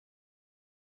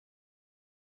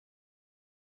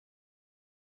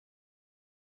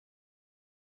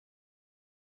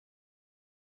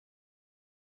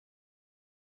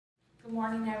Good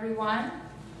morning, everyone.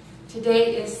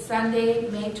 Today is Sunday,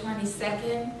 May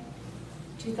 22nd,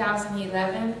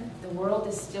 2011. The world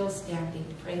is still standing.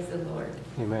 Praise the Lord.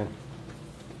 Amen.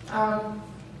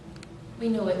 We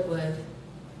knew it would,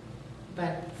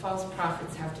 but false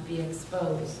prophets have to be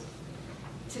exposed.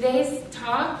 Today's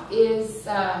talk is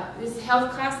this is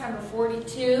health class number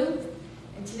 42,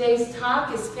 and today's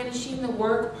talk is finishing the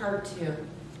work part 2.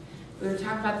 We were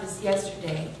talking about this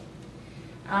yesterday.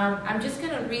 I'm just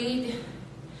going to read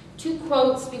 2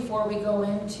 quotes before we go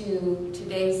into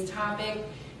today's topic.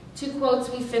 2 quotes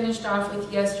we finished off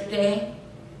with yesterday.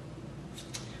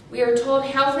 We are told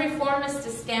health reform is to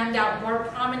stand out more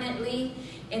prominently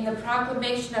in the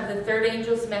proclamation of the third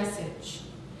angel's message.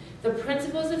 The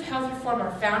principles of health reform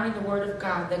are found in the Word of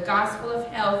God. The gospel of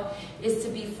health is to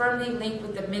be firmly linked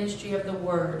with the ministry of the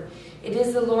Word. It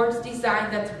is the Lord's design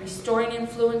that the restoring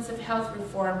influence of health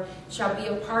reform shall be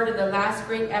a part of the last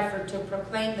great effort to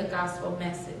proclaim the gospel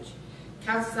message.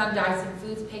 Counsels on Diets and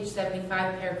Foods, page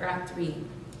 75, paragraph 3.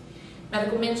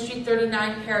 Medical Ministry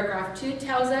 39, paragraph 2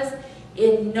 tells us,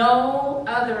 in no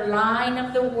other line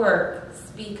of the work, this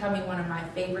is becoming one of my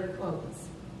favorite quotes,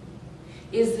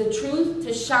 is the truth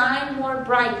to shine more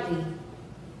brightly.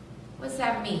 What's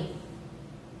that mean?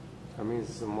 That means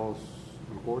it's the most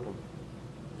important.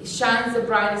 It shines the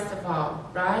brightest of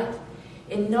all, right?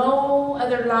 In no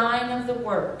other line of the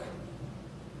work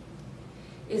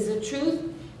is the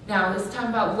truth. Now, let's talk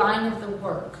about line of the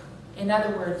work. In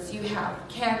other words, you have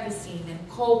canvassing and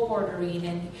colporteuring,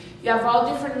 and you have all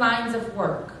different lines of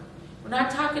work. We're not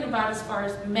talking about as far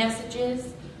as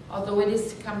messages, although it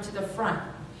is to come to the front.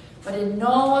 But in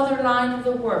no other line of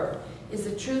the work is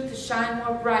the truth to shine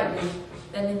more brightly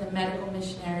than in the medical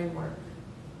missionary work.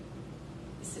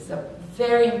 This is a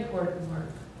very important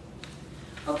work.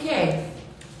 Okay,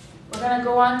 we're going to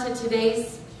go on to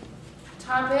today's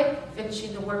topic,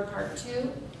 finishing the work part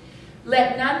 2.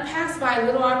 Let none pass by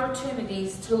little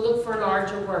opportunities to look for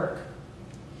larger work.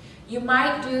 You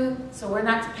might do, so we're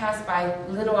not to pass by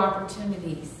little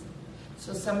opportunities.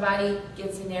 So somebody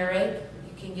gets an earache,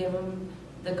 you can give them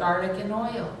the garlic and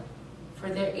oil for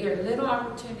their ear. Little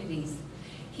opportunities.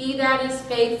 He that is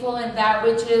faithful in that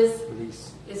which is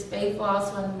faithful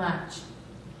also in much.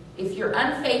 If you're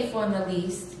unfaithful in the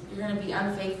least, you're going to be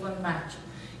unfaithful in much.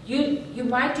 You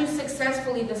might do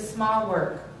successfully the small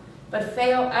work, but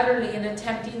fail utterly in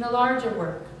attempting the larger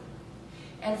work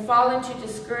and fall into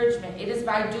discouragement. It is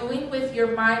by doing with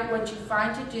your mind what you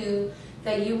find to do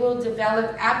that you will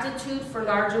develop aptitude for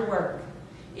larger work.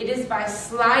 It is by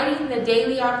slighting the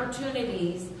daily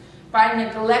opportunities, by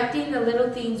neglecting the little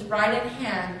things right at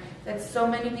hand, that so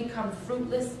many become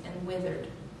fruitless and withered.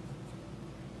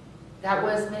 That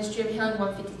was Ministry of Healing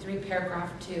 153,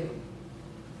 paragraph 2.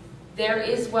 There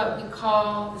is what we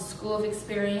call the School of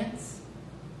Experience,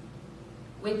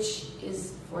 which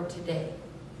is for today.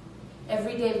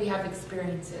 Every day we have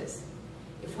experiences.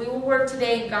 If we will work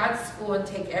today in God's school and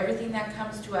take everything that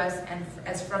comes to us and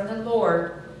as from the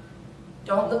Lord,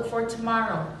 don't look for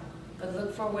tomorrow, but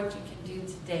look for what you can do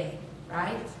today,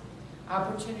 right?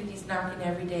 Opportunities knocking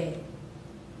every day.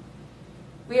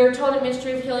 We are told in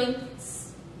Ministry of Healing,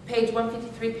 page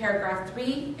 153, paragraph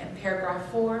 3 and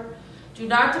paragraph 4, do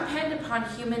not depend upon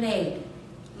human aid.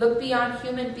 Look beyond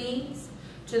human beings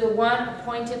to the one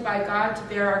appointed by God to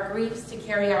bear our griefs, to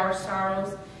carry our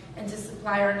sorrows, and to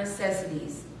supply our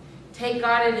necessities. Take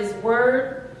God at His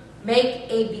word. Make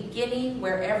a beginning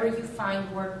wherever you find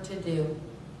work to do.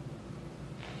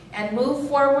 And move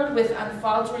forward with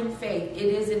unfaltering faith. It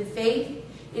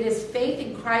is faith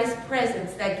in Christ's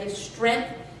presence that gives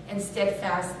strength and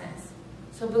steadfastness.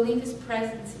 So believe His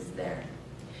presence is there.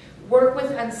 Work with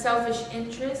unselfish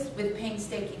interest, with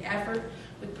painstaking effort,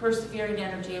 with persevering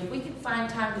energy. If we can find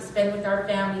time to spend with our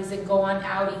families and go on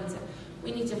outings,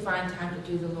 we need to find time to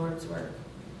do the Lord's work.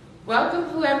 Welcome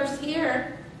whoever's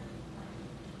here.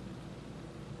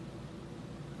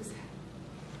 Who's that?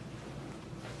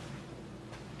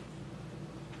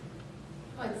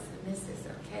 Oh, it's the missus.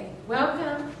 Okay.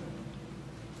 Welcome.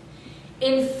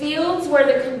 In fields where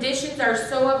the conditions are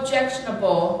so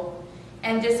objectionable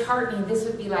and disheartening, this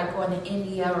would be like going to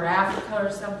India or Africa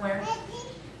or somewhere,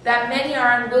 that many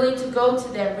are unwilling to go to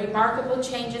them, remarkable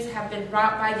changes have been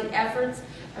wrought by the efforts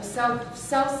of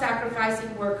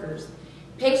self-sacrificing workers.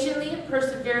 Patiently and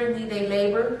perseveringly they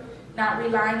labor, not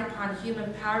relying upon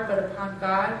human power, but upon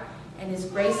God and His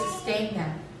grace sustain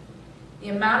them. The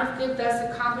amount of good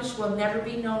thus accomplished will never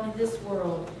be known in this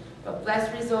world, but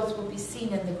blessed results will be seen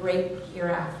in the great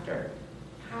hereafter.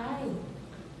 Hi.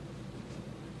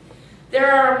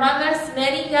 There are among us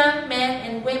many young men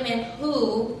and women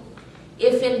who,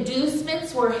 if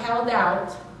inducements were held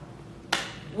out,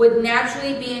 would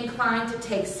naturally be inclined to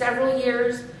take several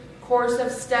years' course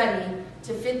of study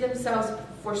to fit themselves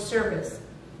for service.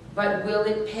 But will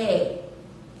it pay?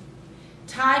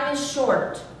 Time is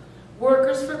short.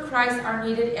 Workers for Christ are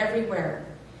needed everywhere.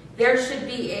 There should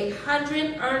be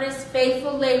 100 earnest,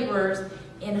 faithful laborers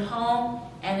in home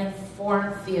and in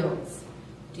foreign fields.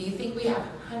 Do you think we have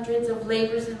hundreds of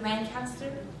laborers in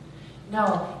Lancaster?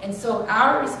 No. And so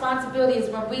our responsibility is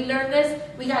when we learn this,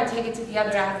 we got to take it to the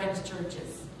other Adventist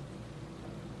churches.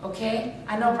 Okay?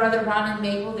 I know Brother Ron and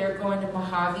Mabel, they're going to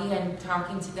Mojave and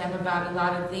talking to them about a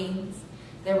lot of things.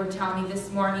 They were telling me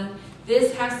this morning,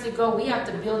 this has to go. We have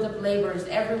to build up laborers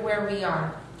everywhere we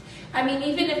are. I mean,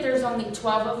 even if there's only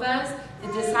 12 of us,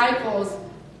 the disciples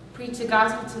preach the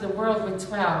gospel to the world with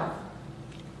 12.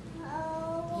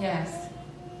 Yes.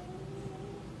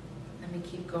 Let me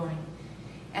keep going.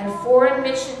 And foreign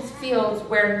missions fields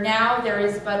where now there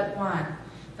is but one.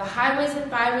 The highways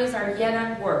and byways are yet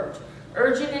unworked.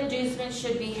 Urgent inducements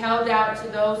should be held out to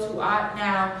those who ought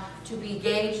now to be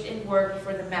engaged in work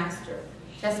for the Master.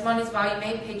 Testimonies, Volume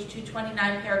 8, page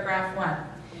 229, paragraph 1.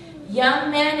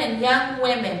 Young men and young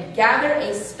women, gather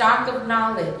a stock of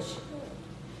knowledge.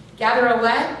 Gather a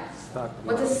what?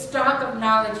 What does stock of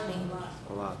knowledge mean?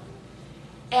 A lot.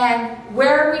 And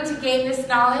where are we to gain this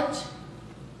knowledge?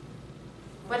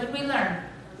 What did we learn?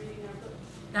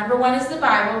 Number one is the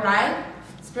Bible, right?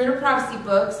 Spirit of Prophecy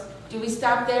books. Do we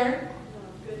stop there?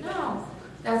 No.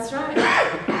 That's right.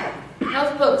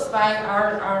 Health books by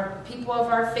our people of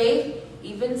our faith,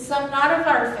 even some not of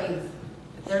our faith.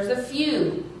 There's a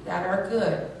few that are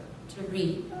good to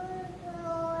read.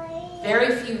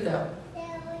 Very few, though.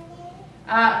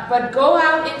 But go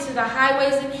out into the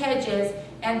highways and hedges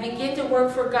and begin to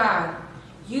work for God.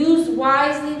 Use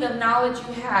wisely the knowledge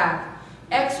you have.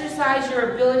 Exercise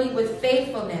your ability with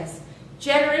faithfulness,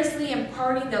 generously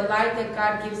imparting the light that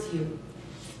God gives you.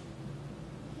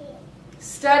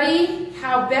 Study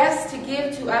how best to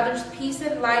give to others peace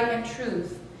and light and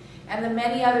truth, and the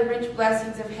many other rich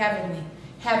blessings of heaven.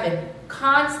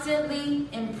 Constantly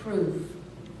improve.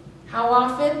 How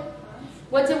often?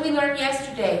 What did we learn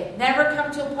yesterday? Never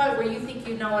come to a point where you think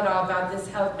you know it all about this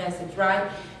health message, right?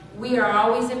 We are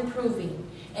always improving.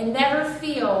 And never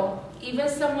feel, even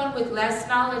someone with less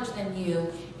knowledge than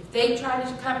you, if they try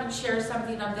to come and share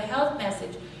something of the health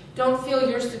message, don't feel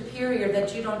you're superior,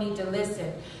 that you don't need to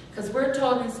listen. Because we're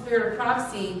told in Spirit of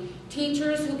Prophecy,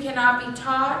 teachers who cannot be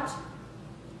taught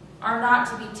are not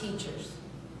to be teachers.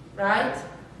 Right?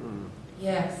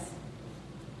 Yes.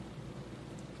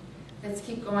 Let's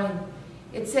keep going.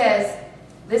 It says,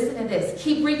 listen to this,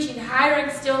 keep reaching higher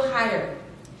and still higher.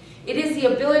 It is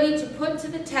the ability to put to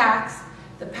the task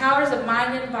the powers of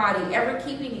mind and body, ever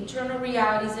keeping eternal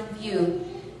realities in view,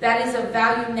 that is of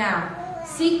value now.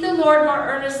 Seek the Lord more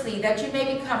earnestly, that you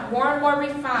may become more and more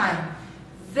refined.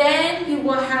 Then you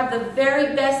will have the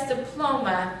very best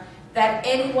diploma that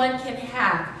anyone can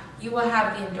have. You will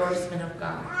have the endorsement of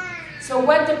God. So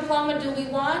what diploma do we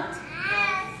want?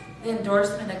 The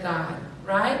endorsement of God,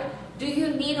 right? Do you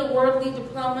need a worldly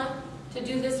diploma to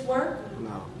do this work?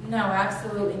 No. No,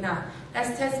 absolutely not.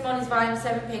 That's Testimonies, Volume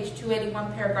 7, page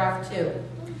 281, paragraph 2.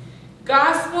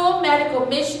 Gospel medical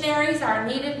missionaries are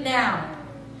needed now.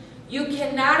 You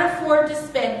cannot afford to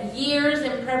spend years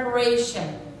in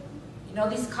preparation. You know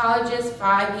these colleges,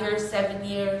 5 years, 7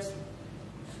 years.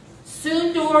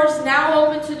 Soon doors now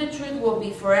open to the truth will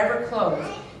be forever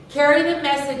closed. Carry the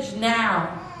message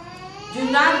now. Do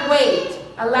not wait,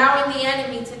 allowing the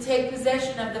enemy to take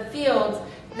possession of the fields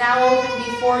now open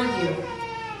before you.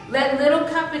 Let little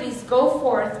companies go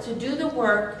forth to do the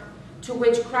work to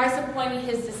which Christ appointed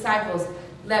his disciples.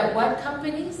 Let what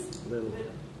companies? Little.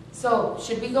 So,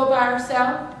 should we go by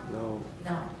ourselves? No.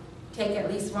 No. Take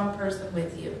at least one person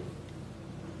with you.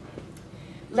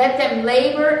 Let them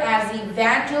labor as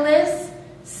evangelists,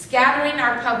 scattering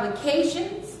our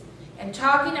publications and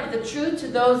talking of the truth to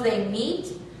those they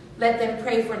meet. Let them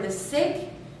pray for the sick,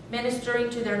 ministering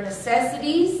to their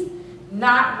necessities,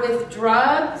 not with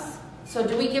drugs. So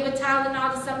do we give a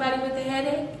Tylenol to somebody with a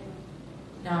headache?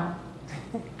 No.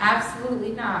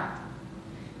 Absolutely not.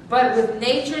 But with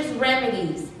nature's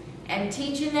remedies and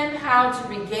teaching them how to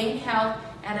regain health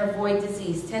and avoid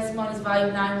disease. Testimonies,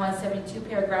 Volume 9, 172,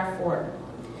 paragraph 4.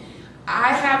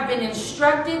 I have been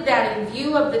instructed that in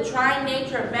view of the trying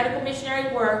nature of medical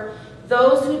missionary work,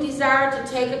 those who desire to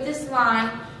take up this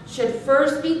line should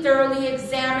first be thoroughly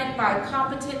examined by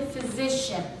competent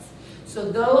physicians. So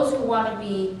those who want to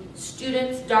be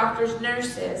students, doctors,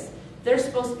 nurses, they're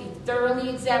supposed to be thoroughly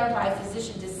examined by a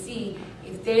physician to see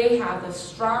if they have a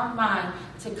strong mind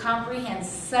to comprehend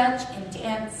such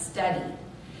intense study.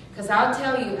 Because I'll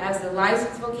tell you, as a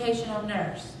licensed vocational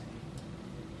nurse,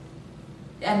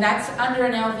 and that's under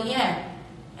an LVN,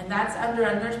 and that's under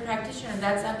a nurse practitioner, and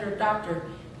that's under a doctor,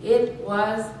 it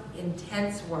was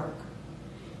intense work.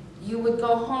 You would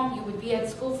go home, you would be at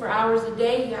school for hours a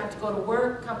day, you have to go to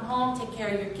work, come home, take care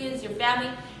of your kids, your family,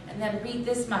 and then read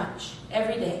this much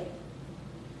every day.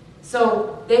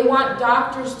 So they want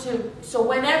doctors to, so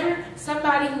whenever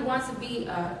somebody who wants to be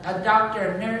a doctor,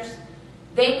 a nurse,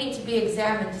 they need to be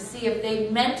examined to see if they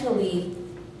mentally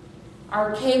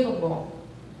are capable.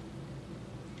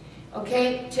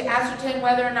 Okay, to ascertain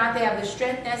whether or not they have the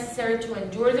strength necessary to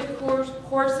endure the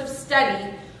course of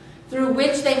study through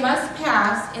which they must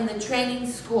pass in the training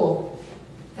school.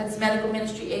 That's Medical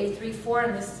Ministry 83.4,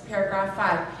 and this is paragraph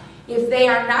 5. If they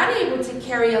are not able to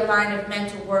carry a line of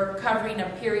mental work covering a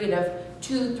period of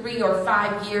 2, 3, or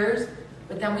 5 years,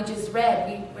 but then we just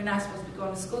read, we're not supposed to be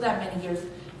going to school that many years.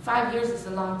 5 years is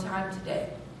a long time today.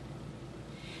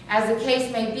 As the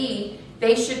case may be,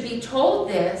 they should be told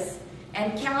this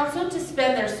and counseled to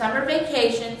spend their summer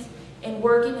vacations in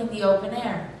working in the open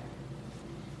air.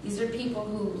 These are people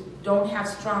who don't have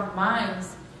strong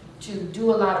minds to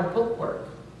do a lot of book work.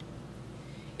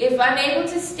 If unable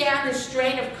to stand the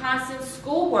strain of constant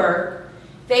schoolwork,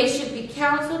 they should be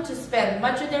counseled to spend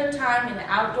much of their time in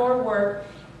outdoor work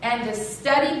and to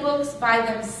study books by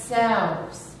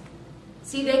themselves.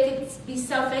 See, they could be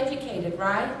self-educated,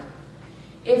 right?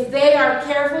 If they are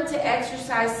careful to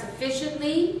exercise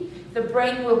sufficiently, the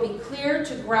brain will be clear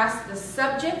to grasp the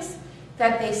subjects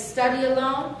that they study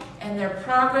alone, and their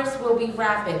progress will be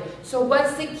rapid. So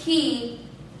what's the key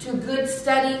to good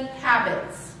study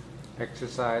habits?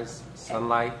 Exercise,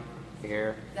 sunlight,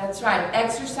 air. That's right.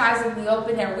 Exercise in the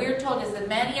open air. We're told as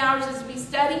many hours as we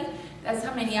study, that's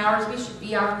how many hours we should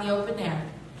be out in the open air.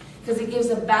 Because it gives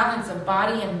a balance of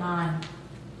body and mind.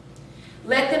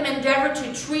 Let them endeavor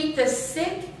to treat the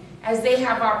sick as they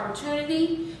have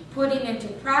opportunity, putting into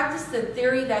practice the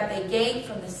theory that they gained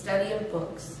from the study of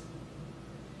books.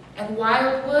 And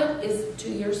Wildwood is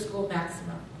 2-year school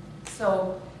maximum.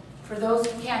 So for those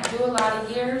who can't do a lot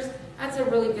of years, that's a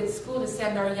really good school to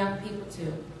send our young people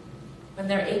to. When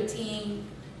they're 18,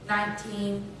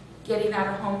 19, getting out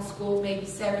of homeschool, maybe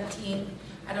 17.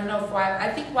 I don't know if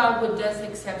I think Wildwood does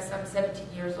accept some 17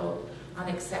 years old on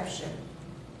exception.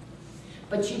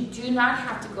 But you do not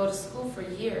have to go to school for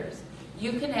years.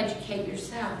 You can educate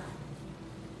yourself.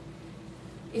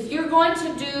 If you're going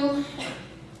to do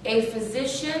a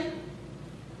physician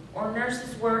or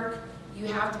nurse's work, you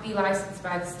have to be licensed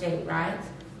by the state, right?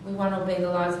 We want to obey the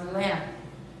laws of the land.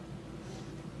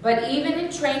 But even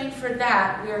in training for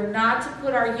that, we are not to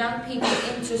put our young people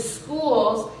into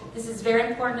schools. This is very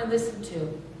important to listen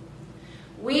to.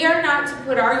 We are not to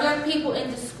put our young people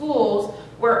into schools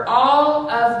where all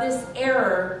of this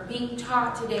error being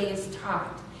taught today is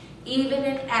taught, even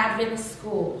in Adventist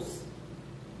schools.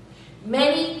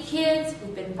 Many kids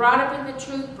who've been brought up in the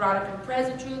truth, brought up in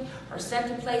present truth, are sent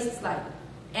to places like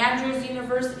Andrews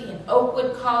University and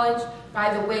Oakwood College,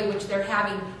 by the way, which they're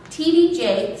having T.D.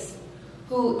 Jakes,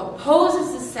 who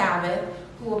opposes the Sabbath,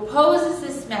 who opposes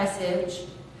this message.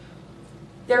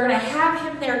 They're going to have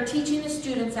him there teaching the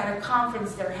students at a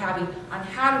conference they're having on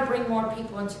how to bring more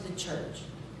people into the church.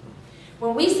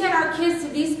 When we send our kids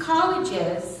to these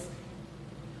colleges,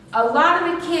 a lot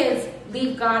of the kids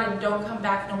leave God and don't come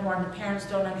back no more, and the parents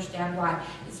don't understand why.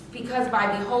 It's because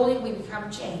by beholding, we become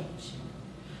changed.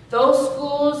 Those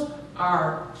schools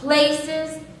are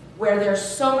places where there's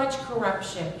so much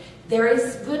corruption. There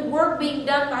is good work being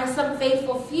done by some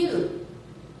faithful few.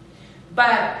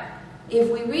 But if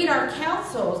we read our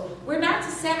counsels, we're not to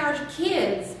send our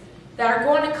kids that are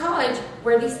going to college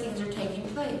where these things are taking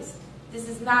place. This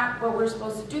is not what we're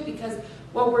supposed to do, because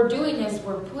what we're doing is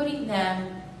we're putting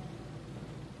them,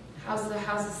 how's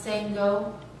the saying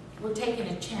go? We're taking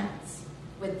a chance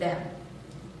with them.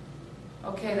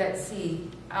 Okay, let's see.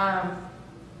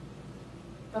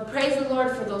 But praise the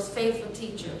Lord for those faithful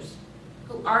teachers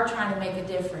who are trying to make a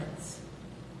difference.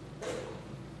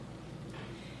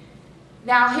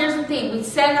 Now, here's the thing. We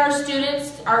send our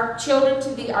students, our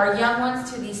children, our young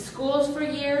ones to these schools for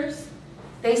years.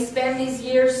 They spend these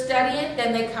years studying,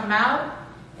 then they come out,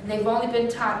 and they've only been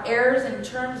taught errors in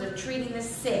terms of treating the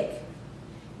sick.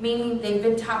 Meaning they've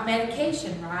been taught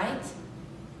medication, right?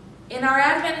 In our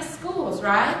Adventist schools,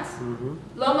 right? Mm-hmm.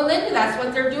 Loma Linda, that's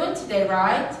what they're doing today,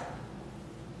 right?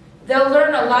 They'll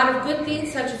learn a lot of good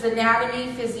things such as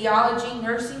anatomy, physiology,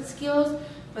 nursing skills,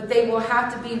 but they will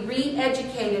have to be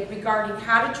re-educated regarding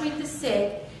how to treat the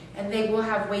sick, and they will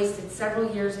have wasted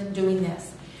several years in doing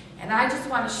this. And I just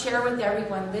want to share with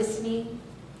everyone listening,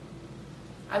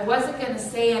 I wasn't going to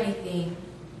say anything,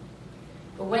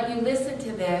 But when you listen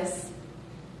to this,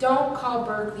 don't call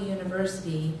Berkeley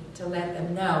University to let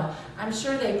them know. I'm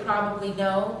sure they probably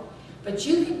know, but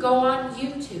you can go on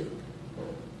YouTube.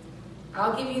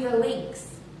 I'll give you the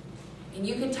links. And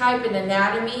you can type in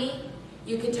anatomy,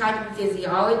 you can type in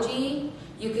physiology,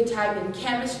 you can type in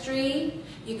chemistry,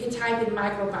 you can type in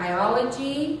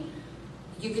microbiology,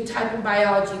 you can type in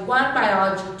biology 1,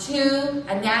 biology 2,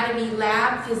 anatomy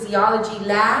lab, physiology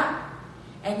lab,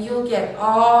 and you'll get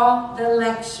all the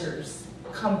lectures,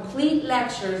 complete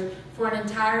lectures for an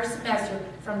entire semester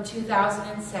from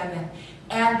 2007.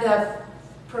 And the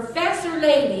professor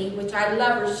lady, which I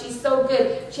love her, she's so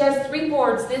good. She has 3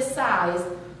 boards this size,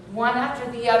 one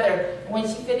after the other. And when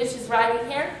she finishes writing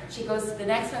here, she goes to the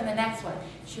next one, the next one.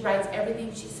 She writes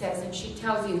everything she says, and she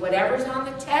tells you whatever's on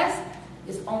the test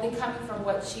is only coming from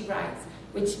what she writes,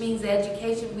 which means the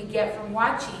education we get from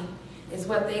watching is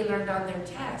what they learned on their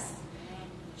test.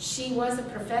 She was a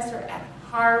professor at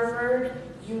Harvard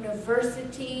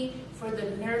University for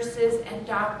the nurses and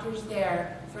doctors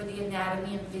there for the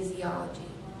anatomy and physiology.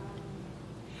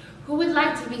 Who would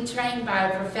like to be trained by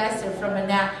a professor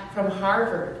from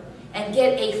Harvard and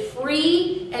get a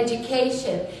free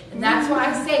education? And that's why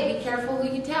I say be careful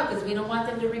who you tell, because we don't want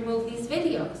them to remove these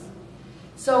videos.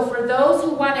 So for those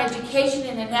who want education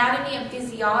in anatomy and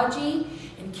physiology,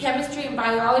 and chemistry and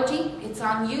biology, it's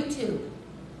on YouTube.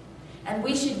 And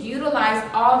we should utilize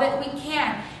all that we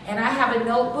can. And I have a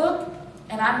notebook,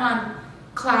 and I'm on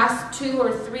class 2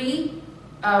 or 3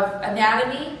 of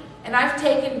anatomy. And I've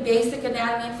taken basic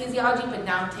anatomy and physiology, but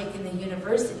now I'm taking the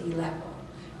university level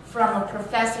from a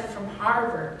professor from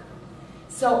Harvard.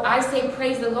 So I say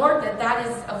praise the Lord that that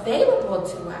is available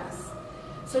to us.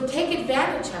 So take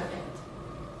advantage of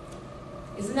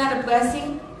it. Isn't that a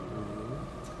blessing?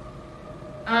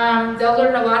 They'll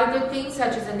learn a lot of good things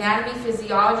such as anatomy,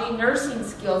 physiology, nursing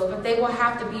skills, but they will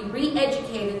have to be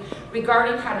re-educated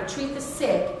regarding how to treat the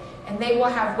sick, and they will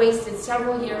have wasted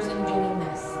several years in doing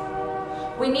this.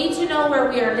 We need to know where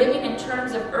we are living in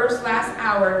terms of Earth's last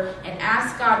hour and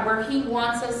ask God where He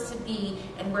wants us to be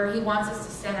and where He wants us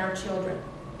to send our children.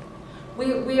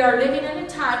 We are living in a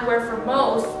time where for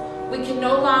most, we can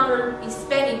no longer be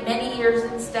spending many years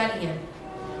in studying.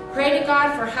 Pray to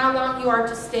God for how long you are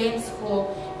to stay in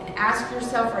school and ask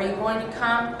yourself, are you going to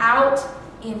come out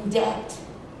in debt?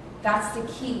 That's the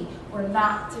key. We're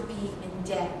not to be in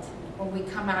debt when we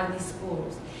come out of these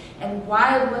schools. And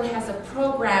Wildwood has a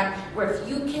program where if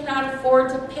you cannot afford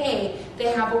to pay,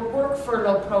 they have a work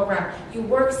furlough program. You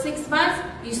work 6 months,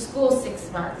 you school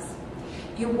 6 months.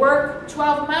 You work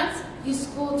 12 months, you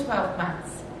school 12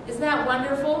 months. Isn't that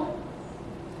wonderful?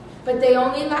 But they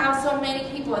only allow so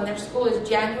many people, and their school is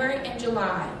January and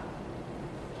July.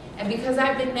 And because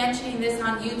I've been mentioning this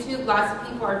on YouTube, lots of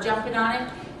people are jumping on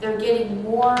it. They're getting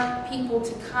more people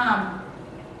to come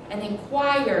and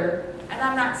inquire. And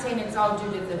I'm not saying it's all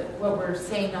due to what we're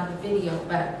saying on the video,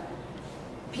 but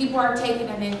people are taking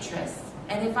an interest.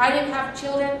 And if I didn't have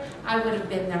children, I would have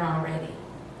been there already.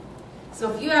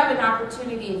 So if you have an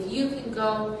opportunity, if you can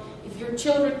go, if your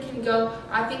children can go,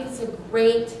 I think it's a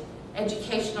great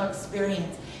educational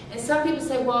experience. And some people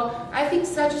say, well, I think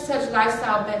such and such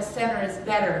lifestyle center is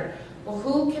better. Well,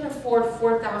 who can afford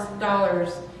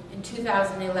 $4,000 in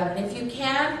 2011? If you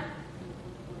can,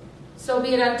 so be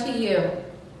it unto you.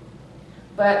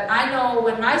 But I know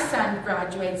when my son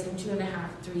graduates in 2.5,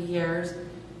 3 years,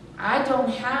 I don't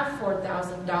have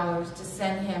 $4,000 to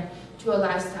send him to a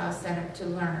lifestyle center to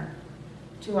learn,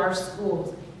 to our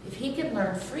schools. If he can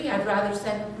learn free, I'd rather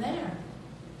send him there.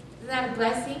 Isn't that a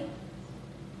blessing?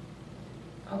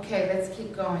 Okay, let's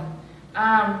keep going.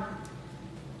 I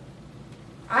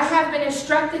have been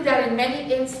instructed that in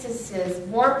many instances,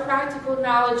 more practical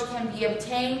knowledge can be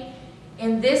obtained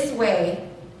in this way,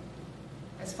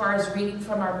 as far as reading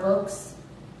from our books,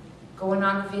 going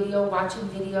on video, watching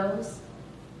videos,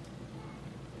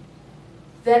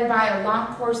 than by a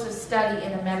long course of study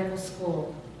in a medical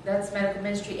school. That's Medical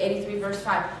Ministry 83, verse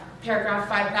 5, paragraph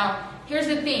 5. Now, here's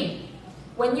the thing.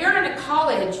 When you're in a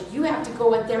college, you have to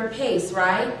go at their pace,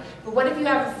 right? But what if you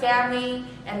have a family,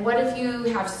 and what if you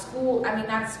have school,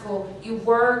 not school, you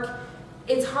work?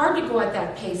 It's hard to go at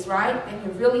that pace, right? And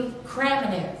you're really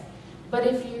cramming it. But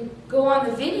if you go on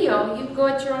the video, you can go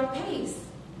at your own pace.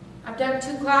 I've done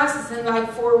 2 classes in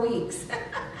like 4 weeks.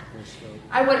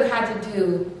 I would have had to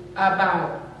do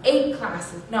about 8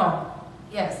 classes.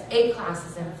 8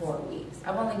 classes in 4 weeks.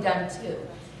 I've only done 2.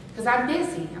 Because I'm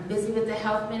busy. I'm busy with the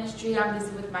health ministry. I'm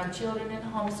busy with my children and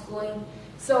homeschooling.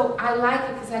 So I like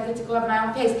it because I get to go at my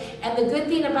own pace. And the good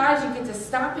thing about it is you get to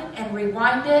stop it and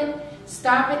rewind it,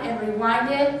 stop it and rewind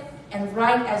it, and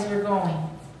write as you're going.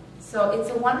 So it's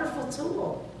a wonderful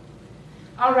tool.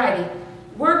 Alrighty.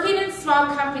 Working in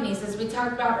small companies, as we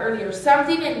talked about earlier,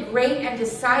 something great and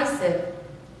decisive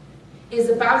is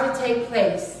about to take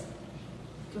place.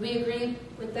 Do we agree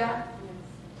with that? Yes.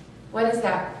 What is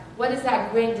that? What is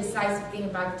that great decisive thing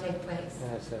about to take place?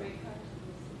 Yes, sir.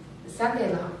 The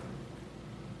Sunday law.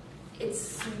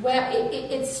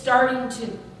 It's starting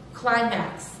to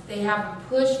climax. They have a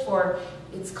push for,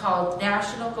 it's called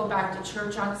National Go Back to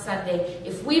Church on Sunday.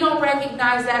 If we don't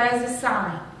recognize that as a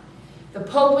sign, the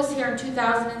Pope was here in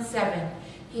 2007.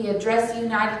 He addressed the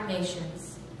United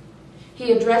Nations.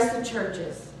 He addressed the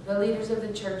churches, the leaders of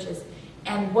the churches.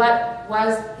 And what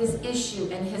was his issue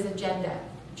and his agenda?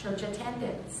 Church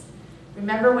attendance.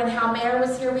 Remember when Hal Mayer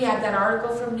was here, we had that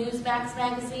article from Newsmax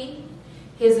magazine?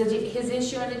 His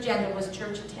issue and agenda was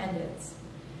church attendance.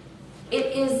 It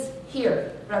is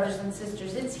here, brothers and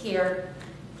sisters. It's here.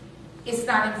 It's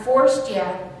not enforced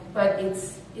yet, but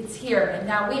it's here. And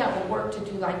now we have a work to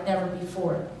do like never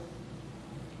before.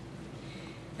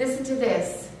 Listen to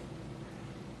this.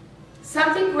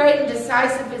 Something great and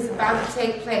decisive is about to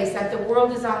take place, that the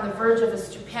world is on the verge of a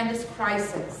stupendous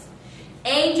crisis.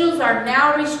 Angels are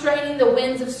now restraining the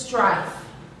winds of strife.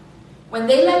 When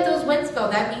they let those winds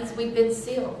go, that means we've been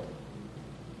sealed.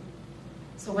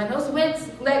 So when those winds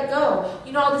let go,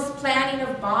 you know, all this planning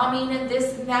of bombing and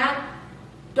this and that,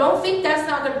 don't think that's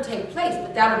not going to take place,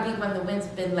 but that'll be when the winds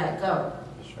have been let go.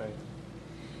 That's right.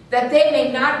 That they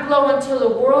may not blow until the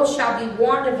world shall be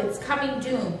warned of its coming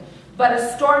doom, but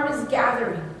a storm is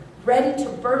gathering, ready to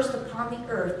burst upon the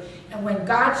earth. And when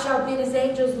God shall bid his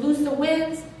angels loose the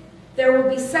winds, there will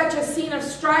be such a scene of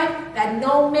strife that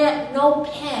no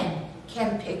pen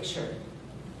can picture.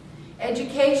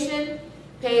 Education,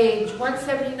 page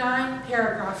 179,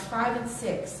 paragraphs 5 and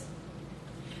 6.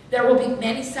 There will be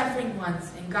many suffering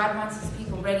ones, and God wants his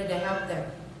people ready to help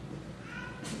them.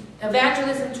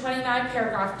 Evangelism 29,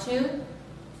 paragraph 2.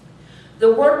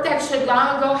 The work that should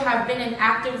long ago have been an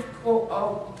active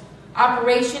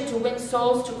operation to win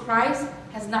souls to Christ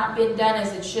has not been done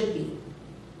as it should be.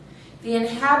 The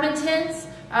inhabitants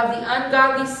of the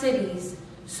ungodly cities,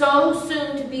 so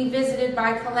soon to be visited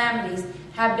by calamities,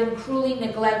 have been cruelly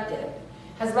neglected.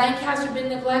 Has Lancaster been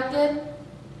neglected?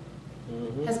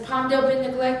 Mm-hmm. Has Palmdale been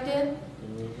neglected?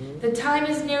 Mm-hmm. The time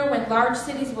is near when large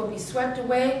cities will be swept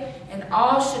away, and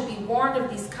all should be warned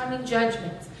of these coming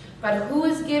judgments. But who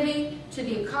is giving to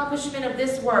the accomplishment of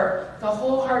this work the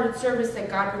wholehearted service that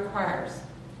God requires?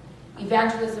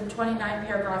 Evangelism 29,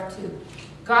 paragraph 2.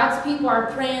 God's people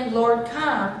are praying, Lord,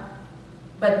 come,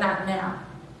 but not now.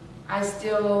 I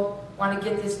still want to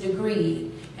get this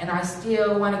degree, and I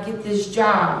still want to get this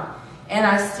job, and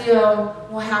I still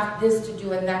will have this to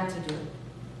do and that to do.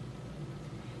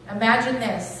 Imagine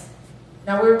this.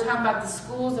 Now, we were talking about the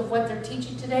schools of what they're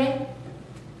teaching today.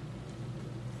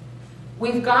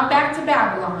 We've gone back to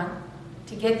Babylon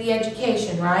to get the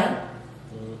education, right?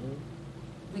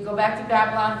 Mm-hmm. We go back to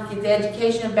Babylon to get the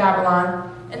education of Babylon,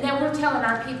 and then we're telling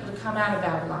our people to come out of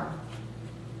Babylon.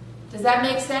 Does that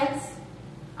make sense?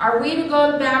 Are we to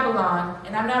go to Babylon,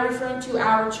 and I'm not referring to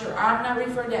our church, I'm not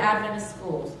referring to Adventist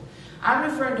schools.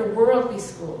 I'm referring to worldly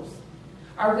schools.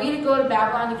 Are we to go to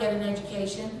Babylon to get an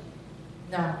education?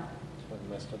 No.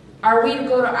 Are we to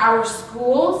go to our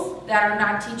schools that are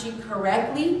not teaching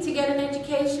correctly to get an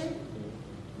education?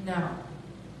 No.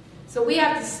 So we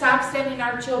have to stop sending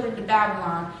our children to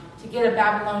Babylon to get a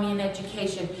Babylonian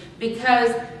education,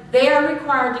 because they are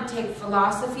required to take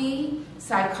philosophy,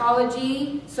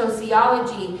 psychology,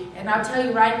 sociology, and I'll tell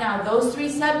you right now, those 3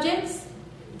 subjects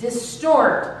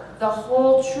distort the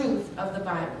whole truth of the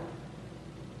Bible.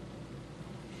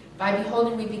 By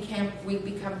beholding, we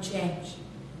become changed.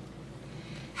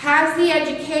 Has the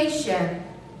education,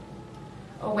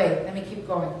 oh wait, let me keep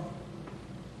going.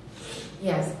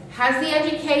 Yes, has the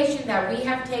education that we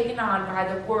have taken on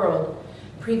by the world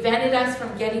prevented us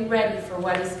from getting ready for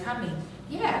what is coming?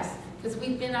 Yes, because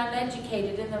we've been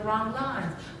uneducated in the wrong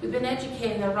lines. We've been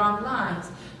educated in the wrong lines.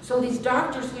 So these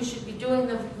doctors who should be doing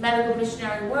the medical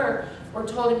missionary work, we're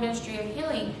told in Ministry of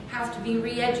Healing, have to be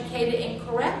re-educated in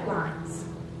correct lines.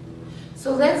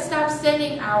 So let's stop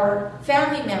sending our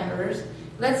family members,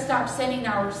 let's stop sending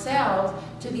ourselves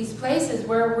to these places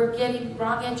where we're getting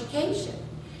wrong education.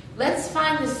 Let's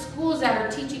find the schools that are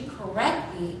teaching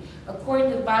correctly according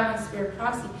to the Bible and Spirit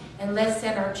prophecy, and let's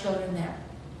send our children there.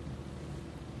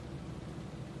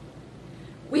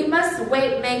 We must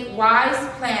make wise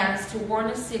plans to warn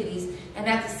the cities, and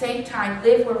at the same time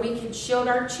live where we can shield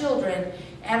our children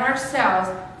and ourselves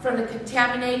from the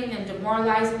contaminating and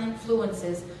demoralizing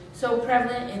influences so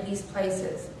prevalent in these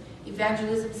places.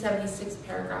 Evangelism 76,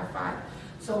 paragraph 5.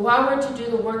 So while we're to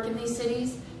do the work in these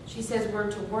cities, She says we're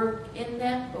to work in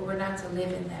them, but we're not to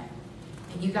live in them.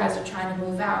 And you guys are trying to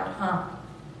move out, huh?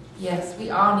 Yes, we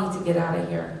all need to get out of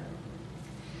here.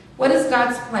 What is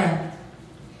God's plan?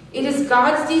 It is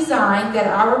God's design that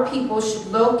our people should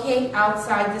locate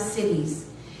outside the cities,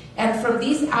 and from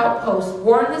these outposts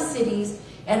warn the cities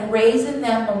and raise in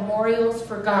them memorials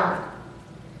for God.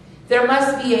 There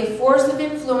must be a force of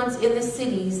influence in the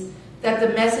cities that the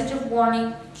message of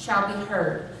warning shall be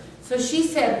heard. So she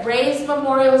said, raise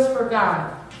memorials for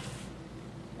God.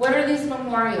 What are these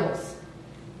memorials?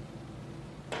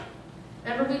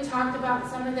 Remember we talked about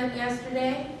some of them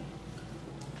yesterday?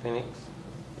 Clinics.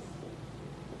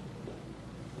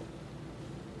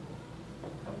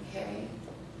 Okay.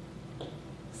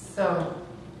 So,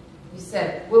 you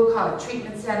said, we'll call it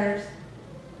treatment centers.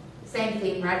 Same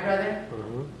thing, right, brother?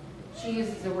 Mm-hmm. She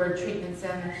uses the word treatment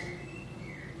centers.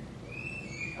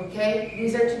 Okay?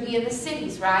 These are to be in the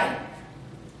cities, right?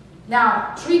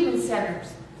 Now, treatment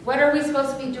centers. What are we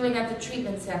supposed to be doing at the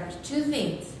treatment centers? Two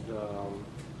things.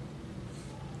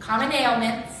 Common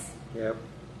ailments. Yep.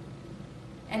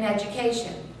 And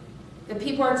education. The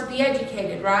people are to be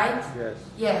educated, right? Yes.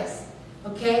 Yes.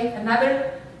 Okay?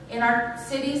 Another in our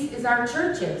cities is our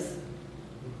churches.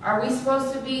 Are we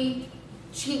supposed to be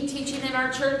teaching in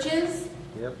our churches?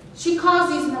 Yep. She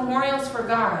calls these memorials for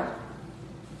God.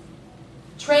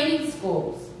 Training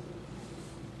schools,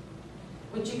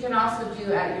 which you can also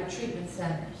do at your treatment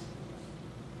centers.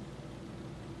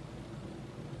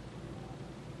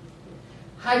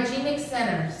 Hygienic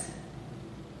centers.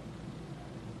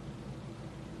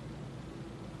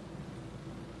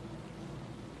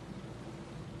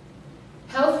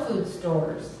 Health food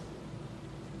stores.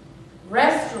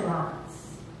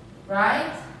 Restaurants.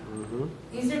 Right? Mm-hmm.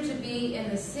 These are to be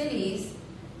in the cities.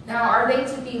 Now, are they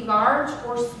to be large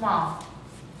or small?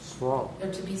 Small.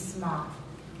 They're to be small,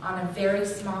 on a very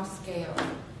small scale.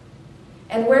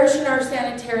 And where should our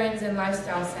sanitariums and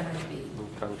lifestyle centers be? In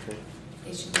country.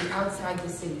 They should be outside the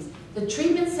cities. The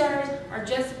treatment centers are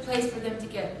just a place for them to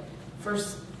get for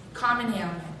common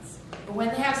ailments. But when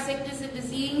they have sickness and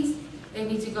disease, they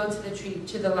need to go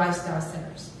to the lifestyle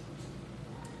centers.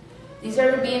 These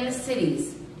are to be in the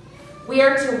cities. We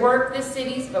are to work the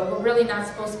cities, but we're really not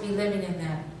supposed to be living in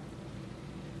them.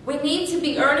 We need to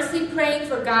be earnestly praying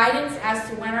for guidance as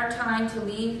to when our time to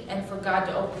leave and for God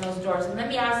to open those doors. And let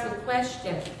me ask you a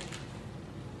question.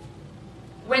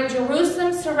 When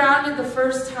Jerusalem surrounded the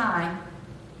first time,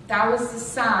 that was the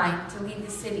sign to leave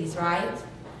the cities, right?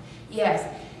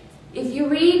 Yes. If you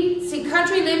read, see,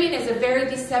 Country Living is a very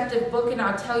deceptive book, and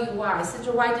I'll tell you why.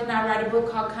 Sister White did not write a book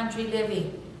called Country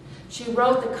Living. She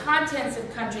wrote the contents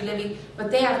of Country Living,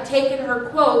 but they have taken her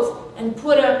quotes and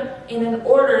put them in an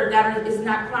order that is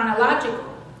not chronological.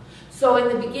 So in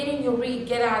the beginning you'll read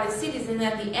get out of the cities, and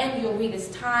at the end you'll read it's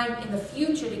time in the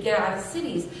future to get out of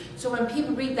cities. So when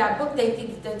people read that book, they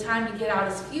think the time to get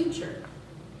out is future.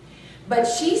 But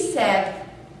she said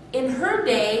in her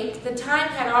day, the time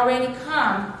had already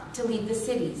come to leave the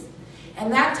cities.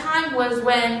 And that time was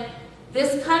when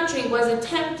this country was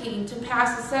attempting to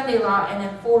pass the Sunday law and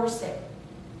enforce it.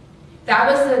 That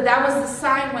was the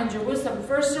sign when Jerusalem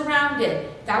first surrounded.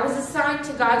 That was a sign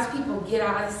to God's people, get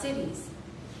out of the cities.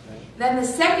 Right. Then the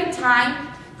second time,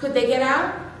 could they get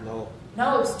out? No.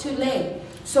 No, it was too late.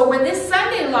 So when this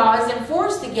Sunday law is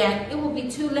enforced again, it will be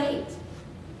too late.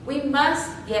 We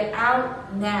must get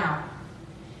out now.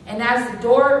 And as the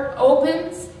door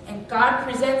opens and God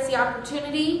presents the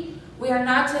opportunity, we are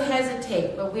not to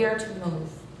hesitate, but we are to move.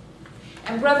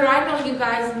 And brother, I know you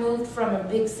guys moved from a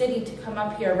big city to come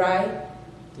up here, right?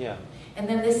 Yeah. And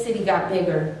then this city got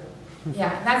bigger.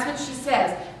 Yeah, and that's what she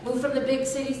says. Move from the big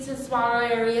cities to smaller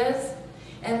areas.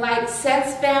 And like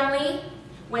Seth's family,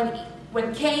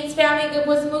 when Cain's family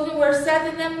was moving where Seth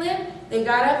and them lived, they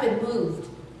got up and moved.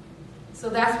 So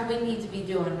that's what we need to be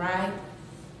doing, right?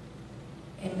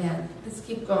 Amen. Let's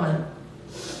keep going.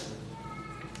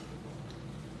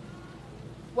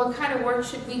 What kind of work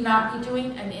should we not be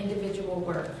doing? An individual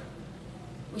work.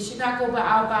 We should not go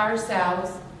out by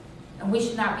ourselves, and we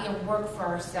should not be in work for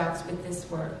ourselves with this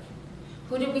work.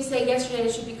 Who did we say yesterday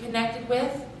it should be connected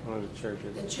with? One of the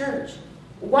churches. The church.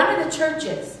 One of the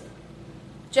churches.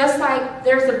 Just like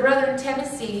there's a brother in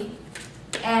Tennessee,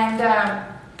 and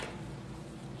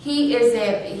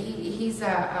he's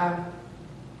a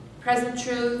Present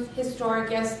Truth, Historic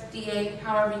SDA,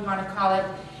 however you want to call it.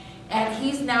 And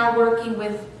he's now working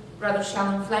with Brother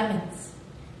Sheldon Flemings.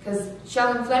 Because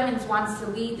Sheldon Flemings wants to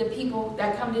lead the people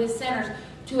that come to his centers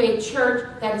to a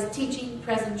church that is teaching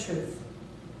present truth.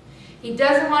 He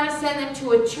doesn't want to send them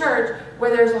to a church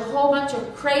where there's a whole bunch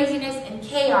of craziness and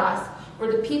chaos,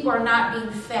 where the people are not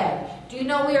being fed. Do you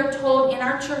know we are told in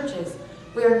our churches,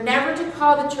 we are never to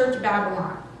call the church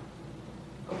Babylon.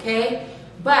 Okay?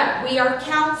 But we are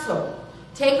counseled.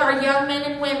 Take our young men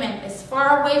and women as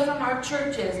far away from our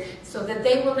churches so that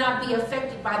they will not be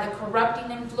affected by the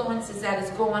corrupting influences that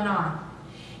is going on.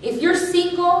 If you're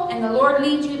single and the Lord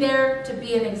leads you there to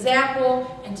be an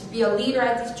example and to be a leader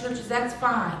at these churches, that's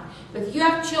fine. But if you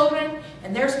have children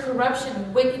and there's corruption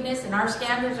and wickedness and our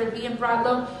standards are being brought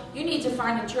low, you need to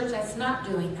find a church that's not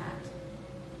doing that.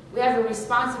 We have a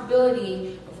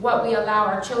responsibility of what we allow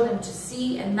our children to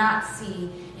see and not see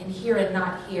and hear and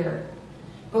not hear.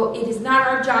 But it is not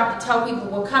our job to tell people,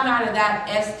 well, come out of that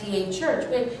SDA church.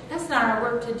 But that's not our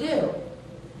work to do.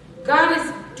 God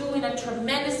is doing a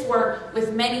tremendous work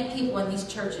with many people in these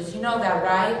churches. You know that,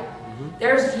 right? Mm-hmm.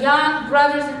 There's young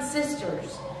brothers and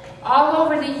sisters all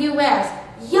over the U.S.,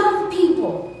 young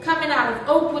people coming out of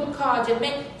Oakwood College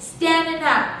and standing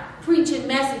up, preaching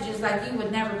messages like you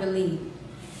would never believe.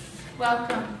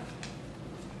 Welcome.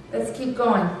 Let's keep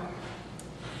going.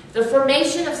 The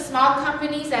formation of small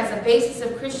companies as a basis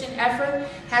of Christian effort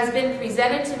has been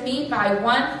presented to me by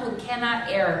one who cannot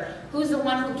err. Who's the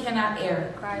one who cannot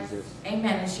err? Christ.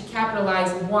 Amen. And she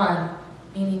capitalized one,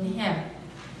 meaning him.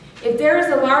 If there is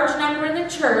a large number in the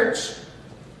church,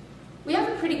 we have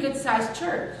a pretty good sized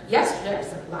church. Yesterday,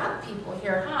 there's a lot of people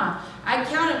here, huh? I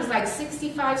counted, it was like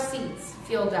 65 seats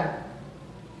filled up.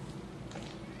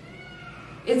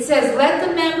 It says,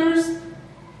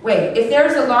 if there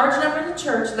is a large number in the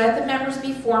church, let the members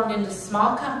be formed into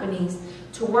small companies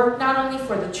to work not only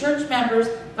for the church members,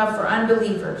 but for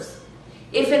unbelievers.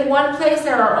 If in one place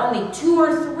there are only 2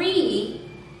 or 3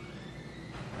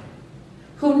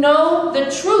 who know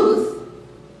the truth,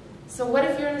 so what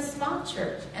if you're in a small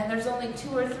church and there's only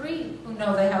 2 or 3 who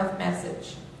know the health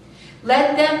message?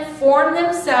 Let them form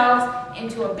themselves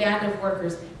into a band of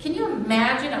workers. Can you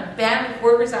imagine a band of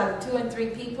workers out of 2 and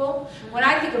 3 people? When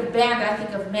I think of band, I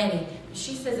think of many.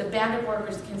 She says a band of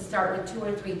workers can start with 2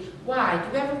 or 3. Why?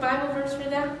 Do you have a Bible verse for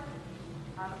that?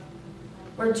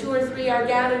 Where 2 or 3 are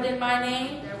gathered in my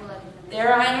name,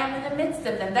 there I am in the midst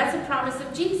of them. That's a promise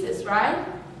of Jesus, right?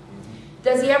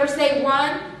 Does he ever say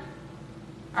 1?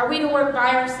 Are we to work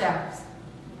by ourselves?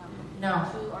 No.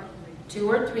 2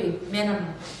 or 3,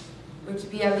 minimum. We're to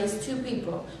be at least 2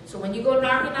 people. So when you go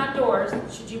knocking on doors,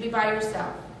 should you be by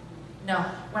yourself? No.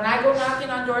 When I go knocking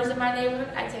on doors in my neighborhood,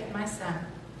 I take my son.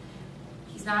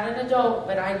 He's not an adult,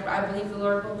 but I believe the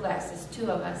Lord will bless. It's 2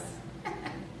 of us.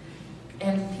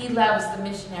 And he loves the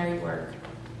missionary work.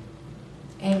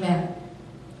 Amen.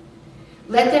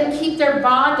 Let them keep their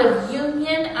bond of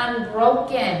union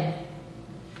unbroken.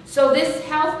 So this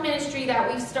health ministry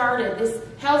that we've started, this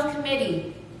health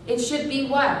committee, it should be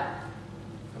what?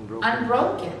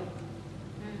 Unbroken.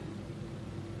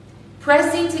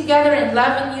 Pressing together in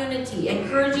love and unity,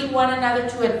 encouraging one another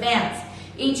to advance,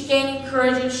 each gaining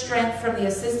courage and strength from the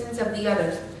assistance of the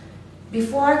others.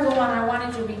 Before I go on, I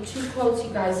wanted to read 2 quotes you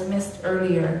guys missed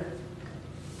earlier.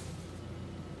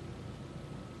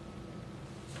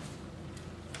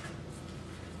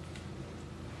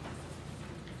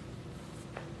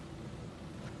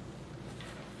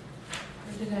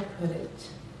 Where did I put it?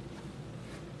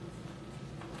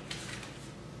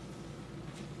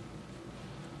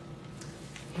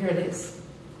 Here it is.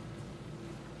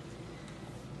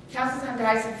 Councils on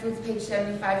Diets and Foods, page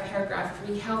 75, paragraph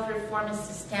 3. Health reform is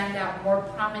to stand out more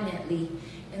prominently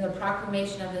in the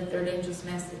proclamation of the third angel's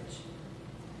message.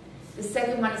 The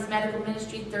second one is medical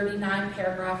ministry, 39,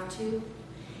 paragraph 2.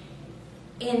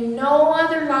 In no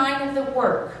other line of the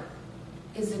work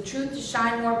is the truth to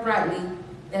shine more brightly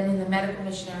than in the medical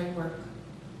missionary work.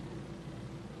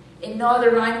 In no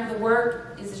other line of the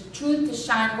work is the truth to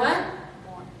shine what?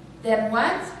 Then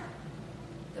what?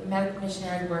 The medical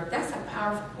missionary work. That's a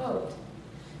powerful quote.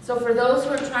 So for those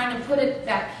who are trying to put it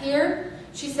back here,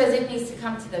 she says it needs to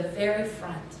come to the very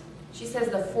front. She says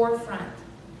the forefront.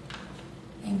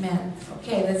 Amen.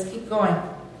 Okay, let's keep going.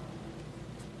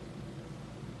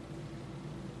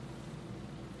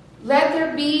 Let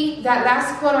there be, that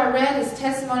last quote I read is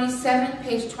Testimony 7,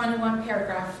 page 21,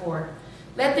 paragraph 4.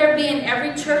 Let there be in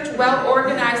every church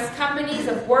well-organized companies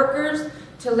of workers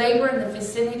to labor in the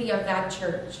vicinity of that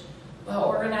church.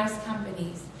 Well-organized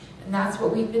companies. And that's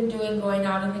what we've been doing going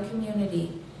out in the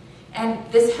community. And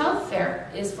this health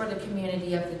fair is for the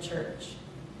community of the church.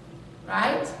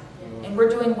 Right? And we're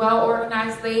doing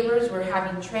well-organized labors. We're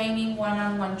having training,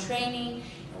 one-on-one training.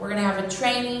 And we're going to have a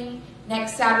training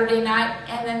next Saturday night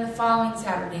and then the following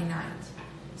Saturday night.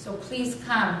 So please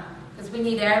come, because we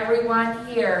need everyone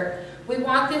here. We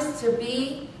want this to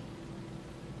be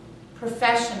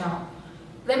professional.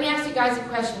 Let me ask you guys a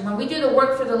question. When we do the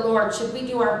work for the Lord, should we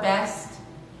do our best?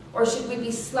 Or should we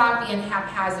be sloppy and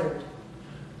haphazard?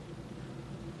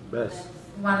 Best.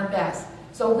 We want the best.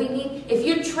 So we need, if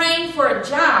you're trained for a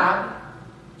job,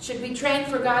 should we train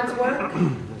for God's work?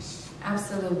 Yes.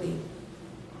 Absolutely.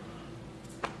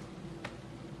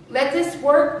 Let this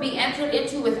work be entered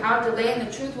into without delay, and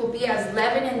the truth will be as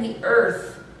leaven in the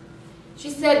earth. She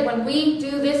said, when we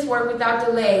do this work without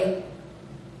delay,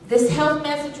 this health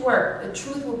message work, the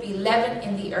truth will be leaven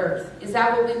in the earth. Is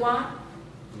that what we want?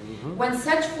 Mm-hmm. When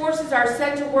such forces are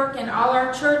set to work in all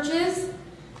our churches,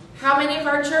 how many of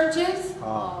our churches?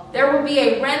 There will be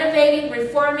a renovating,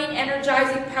 reforming,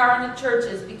 energizing power in the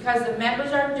churches because the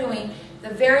members are doing the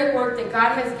very work that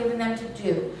God has given them to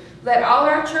do. Let all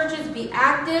our churches be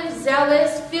active,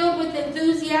 zealous, filled with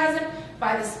enthusiasm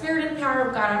by the Spirit and power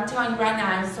of God. I'm telling you right now,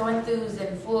 I'm so enthused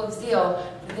and full of zeal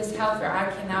for this health fair.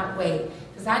 I cannot wait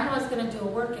because I know it's going to do a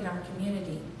work in our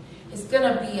community. It's going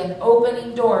to be an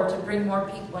opening door to bring more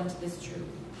people into this truth.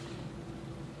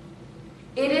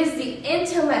 It is the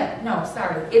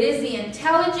it is the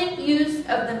intelligent use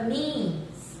of the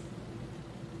means.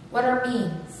 What are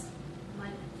means?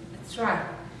 Money. That's right.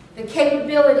 The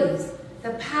capabilities,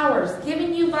 the powers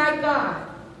given you by God,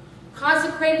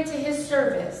 consecrated to His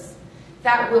service,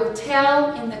 that will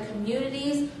tell in the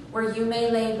communities where you may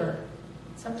labor.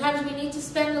 Sometimes we need to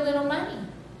spend a little money.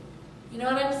 You know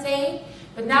what I'm saying?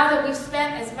 But now that we've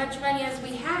spent as much money as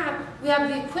we have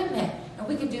the equipment. And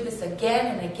we could do this again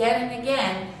and again and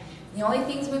again. The only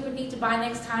things we would need to buy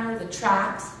next time are the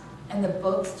tracts and the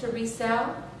books to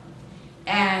resell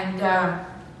and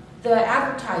the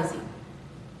advertising.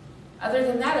 Other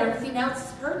than that, everything else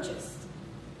is purchased.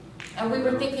 And we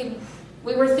were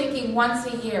thinking once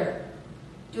a year,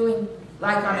 doing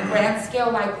like on a grand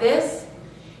scale like this,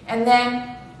 and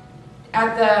then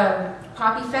at the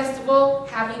Poppy Festival,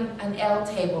 having an L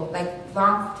table, like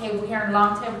long table here and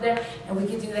long table there, and we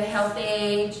could do the health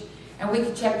age, and we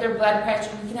could check their blood pressure,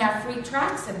 we can have free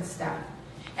tracts and stuff.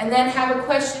 And then have a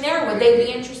questionnaire, would they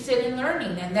be interested in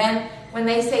learning? And then when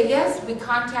they say yes, we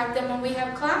contact them when we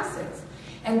have classes.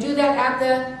 And do that at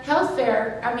the health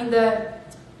fair,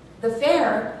 the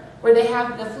fair, where they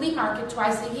have the flea market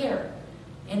twice a year,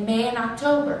 in May and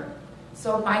October.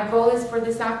 So my goal is for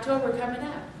this October coming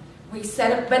up. We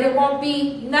set up, but it won't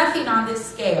be nothing on this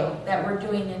scale that we're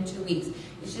doing in 2 weeks.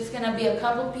 It's just going to be a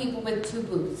couple people with 2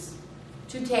 booths,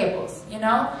 2 tables, you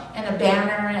know, and a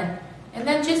banner, and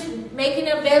then just making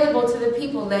it available to the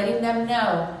people, letting them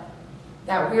know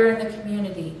that we're in the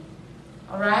community.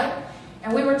 All right?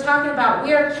 And we were talking about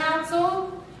we are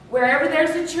council. Wherever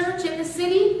there's a church in the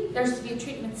city, there's to be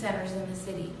treatment centers in the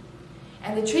city.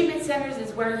 And the treatment centers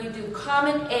is where you do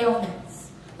common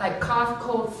ailments, like cough,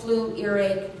 cold, flu,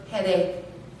 earache, headache.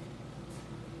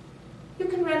 You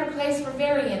can rent a place for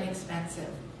very inexpensive.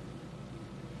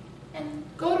 And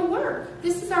go to work.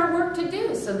 This is our work to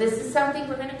do. So this is something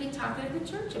we're going to be talking to the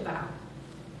church about.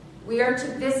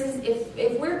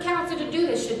 If we're council to do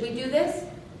this, should we do this?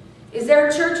 Is there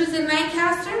churches in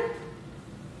Lancaster?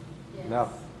 Yes. No.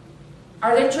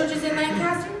 Are there churches in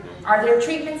Lancaster? Are there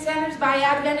treatment centers by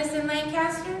Adventists in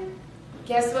Lancaster?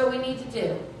 Guess what we need to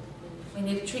do? We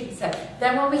need a treatment center.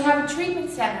 Then when we have a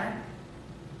treatment center,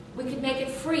 we could make it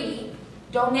free,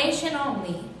 donation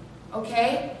only,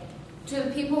 okay, to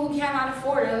the people who cannot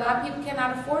afford it. A lot of people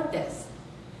cannot afford this.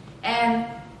 And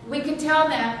we could tell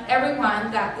them,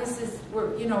 everyone, that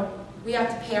we have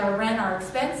to pay our rent, our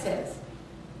expenses.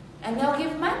 And they'll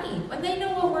give money when they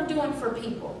know what we're doing for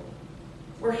people.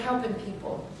 We're helping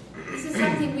people. This is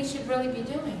something we should really be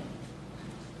doing.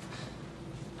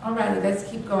 Alrighty, let's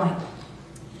keep going.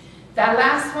 That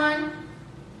last one,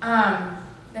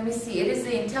 let me see. It is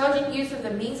the intelligent use of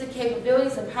the means and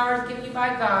capabilities and powers given you by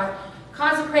God,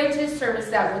 consecrated to His service,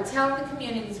 that will tell in the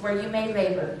communities where you may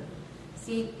labor.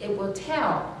 See, it will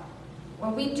tell.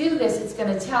 When we do this, it's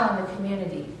going to tell in the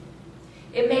community.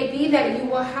 It may be that you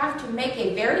will have to make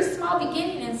a very small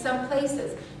beginning in some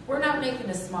places. We're not making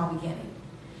a small beginning.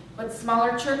 But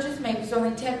smaller churches, maybe it's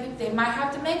only 10 people, they might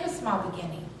have to make a small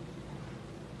beginning.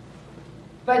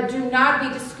 But do not be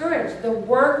discouraged. The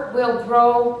work will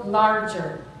grow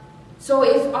larger. So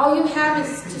if all you have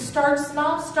is to start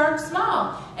small, start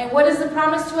small. And what is the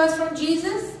promise to us from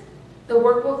Jesus? The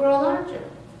work will grow larger.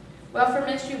 Well, for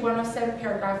Ministry 107,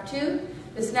 paragraph 2,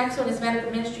 this next one is meant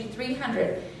for Ministry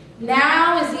 300.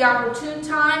 Now is the opportune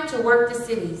time to work the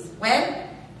cities. When?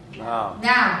 Now.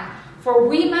 Now. For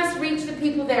we must reach the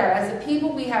people there. As a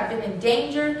people, we have been in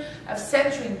danger of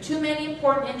centering too many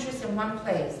important interests in one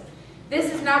place.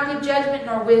 This is not good judgment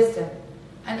nor wisdom.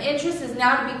 An interest is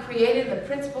now to be created in the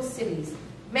principal cities.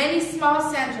 Many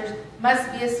small centers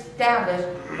must be established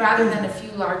rather than a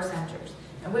few large centers.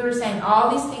 And we were saying all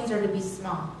these things are to be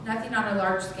small, nothing on a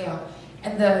large scale.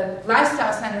 And the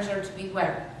lifestyle centers are to be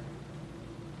where?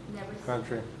 Never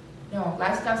Country. No,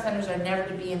 lifestyle centers are never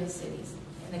to be in the cities,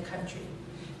 in the country.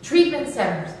 Treatment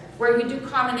centers, where you do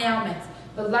common ailments.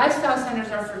 But lifestyle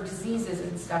centers are for diseases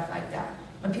and stuff like that.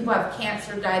 When people have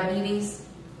cancer, diabetes.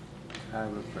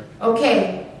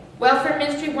 Okay, Welfare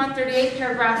Ministry 138,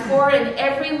 paragraph 4. In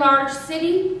every large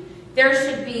city, there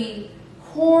should be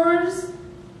corps.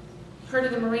 Heard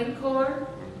of the Marine Corps?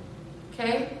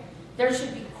 Okay? There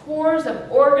should be corps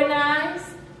of organized.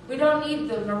 We don't need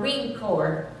the Marine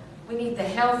Corps. We need the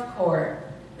Health Corps,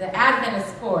 the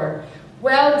Adventist Corps.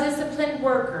 Well-disciplined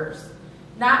workers.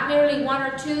 Not merely one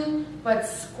or two, but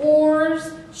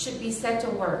scores should be set to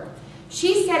work.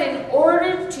 She said in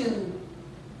order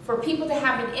for people to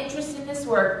have an interest in this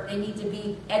work, they need to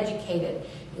be educated.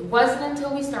 It wasn't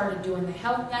until we started doing the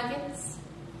health nuggets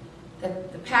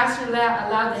that the pastor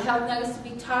allowed the health nuggets to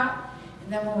be taught.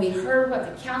 And then when we heard what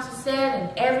the council said,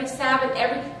 and every Sabbath,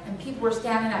 and people were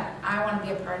standing up, I want to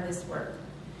be a part of this work.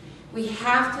 We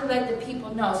have to let the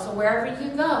people know. So wherever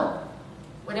you go,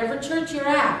 whatever church you're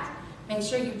at, make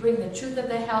sure you bring the truth of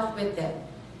the health with it.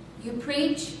 You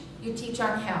preach, you teach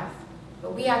on health.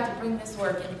 But we have to bring this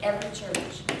work in every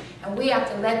church. And we have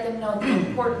to let them know the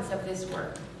importance of this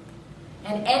work.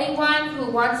 And anyone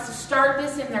who wants to start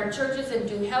this in their churches and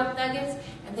do health nuggets,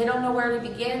 and they don't know where to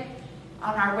begin,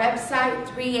 on our website,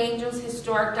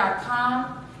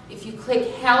 3angelshistoric.com, if you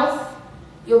click health,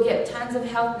 you'll get tons of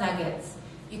health nuggets.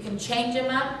 You can change them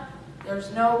up.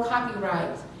 There's no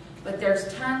copyright. But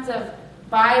there's tons of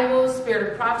Bible,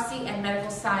 spirit of prophecy, and medical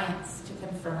science to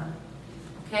confirm.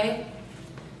 Okay?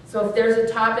 So if there's a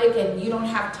topic and you don't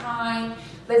have time,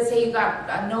 let's say you got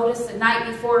a notice the night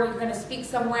before you're going to speak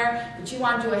somewhere, but you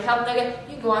want to do a health nugget,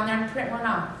 you can go on there and print one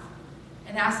off.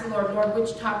 And ask the Lord, Lord,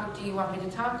 which topic do you want me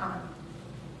to talk on?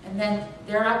 And then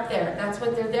they're up there. That's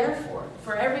what they're there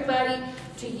for everybody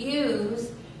to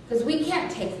use, because we can't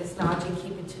take this knowledge and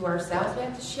keep it to ourselves. We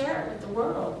have to share it with the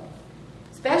world,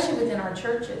 especially within our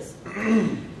churches.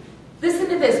 Listen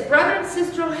to this. Brother and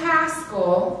Sister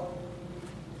Haskell,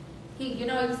 he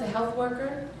was a health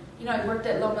worker. He worked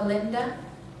at Loma Linda.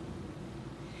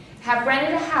 Have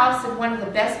rented a house in one of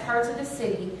the best parts of the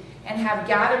city and have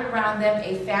gathered around them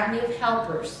a family of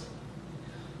helpers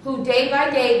who day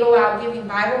by day go out giving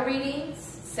Bible readings,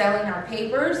 selling our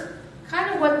papers,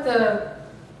 kind of what the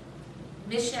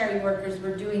missionary workers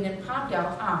were doing in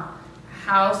Palmdale, huh? A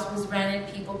house was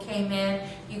rented, people came in,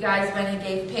 you guys went and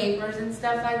gave papers and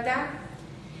stuff like that.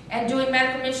 And doing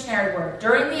medical missionary work.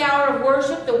 During the hour of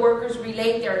worship, the workers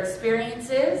relate their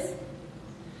experiences.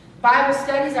 Bible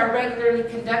studies are regularly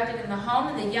conducted in the home,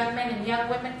 and the young men and young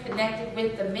women connected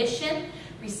with the mission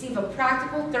receive a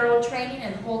practical, thorough training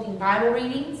in holding Bible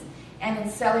readings and in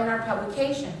selling our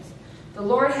publications. The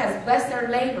Lord has blessed their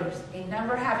labors. A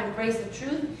number have embraced the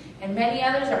truth, and many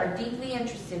others are deeply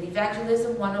interested.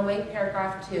 Evangelism 108,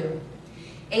 paragraph 2.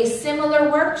 A similar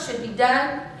work should be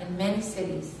done in many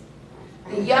cities.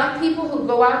 The young people who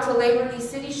go out to labor in these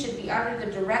cities should be under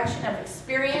the direction of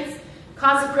experienced,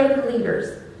 consecrated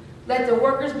leaders. Let the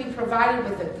workers be provided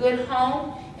with a good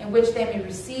home in which they may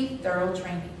receive thorough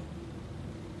training.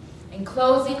 In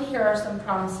closing, here are some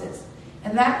promises.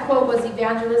 And that quote was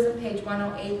Evangelism, page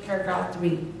 108, paragraph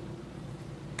 3.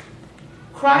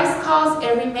 Christ calls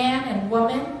every man and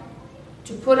woman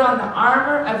to put on the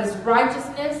armor of his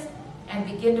righteousness and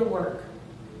begin to work.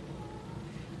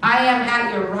 I am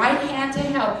at your right hand to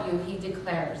help you, he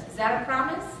declares. Is that a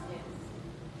promise? Yes.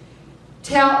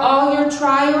 Tell all your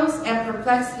trials and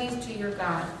perplexities to your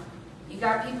God. You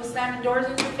got people slamming doors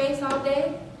in your face all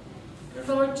day?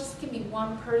 Lord, just give me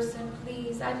one person,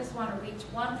 please. I just want to reach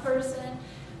one person.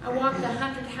 I walked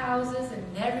 100 houses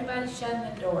and everybody's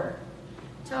shutting the door.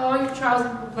 Tell all your trials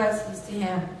and perplexities to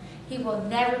him. He will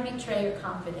never betray your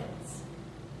confidence.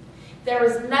 There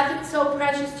is nothing so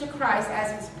precious to Christ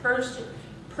as his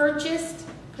purchased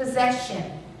possession,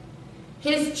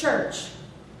 his church,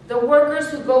 the workers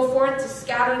who go forth to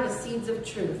scatter the seeds of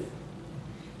truth.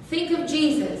 Think of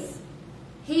Jesus.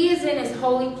 He is in his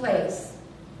holy place,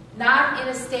 not in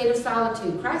a state of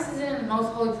solitude. Christ is in the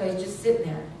most holy place, just sitting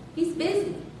there. He's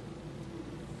busy.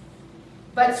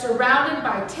 But surrounded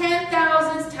by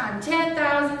 10,000s times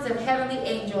 10,000s of heavenly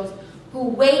angels who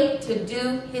wait to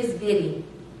do his bidding.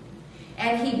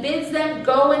 And he bids them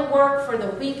go and work for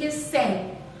the weakest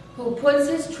saint who puts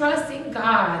his trust in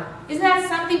God. Isn't that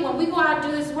something? When we go out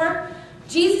and do this work,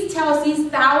 Jesus tells these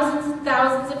thousands and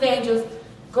thousands of angels,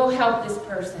 go help this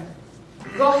person.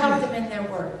 Go help them in their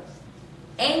work.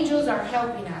 Angels are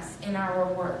helping us in our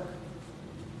work.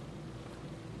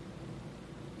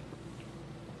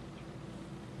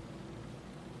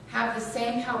 Have the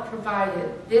same help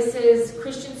provided. This is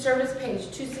Christian Service,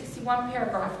 page 261,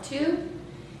 paragraph 2.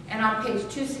 And on page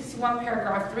 261,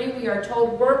 paragraph 3, we are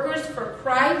told workers for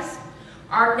Christ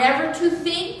are never to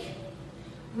think,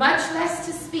 much less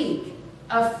to speak,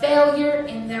 of failure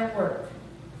in their work.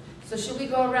 So should we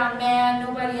go around, man,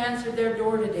 nobody answered their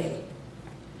door today?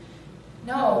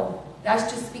 No,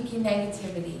 that's just speaking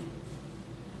negativity.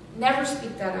 Never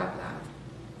speak that out loud.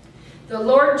 The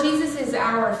Lord Jesus is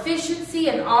our efficiency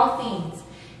in all things.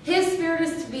 His Spirit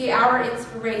is to be our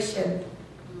inspiration.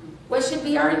 What should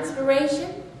be our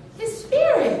inspiration? His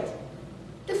Spirit.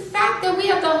 The fact that we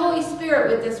have the Holy Spirit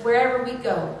with us wherever we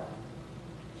go.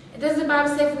 And doesn't the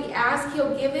Bible say if we ask,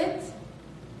 He'll give it?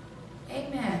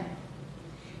 Amen.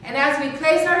 And as we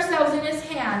place ourselves in His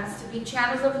hands to be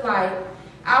channels of light,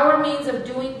 our means of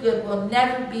doing good will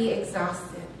never be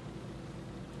exhausted.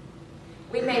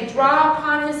 We may draw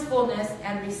upon His fullness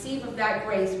and receive of that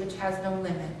grace which has no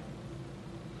limit.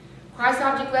 Christ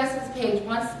Object Lessons, page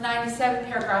 197,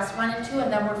 paragraphs 1 and 2,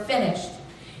 and then we're finished.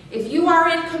 If you are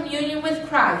in communion with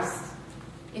Christ,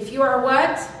 if you are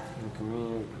what? In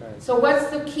communion with Christ. So what's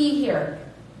the key here?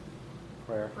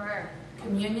 Prayer. Prayer.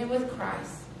 Communion with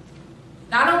Christ.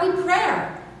 Not only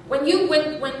prayer.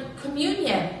 When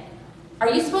communion, are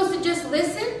you supposed to just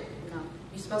listen? No.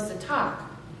 You're supposed to talk.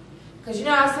 Because you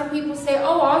know how some people say,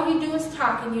 oh, all you do is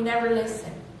talk and you never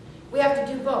listen. We have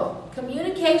to do both.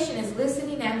 Communication is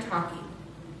listening and talking.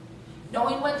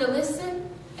 Knowing when to listen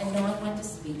and knowing when to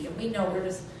speak. And we know we're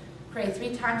to pray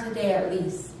 3 times a day at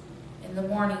least. In the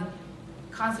morning,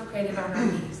 consecrated on our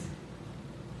knees.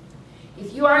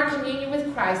 If you are in communion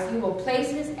with Christ, you will place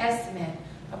His estimate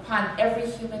upon every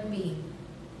human being.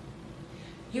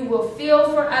 You will feel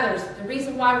for others. The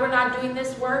reason why we're not doing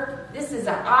this work, this is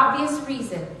an obvious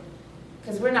reason.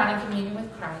 Because we're not in communion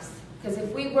with Christ. Because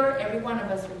if we were, every one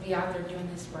of us would be out there doing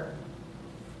this work.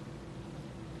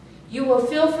 You will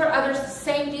feel for others the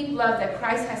same deep love that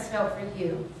Christ has felt for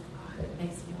you. Oh, it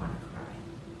makes me want to cry.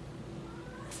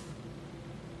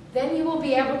 Then you will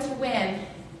be able to win,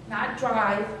 not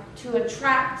drive, to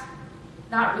attract,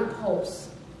 not repulse.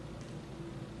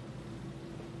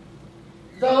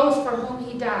 Those for whom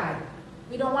He died.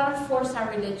 We don't want to force our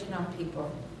religion on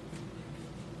people.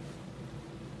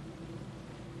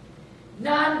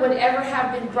 None would ever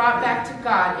have been brought back to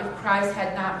God if Christ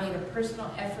had not made a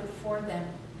personal effort for them.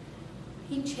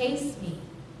 He chased me.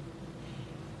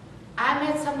 I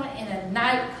met someone in a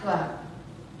nightclub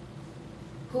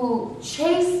who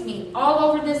chased me all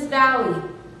over this valley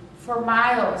for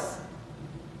miles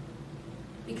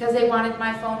because they wanted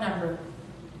my phone number.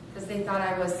 Because they thought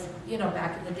I was,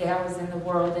 back in the day I was in the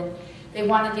world and they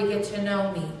wanted to get to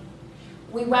know me.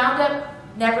 We wound up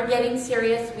never getting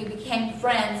serious. We became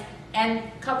friends. And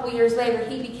a couple years later,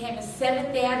 he became a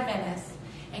Seventh-day Adventist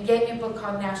and gave me a book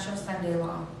called National Sunday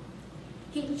Law.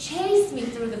 He chased me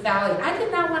through the valley. I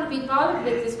did not want to be bothered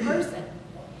with this person.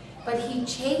 But he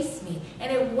chased me.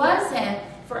 And it wasn't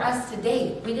for us to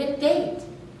date. We didn't date.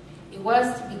 It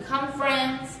was to become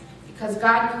friends because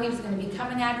God knew he was going to become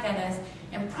an Adventist.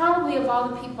 And probably of all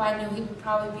the people I knew, he would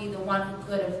probably be the one who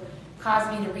could have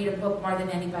caused me to read a book more than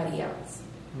anybody else.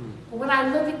 But when I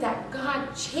look at that,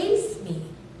 God chased me.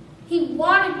 He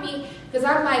wanted me, because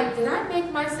I'm like, did I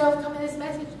make myself come in this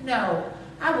message? No.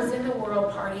 I was in the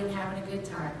world partying, having a good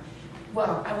time.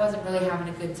 Well, I wasn't really having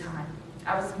a good time.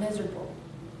 I was miserable.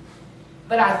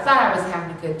 But I thought I was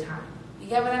having a good time. You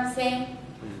get what I'm saying?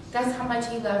 That's how much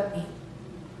He loved me.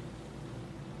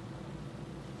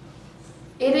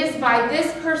 It is by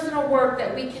this personal work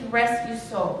that we can rescue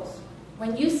souls.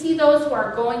 When you see those who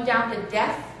are going down to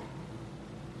death,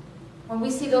 when we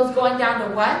see those going down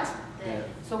to what? Death.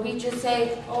 So we just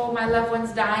say, oh, my loved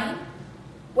one's dying.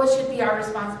 What should be our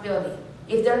responsibility?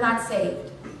 If they're not saved,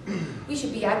 we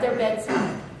should be at their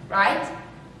bedside, right?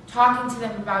 Talking to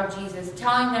them about Jesus,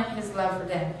 telling them His love for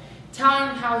them, telling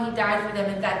them how He died for them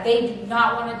and that they do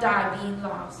not want to die being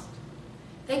lost.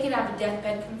 They could have a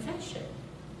deathbed confession,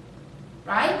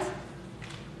 right?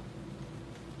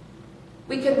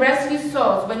 We can rescue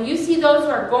souls. When you see those who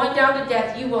are going down to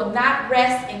death, you will not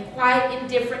rest in quiet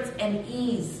indifference and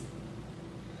ease.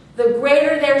 The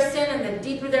greater their sin and the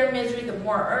deeper their misery, the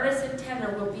more earnest and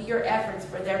tender will be your efforts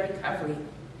for their recovery.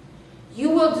 You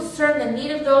will discern the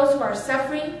need of those who are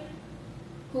suffering,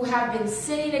 who have been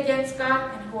sinning against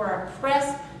God, and who are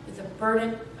oppressed with a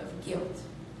burden of guilt.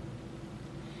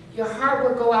 Your heart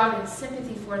will go out in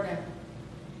sympathy for them,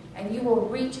 and you will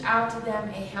reach out to them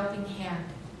a helping hand.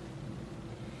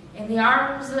 In the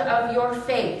arms of your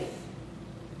faith,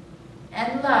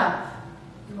 and love,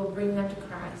 you will bring them to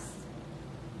Christ.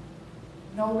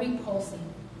 No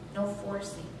repulsing, no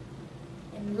forcing.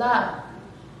 In love,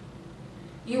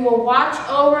 you will watch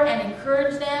over and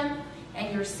encourage them,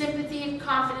 and your sympathy and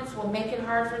confidence will make it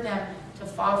hard for them to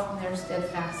fall from their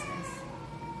steadfastness.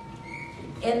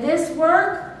 In this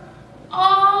work,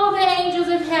 all the angels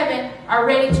of heaven are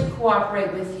ready to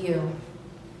cooperate with you.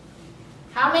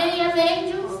 How many of the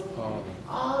angels?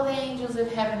 All the angels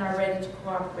of heaven are ready to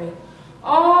cooperate.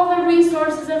 All the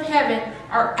resources of heaven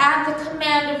are at the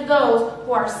command of those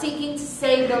who are seeking to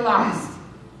save the lost.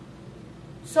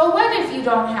 So what if you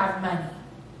don't have money?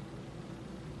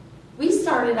 We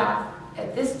started off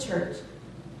at this church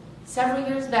several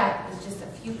years back with just a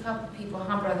few couple people,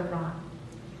 Brother Ron?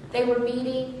 They were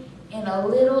meeting in a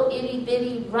little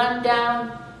itty-bitty,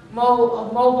 run-down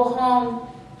mobile home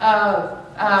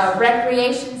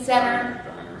recreation center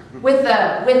with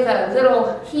a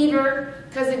little heater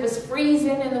because it was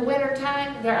freezing in the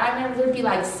wintertime. I remember there'd be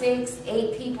like 6,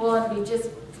 8 people,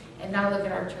 and now look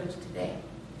at our church today.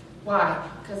 Why?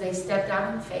 Because they stepped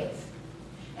out in faith.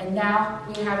 And now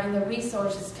we're having the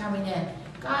resources coming in.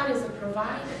 God is a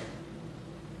provider.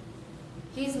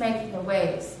 He's making the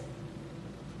ways.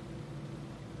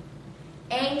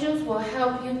 Angels will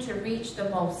help you to reach the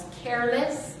most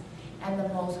careless and the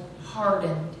most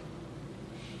hardened.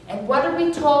 And what are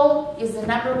we told is the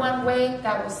number one way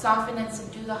that will soften and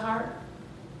subdue the heart?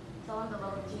 Telling the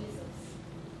Lord Jesus.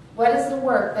 What is the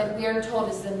work that we are told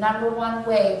is the number one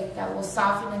way that will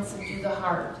soften and subdue the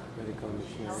heart? Medical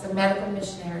missionary. It's the medical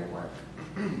missionary work.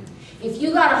 If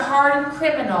you got a hardened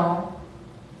criminal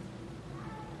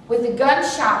with a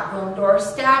gunshot wound or a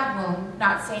stab wound,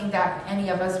 not saying that any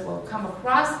of us will come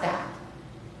across that,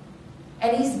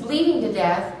 and he's bleeding to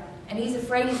death, and he's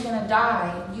afraid he's going to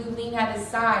die, and you lean at his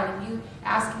side, and you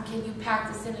ask him, can you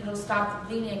pack this in, it'll stop the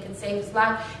bleeding, it can save his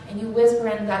life, and you whisper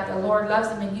in that the Lord loves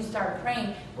him, and you start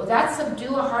praying, will that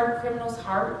subdue a hard criminal's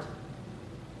heart?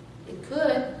 It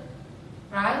could,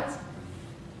 right?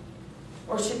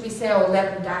 Or should we say, oh,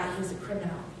 let him die, he's a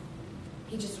criminal.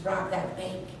 He just robbed that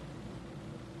bank.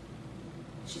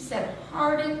 She said,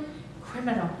 hardened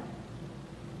criminal.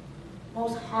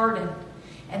 Most hardened.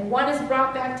 And one is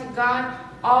brought back to God,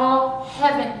 all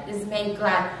heaven is made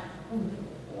glad.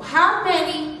 How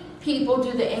many people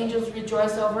do the angels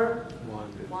rejoice over?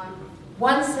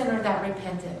 One sinner that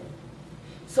repented.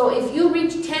 So if you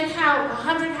reach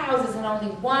 100 houses and only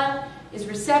one is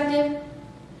receptive,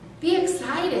 be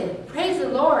excited. Praise the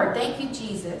Lord. Thank you,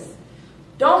 Jesus.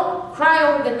 Don't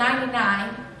cry over the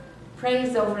 99.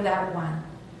 Praise over that one.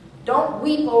 Don't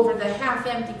weep over the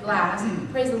half-empty glass.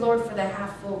 Praise the Lord for the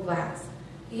half-full glass.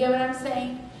 You get what I'm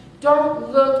saying?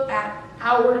 Don't look at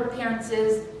outward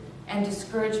appearances and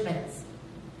discouragements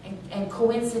and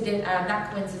coincidence, not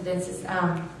coincidences.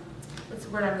 What's the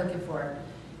word I'm looking for?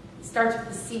 It starts with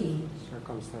the C.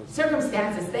 Circumstances.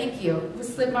 Circumstances. Thank you. It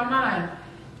slipped my mind.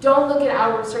 Don't look at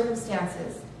outward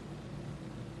circumstances.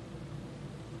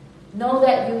 Know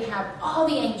that you have all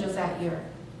the angels at your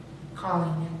calling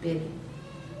and bidding.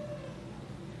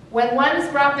 When one is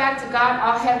brought back to God,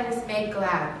 all heaven is made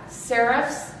glad.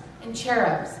 Seraphs and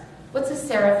cherubs. What's a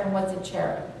seraph and what's a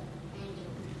cherub?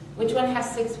 Which one has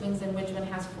 6 wings and which one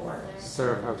has 4?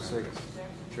 Seraph have 6.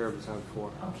 Cherubs have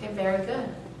 4. Okay, very good.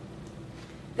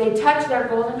 They touch their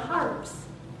golden harps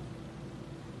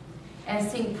and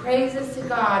sing praises to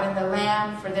God and the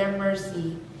Lamb for their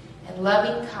mercy and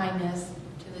loving kindness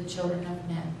to the children of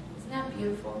men. Isn't that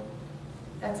beautiful?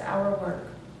 That's our work.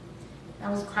 That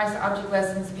was Christ Object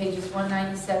Lessons, pages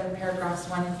 197, paragraphs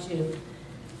 1 and 2.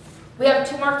 We have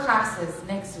 2 more classes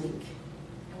next week,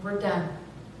 and we're done.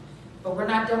 But we're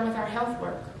not done with our health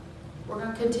work. We're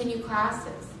going to continue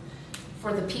classes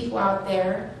for the people out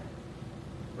there.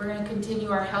 We're going to continue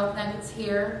our health nuggets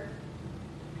here.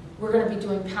 We're going to be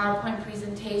doing PowerPoint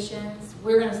presentations.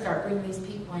 We're going to start bringing these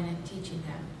people in and teaching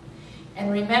them.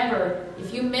 And remember,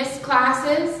 if you missed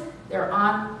classes, they're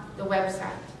on the website.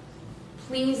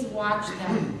 Please watch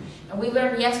them. And we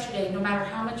learned yesterday, no matter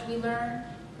how much we learn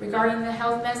regarding the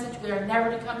health message, we are never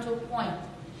to come to a point.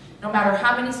 No matter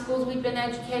how many schools we've been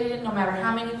educated in, no matter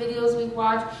how many videos we've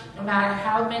watched, no matter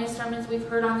how many sermons we've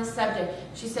heard on this subject,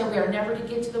 she said we are never to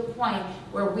get to the point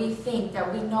where we think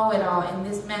that we know it all in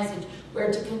this message.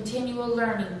 We're to continue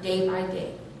learning day by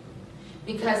day.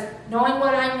 Because knowing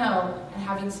what I know, and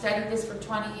having studied this for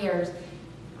 20 years,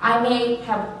 I may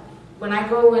have, when I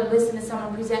go and listen to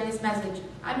someone present this message,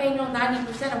 I may know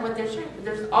 90% of what they're sharing, but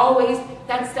there's always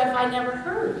that stuff I never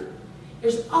heard.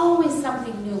 There's always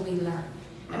something new we learn.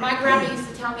 And my grandma used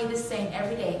to tell me this saying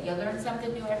every day, you learn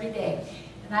something new every day.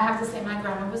 And I have to say my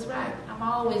grandma was right. I'm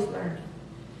always learning.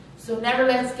 So never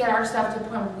let's get ourselves to a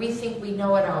point where we think we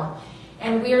know it all.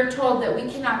 And we are told that we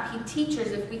cannot be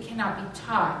teachers if we cannot be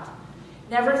taught.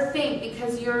 Never think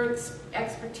because your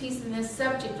expertise in this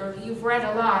subject or you've read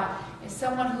a lot, if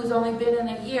someone who's only been in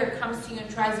a year comes to you and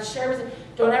tries to share with you,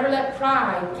 don't ever let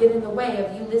pride get in the way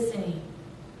of you listening.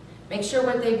 Make sure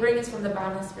what they bring is from the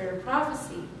Bible and Spirit of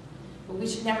prophecy. But we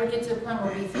should never get to a point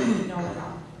where we think we know it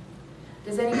all.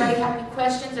 Does anybody have any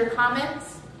questions or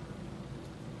comments?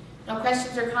 No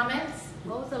questions or comments?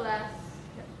 What was the last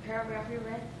paragraph you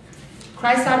read?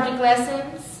 Christ Object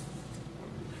Lessons,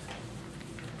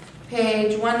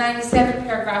 page 197,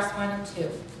 paragraphs 1 and 2.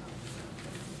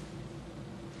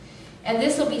 And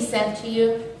this will be sent to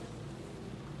you.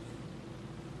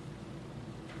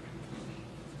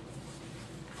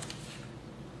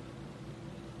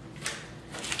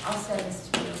 I'll send this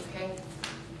to you, okay?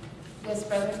 Yes,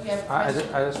 brother, you have a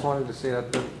question? I just wanted to say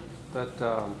that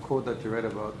quote that you read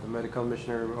about the medical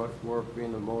missionary work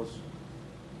being the most,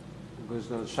 was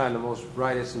going to shine the most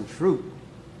brightest in truth.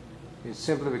 It's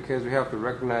simply because we have to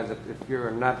recognize that if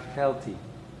you're not healthy,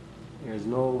 there's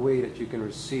no way that you can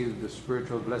receive the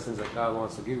spiritual blessings that God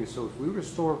wants to give you. So if we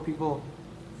restore people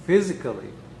physically,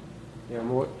 they're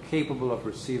more capable of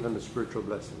receiving the spiritual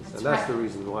blessings. That's right. The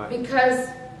reason why. Because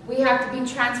we have to be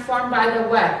transformed by the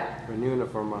what? Renewing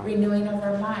of our mind. Renewing of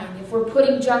our mind. If we're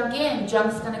putting junk in,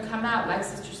 junk's going to come out, like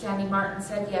Sister Sandy Martin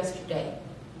said yesterday.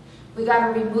 We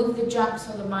got to remove the junk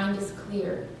so the mind is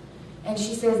clear. And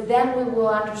she says, then we will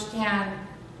understand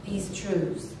these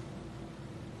truths.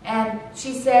 And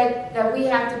she said that we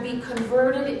have to be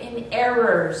converted in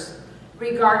errors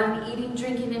regarding eating,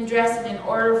 drinking, and dressing in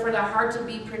order for the heart to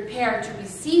be prepared to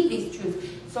receive these truths.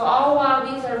 So all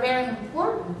while these are very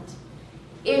important,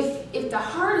 if the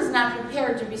heart is not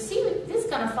prepared to receive it, this is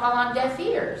going to fall on deaf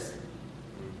ears.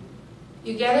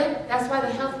 You get it? That's why the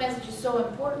health message is so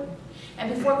important.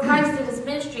 And before Christ did his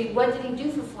ministry, what did he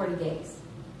do for 40 days?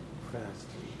 Fast.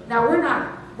 Now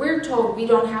we're told we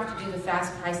don't have to do the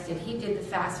fast Christ did. He did the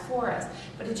fast for us.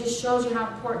 But it just shows you how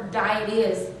important diet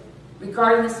is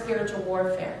regarding the spiritual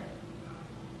warfare.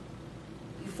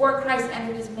 Before Christ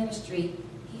entered his ministry,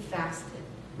 he fasted.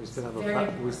 We still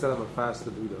have a fast to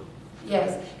do though.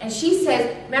 Yes. And she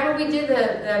says, remember we did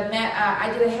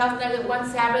I did a health nugget one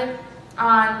Sabbath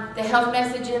on the health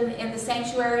message in the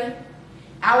sanctuary.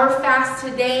 Our fast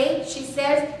today, she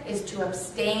says, is to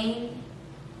abstain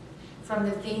from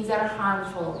the things that are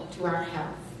harmful to our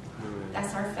health. Amen.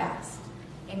 That's our fast.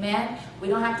 Amen? We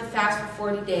don't have to fast for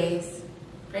 40 days.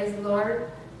 Praise the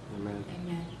Lord. Amen.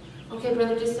 Amen. Okay,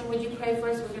 Brother Justin, would you pray for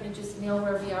us? We're going to just kneel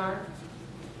where we are.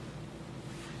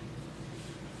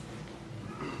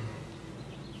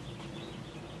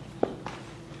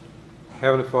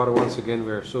 Heavenly Father, once again,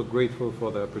 we are so grateful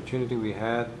for the opportunity we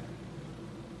had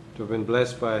to have been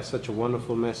blessed by such a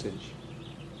wonderful message.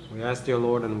 We ask, dear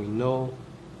Lord, and we know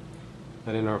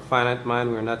that in our finite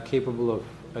mind we are not capable of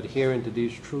adhering to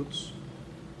these truths.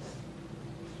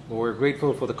 But we're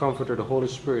grateful for the Comforter, the Holy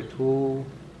Spirit, who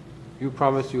you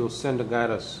promised you will send to guide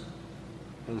us.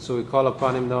 And so we call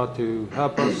upon him now to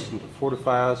help us and to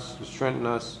fortify us, to strengthen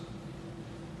us,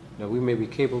 that we may be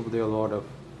capable, dear Lord, of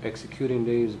executing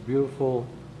these beautiful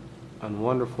and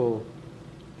wonderful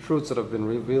truths that have been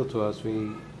revealed to us. We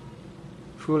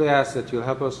truly ask that you'll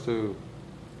help us to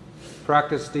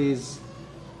practice the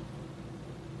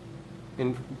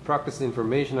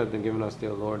information that has been given us,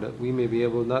 dear Lord, that we may be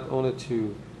able not only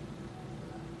to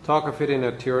talk of it in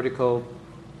a theoretical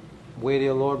way,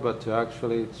 dear Lord, but to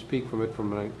actually speak from it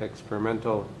from an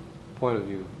experimental point of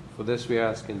view. For this we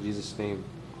ask in Jesus' name.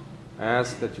 I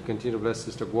ask that you continue to bless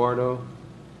Sister Guardo,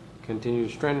 continue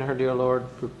to strengthen her, dear Lord.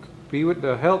 Be with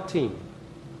the health team.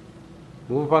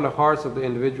 Move upon the hearts of the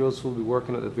individuals who will be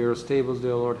working at the various tables,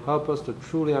 dear Lord. Help us to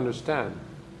truly understand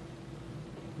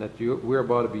that we're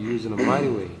about to be used in a mighty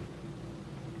way.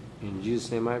 In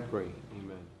Jesus' name I pray.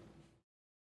 Amen.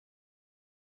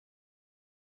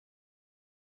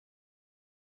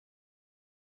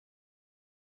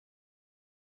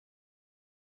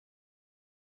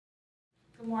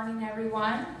 Good morning,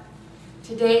 everyone.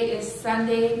 Today is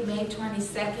Sunday, May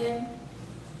 22nd,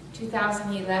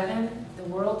 2011. The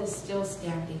world is still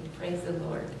standing. Praise the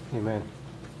Lord. Amen.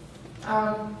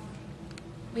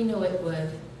 We knew it would,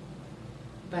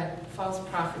 but false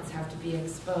prophets have to be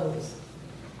exposed.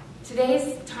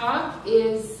 Today's talk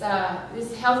is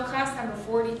this health class number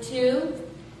 42,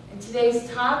 and today's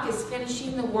talk is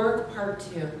finishing the work part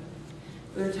 2.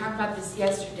 We were talking about this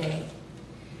yesterday.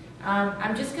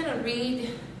 I'm just going to read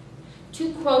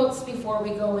 2 quotes before we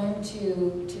go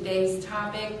into today's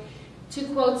topic.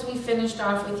 2 quotes we finished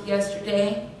off with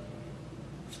yesterday.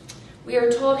 We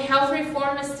are told health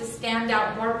reform is to stand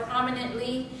out more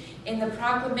prominently in the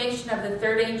proclamation of the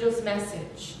third angel's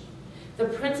message. The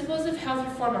principles of health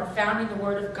reform are found in the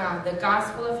Word of God. The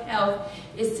gospel of health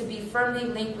is to be firmly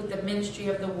linked with the ministry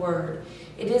of the Word.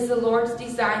 It is the Lord's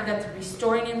design that the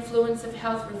restoring influence of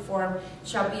health reform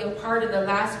shall be a part of the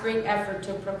last great effort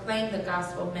to proclaim the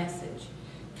gospel message.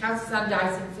 Counsels on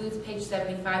Diets and Foods, page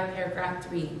 75, paragraph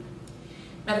 3.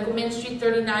 Medical Ministry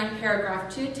 39,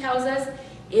 paragraph 2 tells us,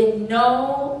 in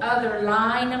no other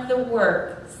line of the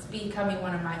work, this is becoming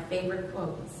one of my favorite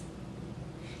quotes,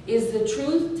 is the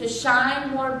truth to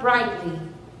shine more brightly.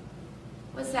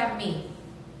 What's that mean?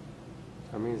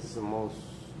 That means it's the most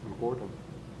important.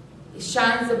 It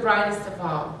shines the brightest of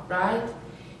all, right?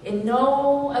 In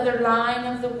no other line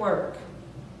of the work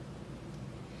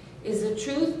is the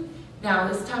truth. Now,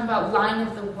 let's talk about line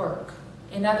of the work.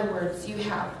 In other words, you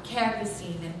have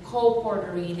canvassing and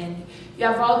colporteuring, and you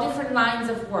have all different lines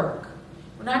of work.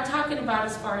 We're not talking about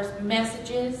as far as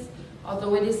messages,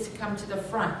 although it is to come to the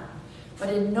front.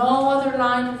 But in no other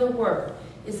line of the work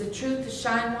is the truth to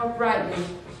shine more brightly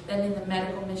than in the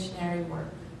medical missionary work.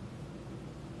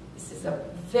 This is a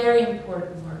very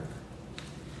important work.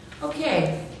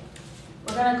 Okay,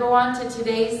 we're going to go on to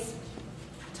today's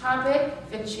topic,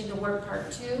 finishing the work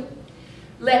part 2.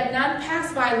 Let none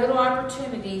pass by little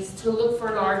opportunities to look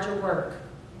for larger work.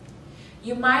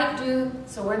 You might do,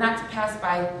 so we're not to pass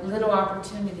by little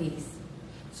opportunities.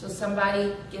 So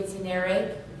somebody gets an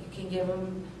earache, you can give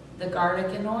them the garlic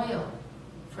and oil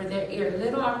for their ear.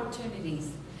 Little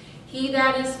opportunities. He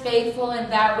that is faithful in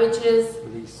that which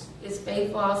is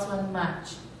faithful also in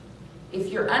much. If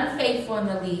you're unfaithful in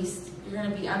the least, you're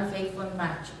going to be unfaithful in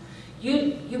much.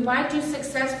 You might do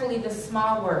successfully the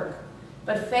small work,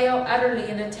 but fail utterly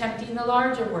in attempting the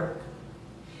larger work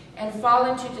and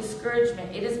fall into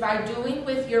discouragement. It is by doing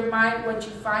with your mind what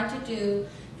you find to do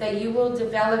that you will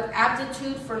develop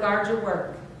aptitude for larger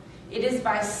work. It is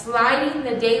by slighting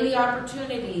the daily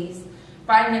opportunities,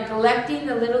 by neglecting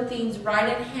the little things right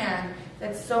at hand,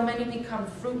 that so many become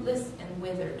fruitless and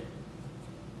withered.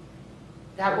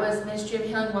 That was Ministry of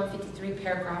Healing 153,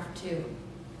 paragraph 2.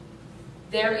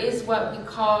 There is what we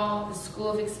call the School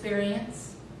of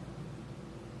Experience,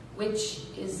 which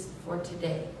is for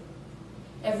today.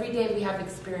 Every day we have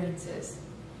experiences.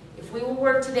 If we will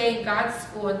work today in God's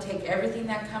school and take everything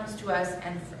that comes to us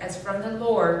and as from the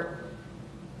Lord,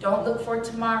 don't look for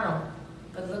tomorrow,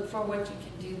 but look for what you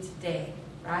can do today,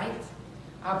 right?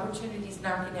 Opportunities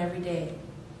knocking every day.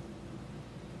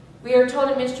 We are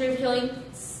told in Ministry of Healing,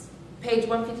 page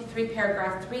 153,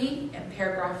 paragraph 3 and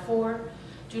paragraph 4,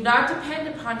 do not depend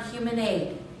upon human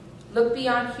aid. Look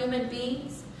beyond human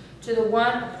beings to the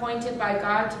one appointed by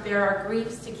God to bear our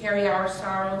griefs, to carry our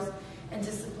sorrows, and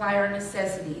to supply our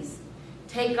necessities.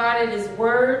 Take God at His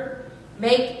word.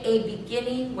 Make a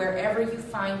beginning wherever you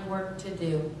find work to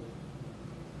do.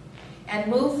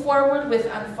 And move forward with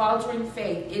unfaltering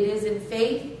faith. It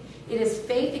is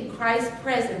faith in Christ's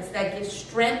presence that gives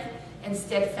strength and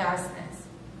steadfastness.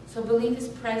 So believe His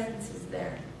presence is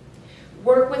there.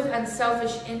 Work with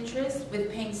unselfish interest,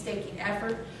 with painstaking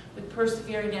effort, with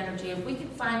persevering energy. If we can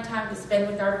find time to spend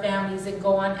with our families and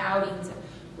go on outings,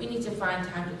 we need to find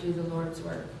time to do the Lord's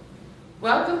work.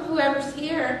 Welcome whoever's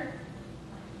here.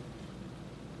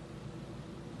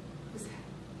 Who's that?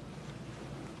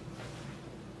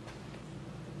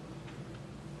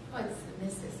 Oh, it's the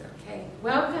missus. Okay.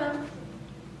 Welcome.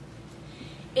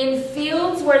 In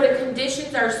fields where the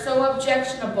conditions are so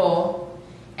objectionable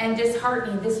and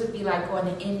disheartening, this would be like going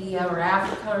to India or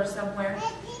Africa or somewhere,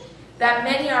 that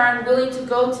many are unwilling to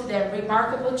go to them,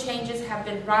 remarkable changes have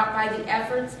been wrought by the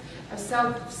efforts of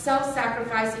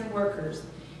self-sacrificing workers.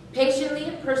 Patiently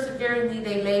and perseveringly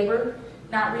they labor,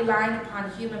 not relying upon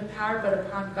human power, but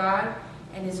upon God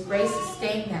and His grace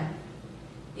sustain them.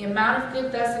 The amount of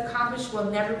good thus accomplished will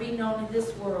never be known in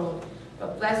this world,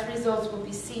 but blessed results will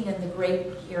be seen in the great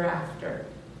hereafter.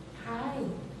 Hi.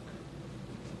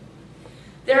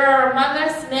 There are among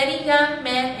us many young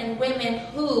men and women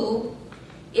who,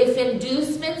 if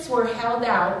inducements were held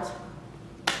out,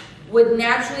 would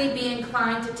naturally be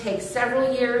inclined to take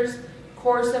several years'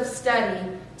 course of study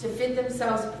to fit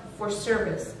themselves for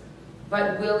service.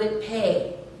 But will it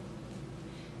pay?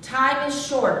 Time is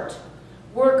short.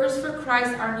 Workers for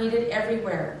Christ are needed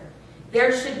everywhere.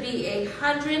 There should be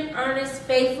 100 earnest,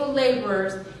 faithful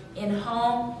laborers in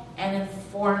home and in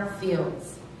foreign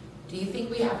fields. Do you think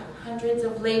we have hundreds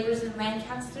of laborers in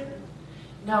Lancaster?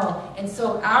 No. And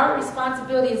so our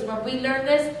responsibility is when we learn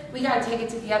this, we got to take it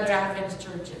to the other Adventist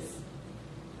churches.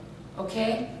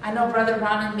 Okay? I know Brother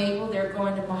Ron and Mabel, they're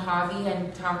going to Mojave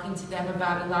and talking to them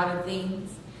about a lot of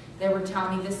things They were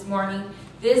telling me this morning,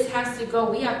 this has to go.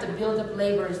 We have to build up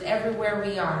laborers everywhere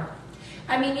we are.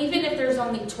 I mean, even if there's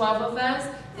only 12 of us,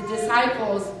 the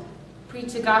disciples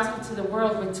preached the gospel to the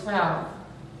world with 12.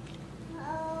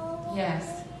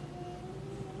 Yes.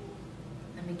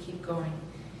 Let me keep going.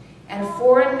 And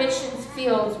foreign missions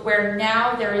fields where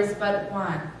now there is but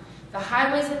one. The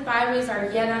highways and byways are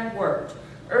yet unworked.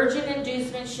 Urgent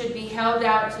inducements should be held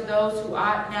out to those who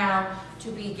ought now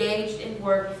to be engaged in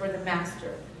work for the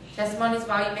Master. Testimonies,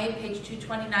 Volume 8, page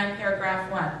 229, paragraph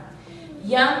 1.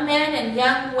 Young men and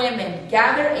young women,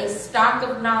 gather a stock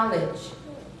of knowledge.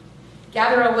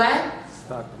 Gather a what?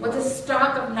 Stock of What does knowledge.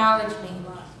 stock of knowledge mean?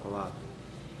 A lot.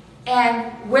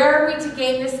 And where are we to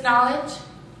gain this knowledge?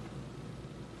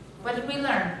 What did we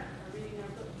learn?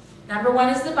 Number 1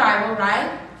 is the Bible,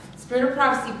 right? Spirit of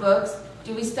Prophecy books.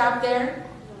 Do we stop there?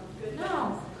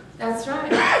 No. That's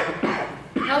right.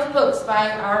 Health books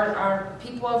by our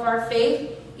people of our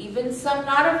faith, even some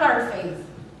not of our faith.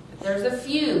 But there's a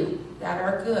few that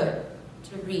are good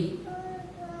to read.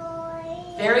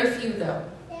 Very few, though.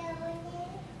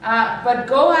 But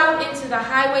go out into the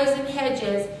highways and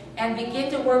hedges and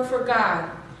begin to work for God.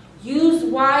 Use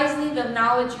wisely the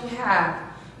knowledge you have.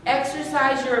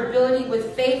 Exercise your ability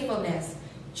with faithfulness,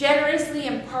 generously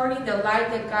imparting the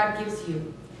light that God gives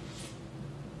you.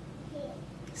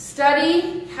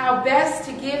 Study how best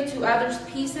to give to others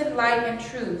peace and light and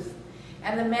truth,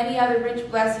 and the many other rich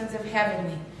blessings of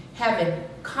heaven.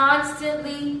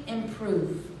 Constantly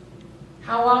improve.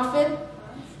 How often?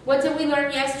 What did we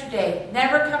learn yesterday?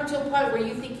 Never come to a point where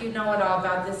you think you know it all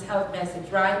about this health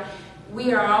message, right?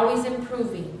 We are always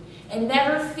improving. And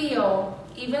never feel,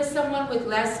 even someone with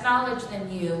less knowledge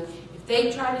than you, if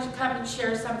they try to come and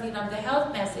share something of the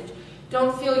health message,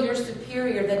 don't feel you're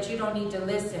superior, that you don't need to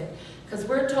listen. Because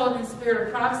we're told in Spirit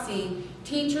of Prophecy,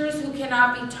 teachers who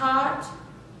cannot be taught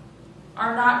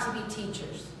are not to be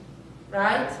teachers.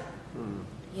 Right?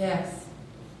 Yes.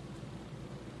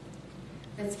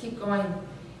 Let's keep going.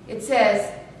 It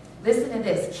says, listen to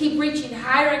this, keep reaching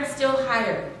higher and still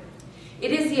higher.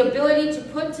 It is the ability to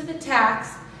put to the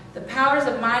tax the powers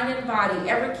of mind and body,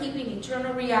 ever keeping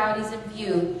eternal realities in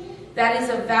view, that is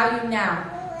of value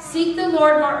now. Seek the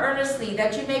Lord more earnestly,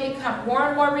 that you may become more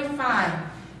and more refined.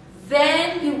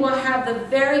 Then you will have the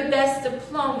very best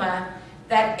diploma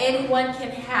that anyone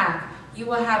can have. You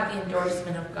will have the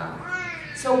endorsement of God.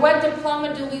 So what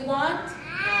diploma do we want?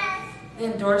 The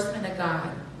endorsement of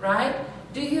God, right?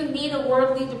 Do you need a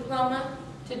worldly diploma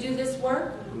to do this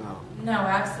work? No. No,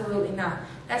 absolutely not.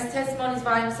 That's Testimonies,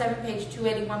 Volume 7, page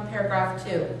 281, paragraph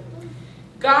 2.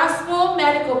 Gospel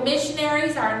medical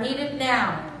missionaries are needed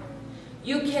now.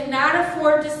 You cannot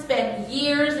afford to spend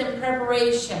years in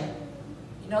preparation.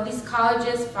 You know these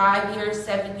colleges, 5 years,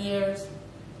 7 years.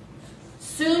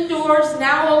 Soon doors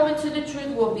now open to the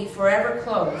truth will be forever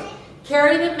closed.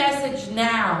 Carry the message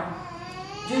now.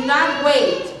 Do not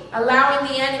wait, allowing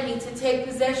the enemy to take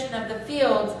possession of the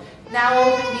fields now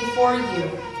open before you.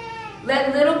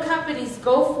 Let little companies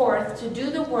go forth to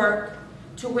do the work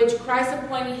to which Christ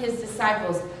appointed his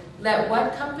disciples. Let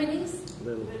what companies?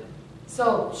 Little.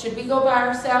 So, should we go by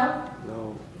ourselves?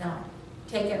 No. No.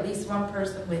 Take at least one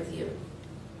person with you.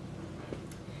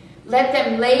 Let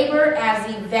them labor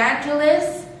as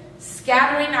evangelists,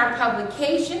 scattering our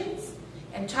publications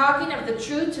and talking of the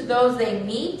truth to those they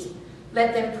meet.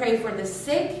 Let them pray for the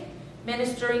sick,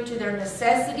 ministering to their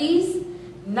necessities,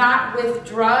 not with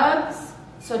drugs.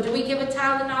 So do we give a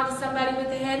Tylenol to somebody with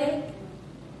a headache?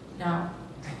 No.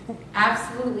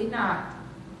 Absolutely not.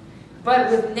 But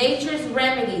with nature's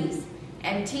remedies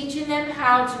and teaching them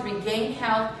how to regain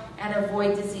health and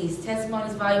avoid disease.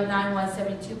 Testimonies, Volume 9,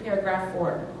 172, paragraph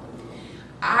 4.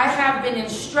 I have been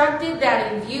instructed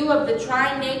that in view of the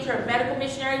trying nature of medical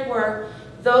missionary work,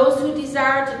 those who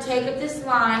desire to take up this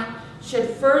line should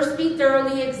first be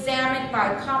thoroughly examined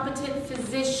by competent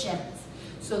physicians.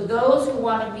 So those who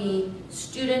want to be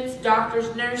students,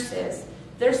 doctors, nurses,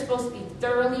 they're supposed to be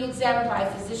thoroughly examined by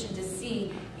a physician to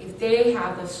see if they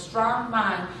have a strong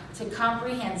mind to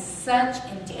comprehend such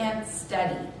intense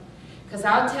study. Because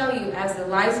I'll tell you, as a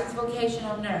licensed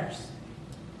vocational nurse,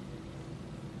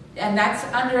 and that's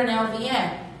under an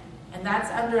LVN, and that's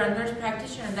under a nurse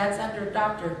practitioner, and that's under a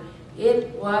doctor, it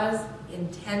was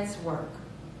intense work.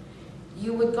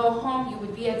 You would go home, you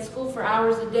would be at school for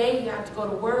hours a day, you have to go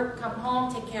to work, come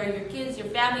home, take care of your kids, your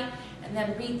family, and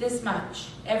then read this much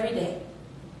every day.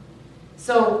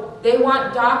 So they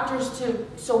want doctors to,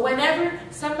 so whenever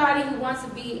somebody who wants to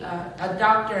be a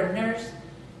doctor, a nurse,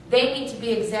 they need to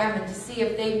be examined to see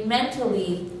if they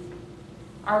mentally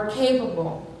are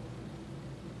capable.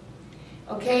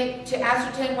 Okay, to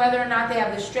ascertain whether or not they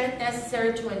have the strength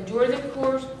necessary to endure the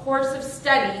course of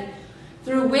study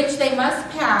through which they must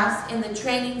pass in the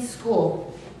training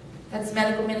school. That's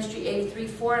Medical Ministry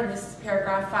 83.4, and this is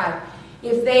paragraph 5.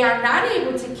 If they are not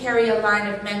able to carry a line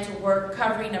of mental work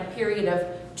covering a period of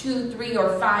 2, 3,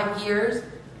 or 5 years,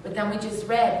 but then we just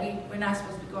read, we're not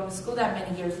supposed to be going to school that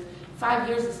many years. 5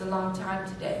 years is a long time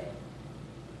today.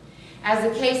 As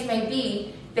the case may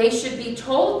be, they should be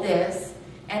told this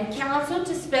and counseled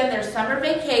to spend their summer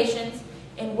vacations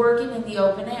in working in the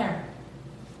open air.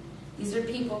 These are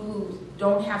people who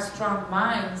don't have strong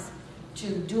minds to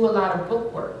do a lot of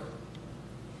book work.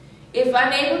 If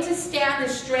unable to stand the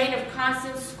strain of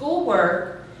constant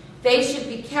schoolwork, they should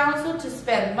be counseled to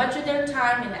spend much of their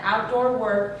time in outdoor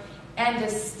work and to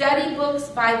study books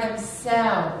by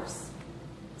themselves.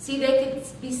 See, they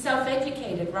could be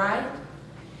self-educated, right?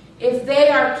 If they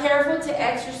are careful to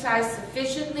exercise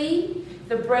sufficiently,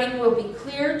 the brain will be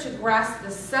clear to grasp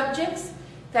the subjects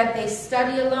that they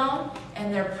study alone,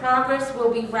 and their progress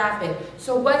will be rapid.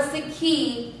 So what's the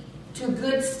key to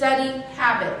good study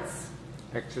habits?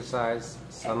 Exercise,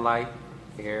 sunlight,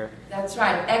 air. That's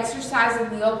right. Exercise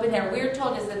in the open air. We're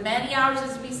told as many hours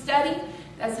as we study,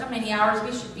 that's how many hours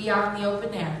we should be out in the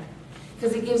open air.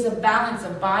 Because it gives a balance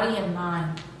of body and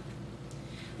mind.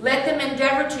 Let them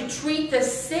endeavor to treat the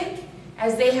sick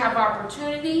as they have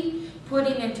opportunity,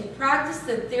 putting into practice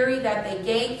the theory that they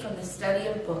gained from the study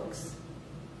of books.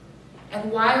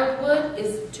 And Wildwood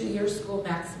is 2-year school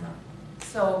maximum.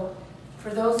 So for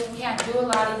those who can't do a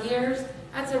lot of years,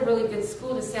 that's a really good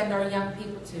school to send our young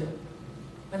people to.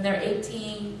 When they're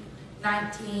 18,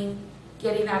 19,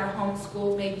 getting out of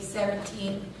homeschool, maybe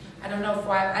 17. I don't know if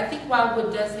I think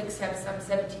Wildwood does accept some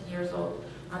 17 years old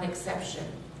on exception.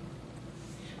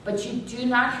 But you do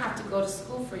not have to go to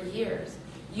school for years.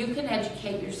 You can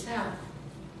educate yourself.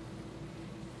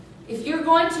 If you're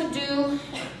going to do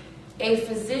a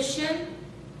physician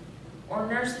or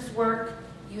nurse's work,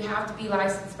 you have to be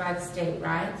licensed by the state,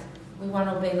 right? We want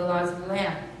to obey the laws of the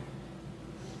land.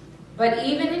 But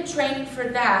even in training for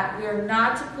that, we are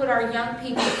not to put our young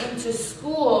people into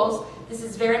schools. This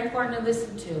is very important to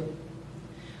listen to.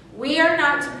 We are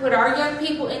not to put our young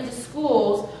people into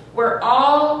schools where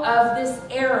all of this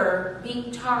error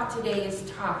being taught today is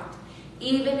taught,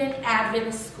 even in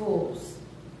Adventist schools.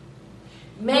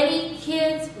 Many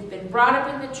kids who've been brought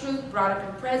up in the truth, brought up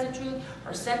in present truth,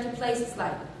 are sent to places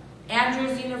like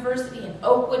Andrews University and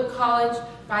Oakwood College,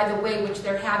 by the way, which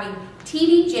they're having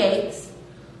T.D. Jakes,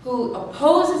 who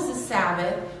opposes the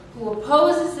Sabbath, who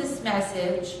opposes this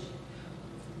message.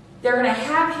 They're going to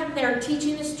have him there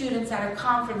teaching the students at a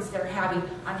conference they're having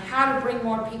on how to bring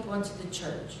more people into the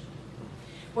church.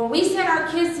 When we send our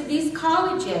kids to these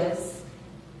colleges,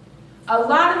 a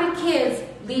lot of the kids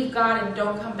leave God and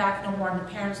don't come back no more, and the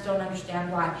parents don't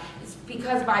understand why. It's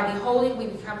because by beholding we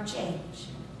become changed.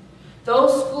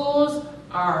 Those schools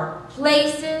are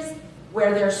places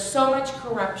where there's so much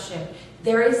corruption.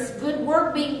 There is good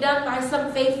work being done by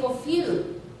some faithful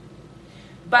few.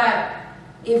 But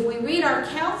if we read our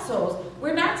counsels,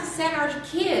 we're not to send our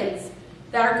kids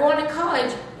that are going to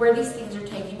college where these things are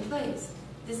taking place.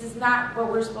 This is not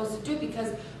what we're supposed to do,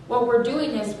 because what we're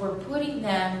doing is we're putting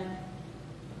them,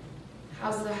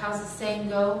 how's the saying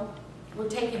go? We're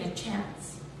taking a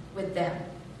chance with them.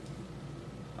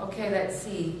 Okay, let's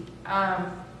see.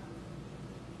 But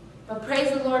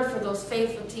praise the Lord for those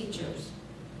faithful teachers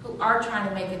who are trying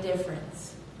to make a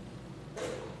difference.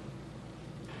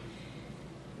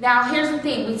 Now, here's the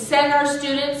thing. We send our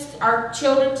students, our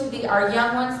children, our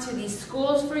young ones to these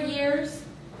schools for years.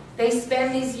 They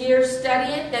spend these years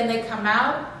studying, then they come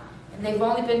out, and they've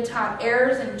only been taught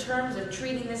errors in terms of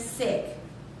treating the sick.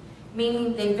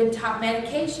 Meaning they've been taught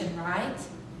medication, right?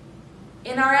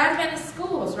 In our Adventist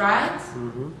schools, right?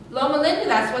 Mm-hmm. Loma Linda,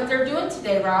 that's what they're doing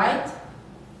today, right?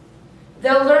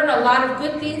 They'll learn a lot of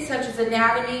good things such as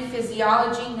anatomy,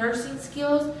 physiology, nursing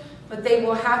skills, but they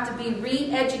will have to be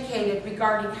re-educated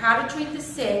regarding how to treat the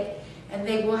sick, and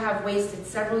they will have wasted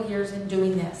several years in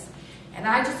doing this. And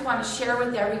I just want to share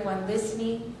with everyone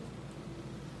listening,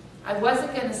 I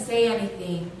wasn't going to say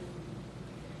anything,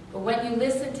 but when you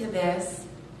listen to this,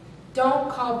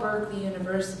 don't call Berkeley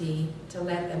University to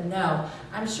let them know.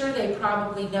 I'm sure they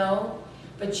probably know,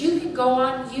 but you can go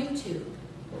on YouTube.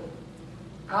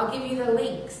 I'll give you the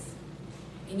links.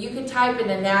 And you can type in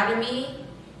anatomy,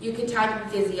 you can type in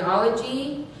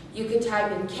physiology, you can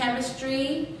type in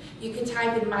chemistry, you can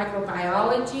type in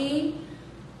microbiology,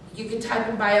 you can type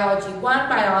in biology 1,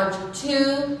 biology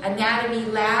 2, anatomy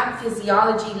lab,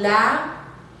 physiology lab,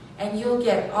 and you'll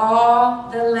get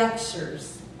all the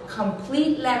lectures,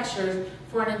 complete lectures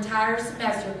for an entire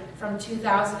semester from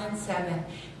 2007.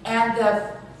 And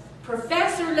the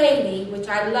professor lady, which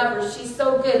I love her, she's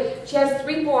so good. She has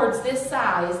 3 boards this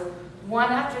size,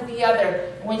 one after the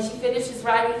other. And when she finishes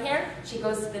writing here, she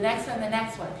goes to the next one, the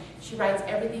next one. She writes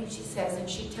everything she says, and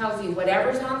she tells you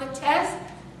whatever's on the test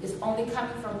is only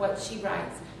coming from what she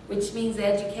writes, which means the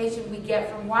education we get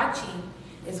from watching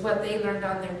is what they learned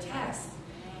on their tests.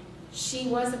 She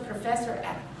was a professor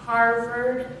at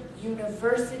Harvard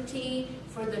University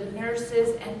for the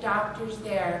nurses and doctors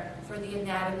there for the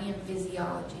anatomy and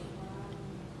physiology.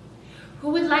 Who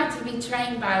would like to be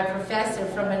trained by a professor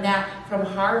from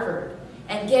Harvard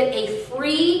and get a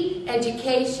free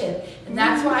education? And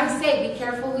that's why I say be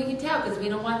careful who you tell, because we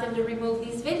don't want them to remove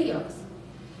these videos.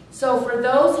 So for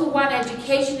those who want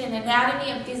education in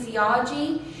anatomy and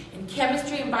physiology, in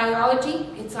chemistry and biology,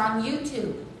 it's on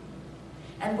YouTube.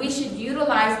 And we should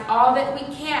utilize all that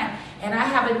we can. And I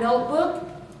have a notebook,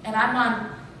 and I'm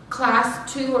on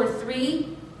class 2 or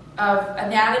 3 of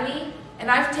anatomy. And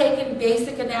I've taken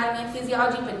basic anatomy and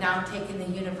physiology, but now I'm taking the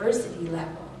university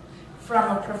level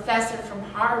from a professor from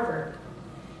Harvard.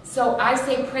 So I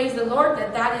say praise the Lord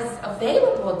that that is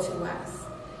available to us.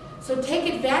 So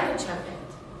take advantage of it.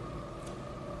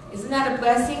 Isn't that a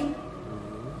blessing?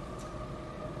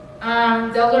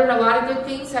 They'll learn a lot of good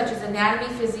things such as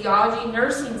anatomy, physiology,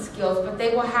 nursing skills, but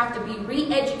they will have to be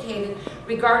re-educated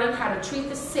regarding how to treat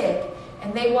the sick,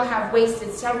 and they will have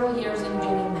wasted several years in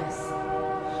doing this.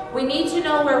 We need to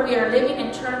know where we are living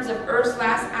in terms of Earth's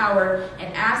last hour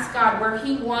and ask God where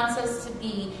He wants us to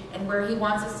be and where He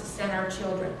wants us to send our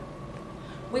children.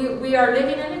 We are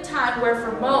living in a time where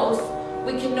for most,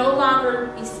 we can no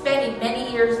longer be spending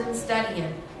many years in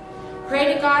studying.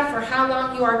 Pray to God for how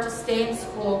long you are to stay in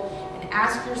school and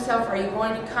ask yourself, are you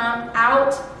going to come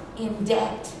out in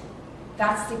debt?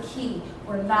 That's the key.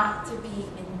 We're not to be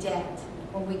in debt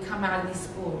when we come out of these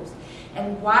schools.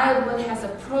 And Wildwood has a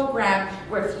program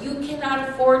where if you cannot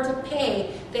afford to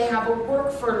pay, they have a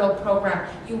work furlough program.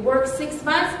 You work 6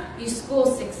 months, you school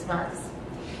 6 months.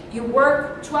 You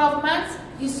work 12 months,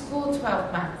 you school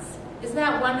 12 months. Isn't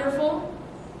that wonderful?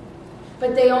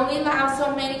 But they only allow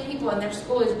so many people, and their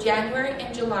school is January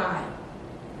and July.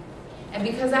 And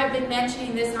because I've been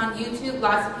mentioning this on YouTube,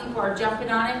 lots of people are jumping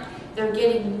on it. They're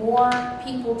getting more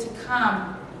people to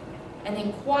come and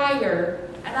inquire.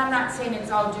 And I'm not saying it's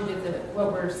all due to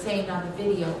what we're saying on the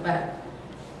video, but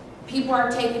people are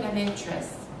taking an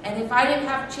interest. And if I didn't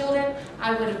have children,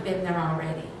 I would have been there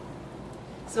already.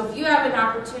 So if you have an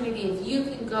opportunity, if you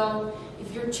can go,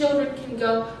 if your children can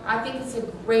go, I think it's a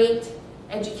great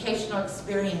educational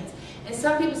experience. And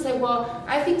some people say, well,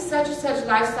 I think such and such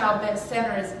lifestyle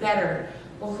center is better.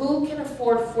 Well, who can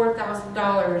afford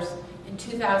 $4,000 in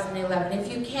 2011?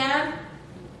 If you can,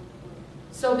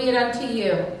 so be it unto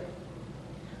you.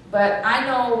 But I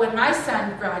know when my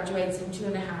son graduates in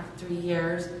 2.5, 3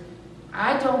 years,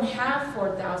 I don't have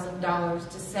 $4,000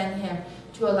 to send him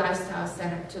to a lifestyle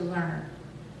center to learn,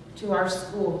 to our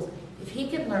schools. If he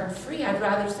can learn free, I'd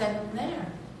rather send him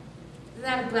there. Isn't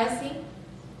that a blessing?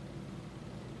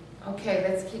 Okay,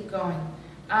 let's keep going.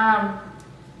 I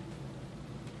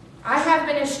have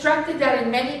been instructed that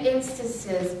in many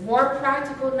instances, more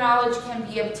practical knowledge can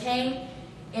be obtained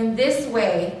in this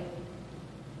way,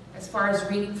 as far as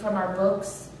reading from our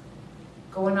books,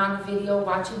 going on video,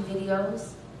 watching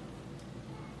videos,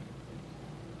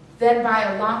 than by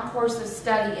a long course of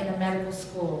study in a medical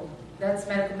school. That's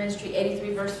Medical Ministry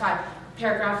 83, verse 5,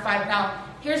 paragraph 5. Now,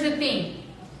 here's the thing.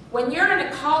 When you're in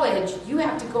a college, you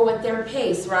have to go at their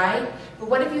pace, right? But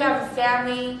what if you have a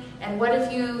family, and what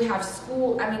if you have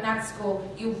school, not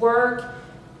school, you work?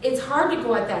 It's hard to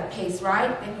go at that pace,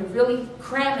 right? And you're really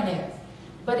cramming it.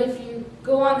 But if you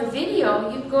go on the video,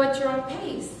 you can go at your own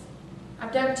pace.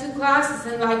 I've done 2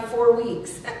 classes in like 4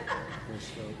 weeks.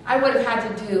 I would have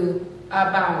had to do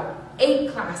about 8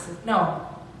 classes.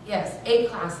 8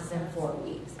 classes in 4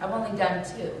 weeks. I've only done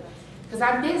 2. Because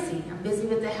I'm busy. I'm busy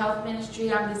with the health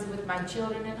ministry. I'm busy with my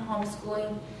children and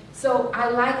homeschooling. So I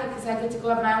like it because I get to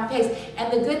go at my own pace.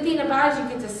 And the good thing about it is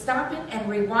you get to stop it and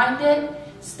rewind it,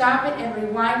 stop it and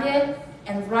rewind it,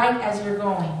 and write as you're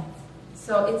going.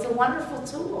 So it's a wonderful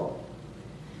tool.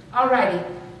 Alrighty.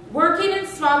 Working in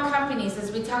small companies,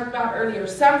 as we talked about earlier,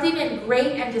 something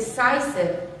great and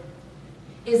decisive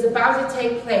is about to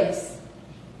take place.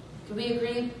 Do we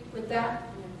agree with that?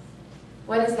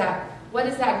 What is that? What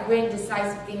is that great and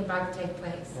decisive thing about to take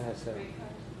place?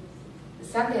 The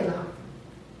Sunday law.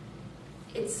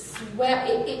 It's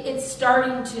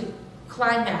starting to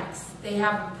climax. They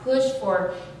have a push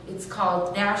for, it's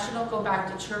called National Go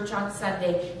Back to Church on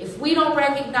Sunday. If we don't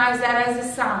recognize that as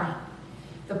a sign,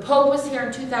 the Pope was here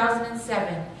in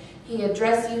 2007. He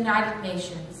addressed the United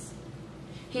Nations.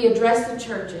 He addressed the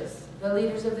churches, the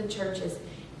leaders of the churches,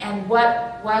 and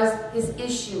what was his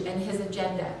issue and his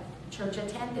agenda? Church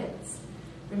attendance.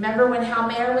 Remember when Hal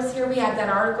Mayer was here, we had that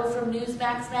article from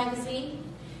Newsmax magazine?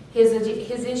 His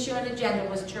issue and agenda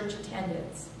was church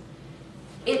attendance.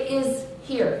 It is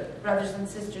here, brothers and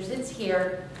sisters. It's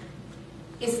here.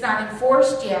 It's not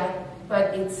enforced yet,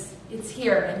 but it's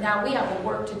here. And now we have a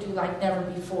work to do like never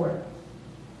before.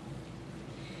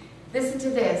 Listen to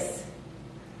this.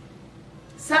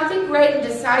 Something great and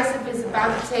decisive is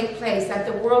about to take place, that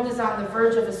the world is on the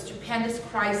verge of a stupendous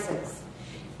crisis.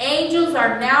 Angels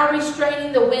are now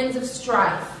restraining the winds of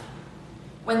strife.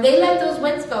 When they let those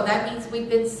winds go, that means we've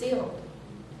been sealed.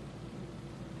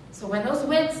 So when those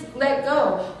winds let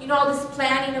go, you know, all this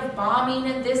planning of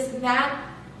bombing and this and that,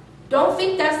 don't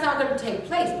think that's not going to take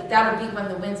place, but that'll be when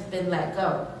the winds have been let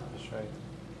go. That's right.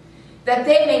 That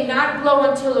they may not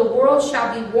blow until the world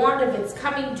shall be warned of its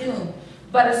coming doom.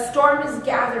 But a storm is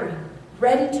gathering,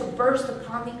 ready to burst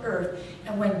upon the earth.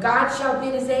 And when God shall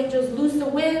bid his angels loose the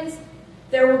winds,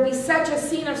 there will be such a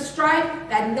scene of strife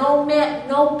that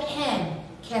no pen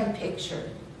can picture.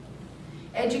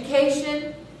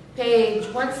 Education, page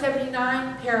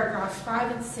 179, paragraphs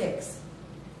 5 and 6.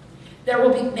 There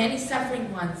will be many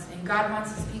suffering ones, and God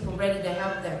wants his people ready to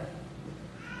help them.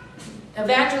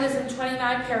 Evangelism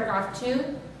 29, paragraph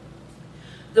 2.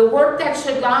 The work that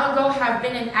should long ago have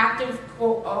been an active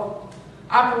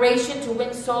operation to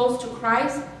win souls to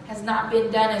Christ has not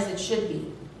been done as it should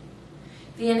be.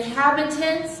 The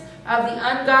inhabitants of the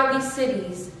ungodly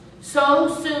cities,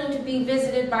 so soon to be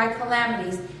visited by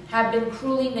calamities, have been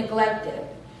cruelly neglected.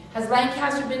 Has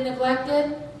Lancaster been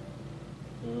neglected?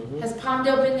 Mm-hmm. Has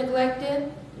Palmdale been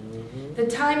neglected? Mm-hmm. The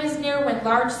time is near when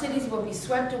large cities will be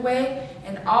swept away,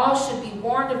 and all should be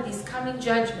warned of these coming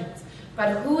judgments.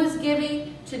 But who is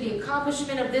giving to the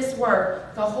accomplishment of this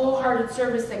work the wholehearted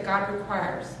service that God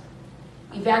requires?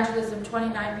 Evangelism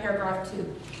 29, paragraph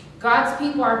 2. God's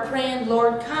people are praying,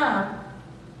 Lord, come,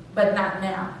 but not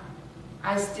now.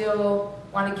 I still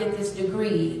want to get this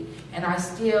degree, and I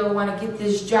still want to get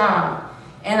this job,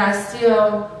 and I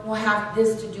still will have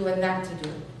this to do and that to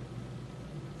do.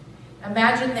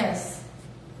 Imagine this.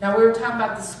 Now, we were talking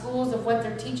about the schools of what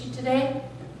they're teaching today.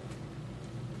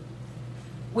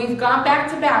 We've gone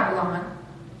back to Babylon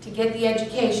to get the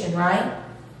education, right?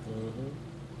 Mm-hmm.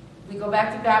 We go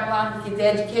back to Babylon to get the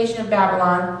education of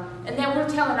Babylon, and then we're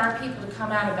telling our people to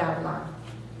come out of Babylon.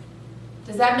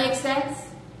 Does that make sense?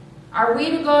 Are we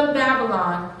to go to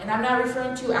Babylon, and I'm not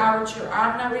referring to our church,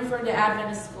 I'm not referring to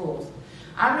Adventist schools.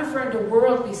 I'm referring to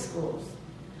worldly schools.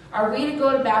 Are we to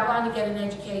go to Babylon to get an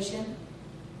education?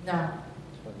 No.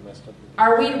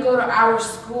 Are we to go to our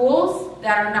schools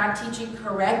that are not teaching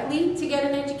correctly to get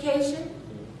an education?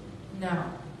 No.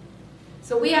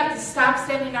 So we have to stop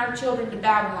sending our children to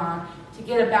Babylon to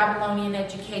get a Babylonian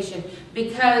education,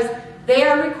 because they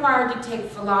are required to take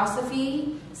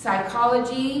philosophy,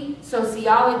 psychology,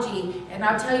 sociology, and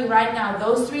I'll tell you right now,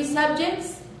 those 3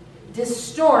 subjects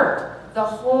distort the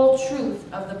whole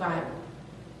truth of the Bible.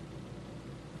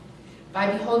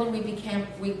 By beholding,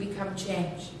 we become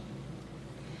changed.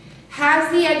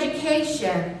 Has the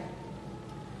education,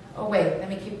 oh wait, let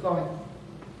me keep going.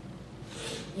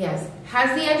 Yes,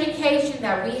 has the education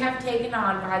that we have taken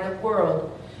on by the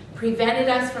world prevented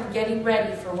us from getting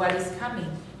ready for what is coming?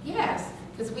 Yes,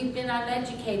 because we've been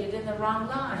uneducated in the wrong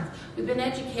lines. We've been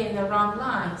educated in the wrong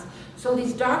lines. So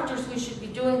these doctors who should be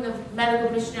doing the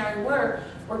medical missionary work,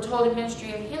 we're told in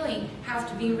Ministry of Healing, have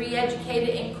to be re-educated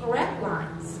in correct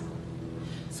lines.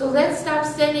 So let's stop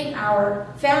sending our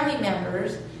family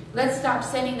members, let's stop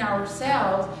sending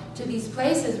ourselves to these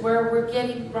places where we're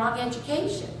getting wrong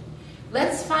education.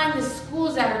 Let's find the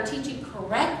schools that are teaching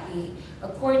correctly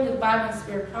according to the Bible and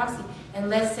Spirit prophecy, and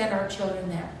let's send our children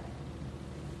there.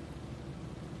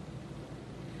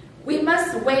 We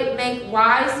must make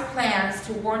wise plans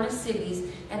to warn the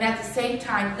cities, and at the same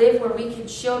time live where we can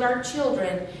shield our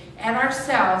children and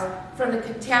ourselves from the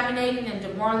contaminating and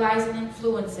demoralizing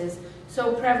influences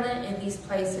so prevalent in these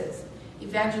places.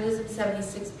 Evangelism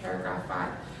 76, paragraph 5.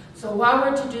 So while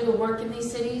we're to do the work in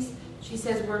these cities, she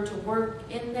says we're to work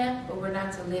in them, but we're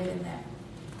not to live in them.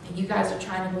 And you guys are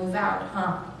trying to move out,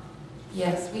 huh?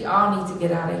 Yes, we all need to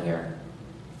get out of here.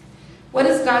 What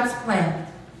is God's plan?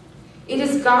 It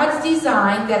is God's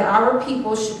design that our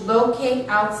people should locate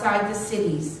outside the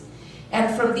cities,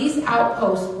 and from these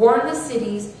outposts warn the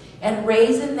cities and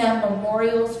raise in them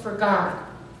memorials for God.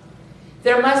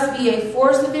 There must be a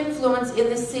force of influence in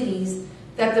the cities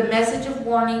that the message of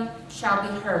warning shall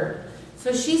be heard.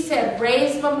 So she said,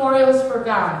 raise memorials for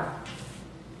God.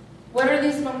 What are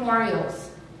these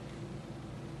memorials?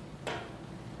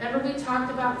 Remember we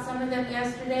talked about some of them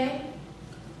yesterday?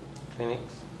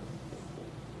 Clinics.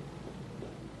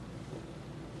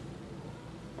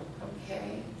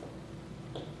 Okay.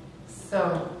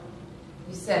 So,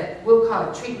 you said, we'll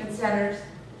call it treatment centers.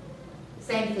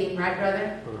 Same thing, right,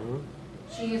 brother? Mm-hmm.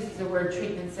 She uses the word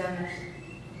treatment centers.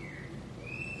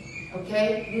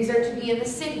 Okay? These are to be in the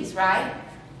cities, right?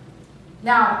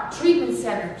 Now, treatment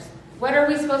centers. What are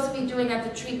we supposed to be doing at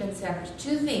the treatment centers?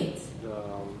 Two things.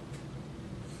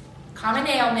 Common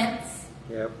ailments.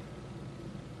 Yep.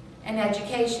 And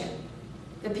education.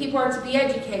 The people are to be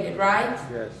educated, right?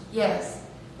 Yes. Yes.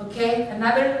 Okay?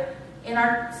 Another in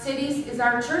our cities is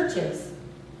our churches.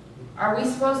 Are we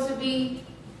supposed to be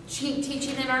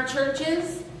teaching in our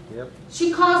churches? Yep.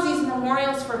 She calls these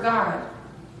memorials for God.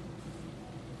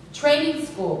 Training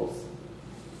schools,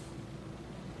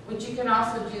 which you can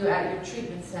also do at your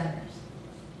treatment centers.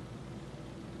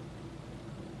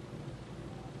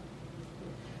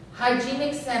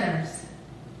 Hygienic centers.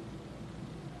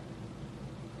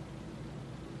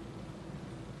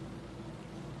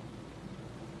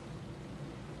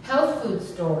 Health food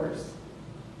stores.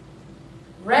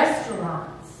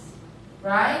 Restaurants.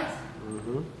 Right?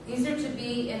 Mm-hmm. These are to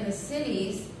be in the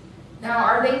cities. Now,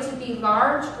 are they to be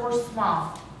large or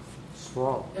small?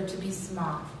 Small. They're to be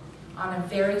small, on a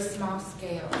very small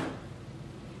scale.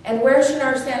 And where should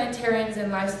our sanitariums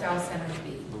and lifestyle centers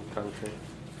be? In country.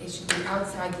 They should be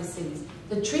outside the cities.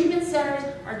 The treatment centers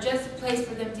are just a place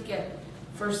for them to get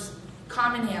for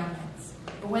common ailments.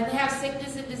 But when they have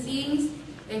sickness and disease,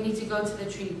 they need to go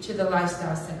to the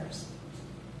lifestyle centers.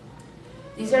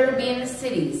 These are to be in the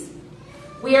cities.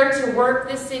 We are to work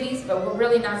the cities, but we're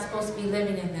really not supposed to be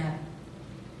living in them.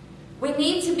 We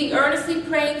need to be earnestly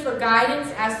praying for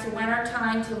guidance as to when our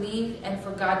time to leave and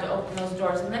for God to open those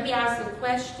doors. And let me ask you a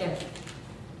question.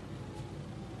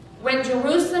 When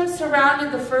Jerusalem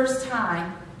surrounded the first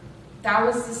time, that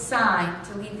was the sign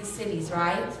to leave the cities,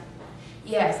 right?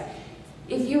 Yes.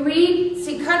 If you read,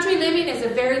 see, Country Living is a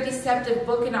very deceptive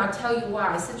book, and I'll tell you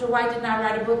why. Sister White did not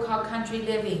write a book called Country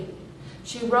Living.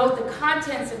 She wrote the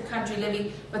contents of Country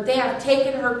Living, but they have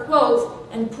taken her quotes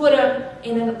and put them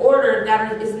in an order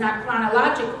that is not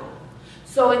chronological.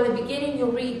 So in the beginning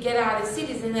you'll read get out of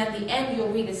cities, and at the end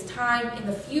you'll read it's time in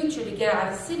the future to get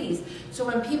out of cities. So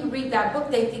when people read that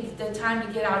book, they think the time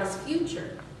to get out is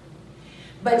future.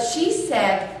 But she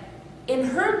said in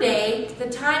her day,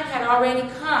 the time had already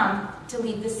come to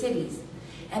leave the cities.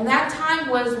 And that time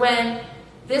was when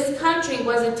this country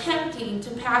was attempting to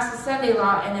pass the Sunday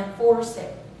law and enforce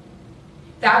it.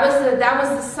 That was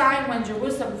the sign when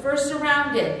Jerusalem first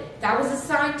surrounded. That was a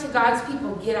sign to God's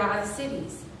people, get out of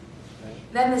cities. Right.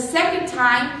 Then the second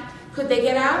time, could they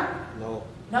get out? No.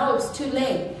 No, it was too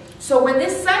late. So when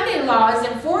this Sunday law is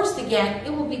enforced again,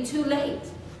 it will be too late.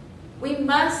 We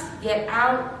must get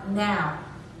out now.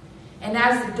 And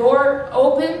as the door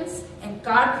opens and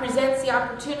God presents the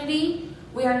opportunity,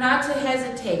 we are not to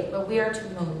hesitate, but we are to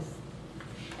move.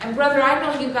 And brother, I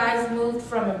know you guys moved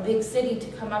from a big city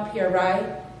to come up here,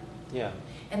 right? Yeah.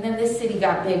 And then this city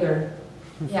got bigger.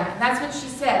 Yeah, and that's what she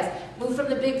says. Move from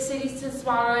the big cities to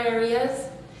smaller areas.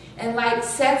 And like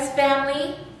Seth's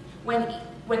family,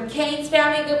 when Cain's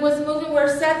family was moving where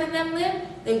Seth and them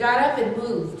lived, they got up and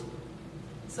moved.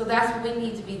 So that's what we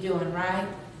need to be doing, right?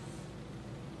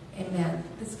 Amen.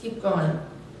 Let's keep going.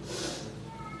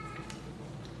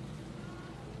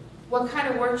 What kind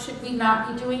of work should we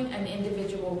not be doing? An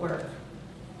individual work.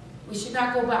 We should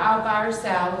not go out by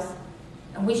ourselves,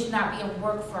 and we should not be in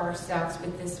work for ourselves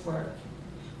with this work.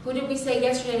 Who did we say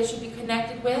yesterday it should be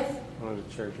connected with? One of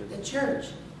the churches. The church.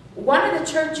 One of the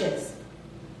churches.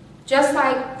 Just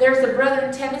like there's a brother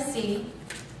in Tennessee,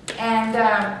 and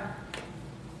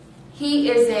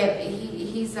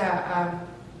he's a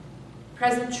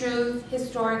Present Truth,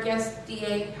 Historic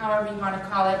SDA, however you want to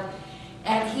call it.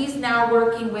 And he's now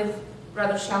working with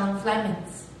Brother Sheldon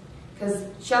Flemings. Because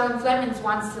Sheldon Flemings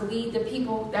wants to lead the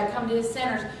people that come to his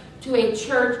centers to a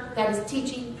church that is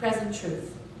teaching present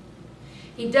truth.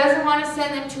 He doesn't want to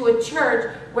send them to a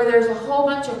church where there's a whole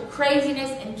bunch of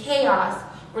craziness and chaos,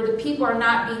 where the people are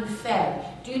not being fed.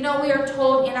 Do you know we are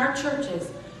told in our churches,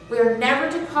 we are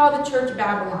never to call the church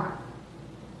Babylon.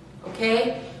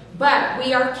 Okay? But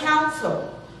we are counseled.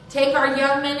 Take our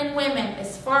young men and women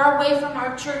as far away from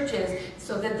our churches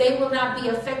so that they will not be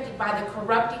affected by the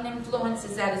corrupting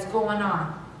influences that is going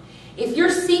on. If you're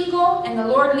single and the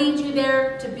Lord leads you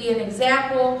there to be an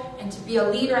example and to be a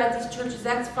leader at these churches,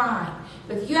 that's fine.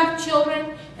 But if you have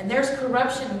children and there's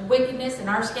corruption and wickedness and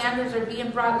our standards are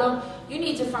being brought low, you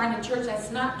need to find a church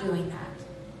that's not doing that.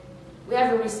 We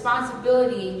have a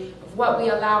responsibility of what we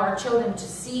allow our children to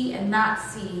see and not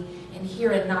see, and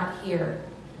hear and not hear.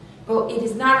 But it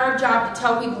is not our job to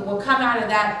tell people, well, come out of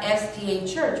that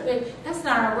SDA church. But that's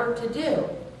not our work to do.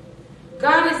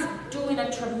 God is doing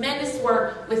a tremendous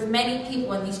work with many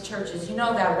people in these churches. You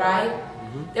know that, right?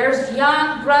 There's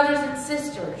young brothers and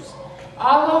sisters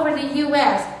all over the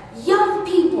U.S., young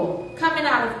people coming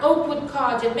out of Oakwood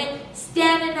College and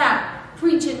standing up,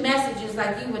 preaching messages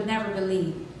like you would never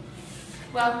believe.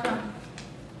 Welcome.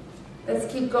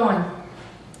 Let's keep going.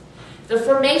 The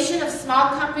formation of small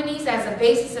companies as a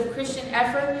basis of Christian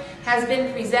effort has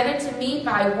been presented to me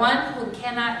by one who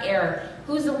cannot err.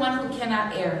 Who's the one who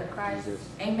cannot err? Christ.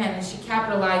 Amen. And she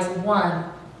capitalized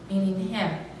one, meaning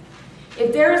him.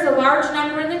 If there is a large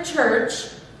number in the church,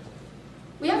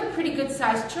 we have a pretty good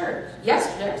sized church.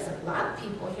 Yesterday, there's a lot of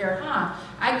people here, huh?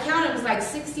 I counted, it was like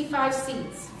 65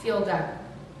 seats filled up.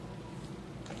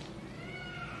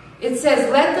 It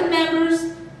says,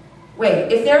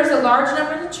 if there is a large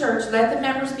number in the church, let the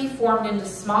members be formed into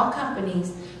small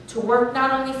companies to work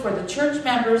not only for the church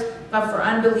members, but for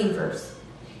unbelievers.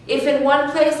 If in one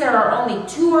place there are only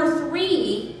 2 or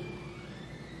 3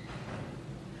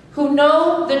 who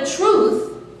know the truth,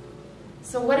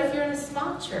 so what if you're in a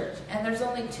small church and there's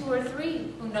only 2 or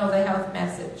 3 who know the health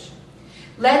message?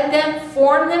 Let them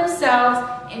form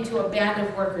themselves into a band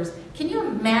of workers. Can you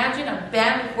imagine a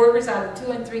band of workers out of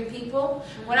 2 and 3 people?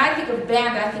 When I think of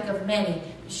band, I think of many.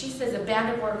 She says a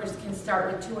band of workers can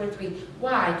start with 2 or 3.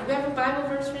 Why? Do we have a Bible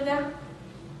verse for that?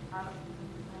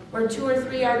 Where 2 or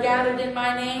 3 are gathered in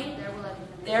my name,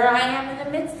 there I am in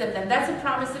the midst of them. That's a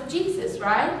promise of Jesus,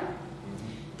 right?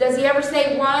 Does he ever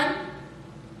say 1?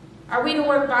 Are we to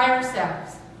work by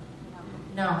ourselves?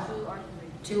 No.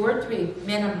 2 or 3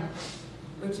 minimum.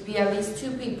 We're to be at least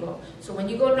 2 people. So when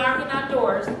you go knocking on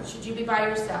doors, should you be by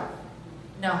yourself?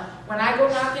 No. When I go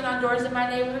knocking on doors in my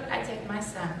neighborhood, I take my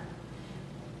son.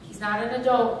 He's not an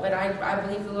adult, but I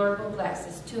believe the Lord will bless.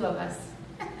 It's 2 of us.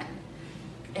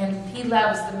 And he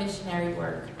loves the missionary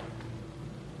work.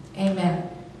 Amen.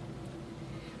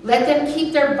 Let them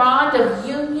keep their bond of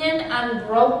union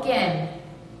unbroken.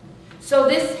 So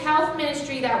this health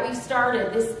ministry that we've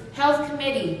started, this health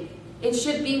committee, it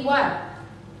should be what?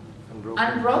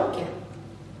 Unbroken.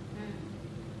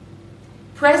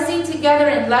 Pressing together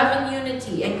in love and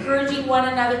unity, encouraging one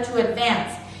another to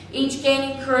advance, each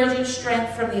gaining courage and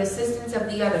strength from the assistance of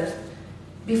the others.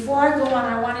 Before I go on,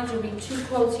 I wanted to read 2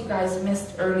 quotes you guys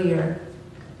missed earlier.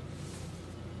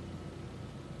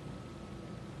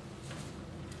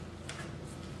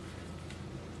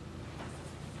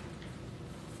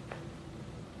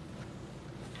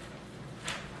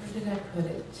 Where did I put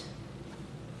it?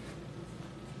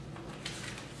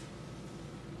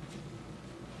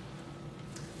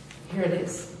 Here it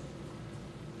is.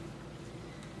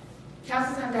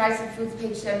 Councils on Diets and Foods,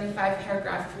 page 75,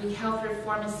 paragraph 3. Health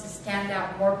reform is to stand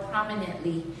out more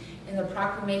prominently in the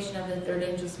proclamation of the third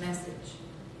angel's message.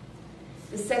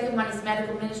 The second one is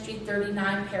medical ministry,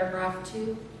 39, paragraph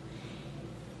 2.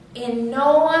 In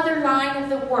no other line of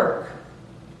the work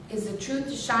is the truth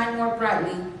to shine more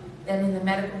brightly than in the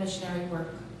medical missionary work.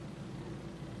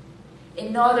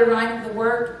 In no other line of the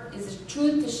work is the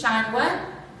truth to shine what?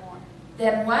 More.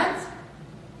 Than what?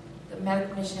 The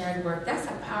medical missionary work. That's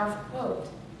a powerful quote.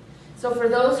 So for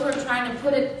those who are trying to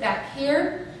put it back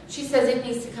here, she says it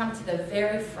needs to come to the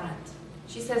very front.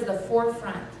 She says the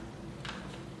forefront.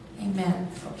 Amen.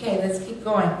 Okay, let's keep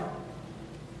going.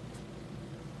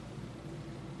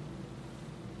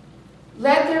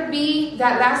 Let there be,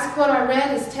 that last quote I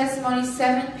read is Testimony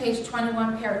 7, page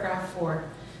 21, paragraph 4.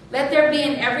 Let there be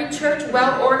in every church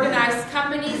well-organized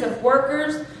companies of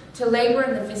workers to labor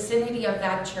in the vicinity of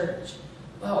that church.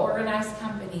 Well-organized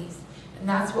companies. And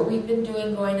that's what we've been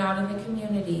doing going out in the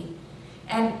community.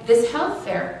 And this health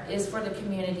fair is for the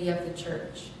community of the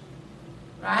church.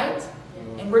 Right?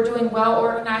 And we're doing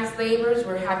well-organized labors.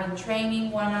 We're having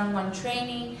training, one-on-one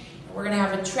training. And we're going to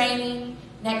have a training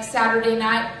next Saturday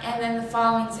night and then the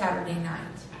following Saturday night.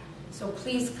 So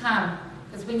please come,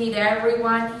 because we need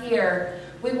everyone here.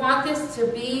 We want this to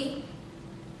be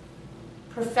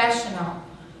professional.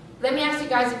 Let me ask you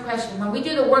guys a question. When we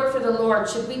do the work for the Lord,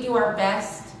 should we do our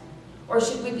best? Or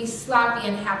should we be sloppy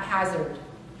and haphazard?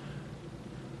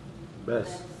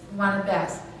 Best. We want the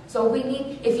best. So we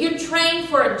need, if you're trained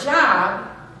for a job,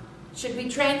 should we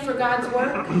train for God's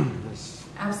work? Yes.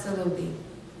 Absolutely.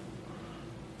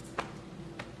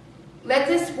 Let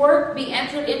this work be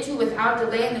entered into without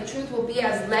delay, and the truth will be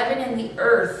as leaven in the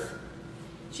earth.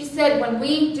 She said, when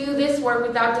we do this work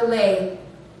without delay,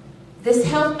 this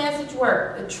health message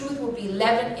work, the truth will be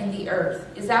leaven in the earth.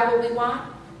 Is that what we want?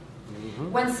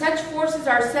 Mm-hmm. When such forces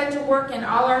are set to work in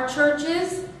all our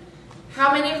churches,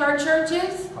 How many of our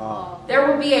churches? All. There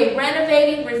will be a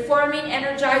renovating, reforming,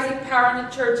 energizing power in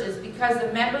the churches because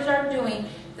the members are doing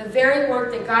the very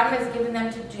work that God has given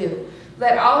them to do.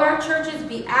 Let all our churches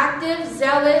be active,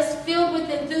 zealous, filled with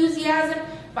enthusiasm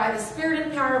by the Spirit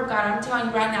and power of God. I'm telling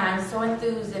you right now, I'm so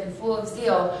enthused and full of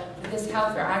zeal for this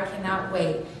health fair. I cannot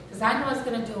wait because I know it's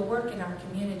going to do a work in our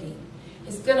community.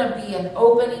 It's going to be an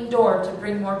opening door to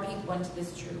bring more people into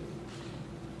this truth.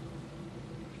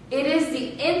 It is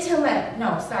the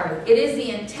it is the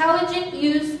intelligent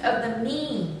use of the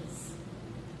means.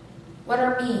 What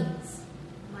are means?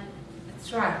 Money.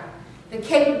 That's right. The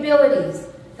capabilities,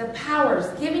 the powers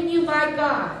given you by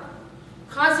God,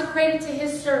 consecrated to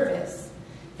His service,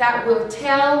 that will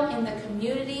tell in the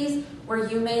communities where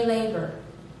you may labor.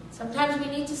 Sometimes we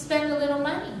need to spend a little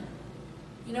money.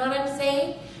 You know what I'm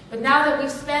saying? But now that we've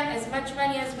spent as much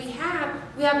money as we have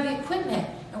the equipment.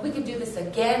 And we could do this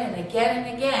again and again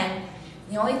and again.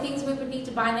 The only things we would need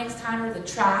to buy next time are the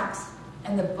tracts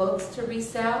and the books to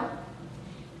resell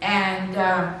and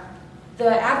the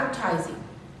advertising.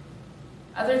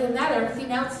 Other than that,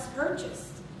 everything else is purchased.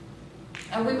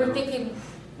 And we were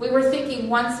thinking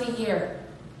once a year,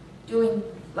 doing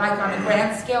like on a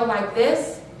grand scale like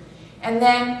this, and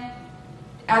then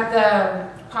at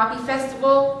the Poppy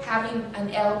Festival, having an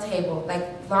L table, like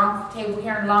long table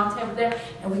here and long table there,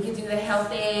 and we could do the health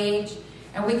age,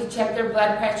 and we could check their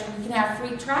blood pressure, we can have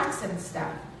free tracts and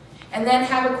stuff. And then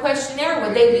have a questionnaire,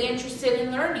 would they be interested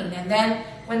in learning? And then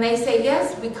when they say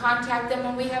yes, we contact them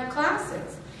when we have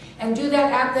classes. And do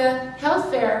that at the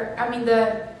health fair,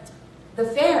 the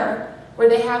fair, where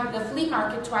they have the flea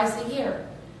market twice a year,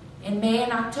 in May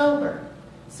and October.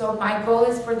 So my goal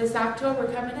is for this October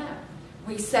coming up.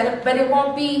 We set up, but it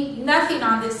won't be nothing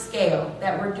on this scale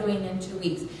that we're doing in 2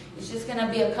 weeks. It's just going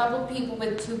to be a couple people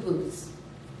with 2 booths,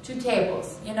 2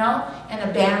 tables, you know, and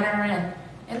a banner,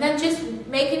 and then just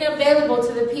making it available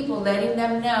to the people, letting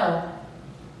them know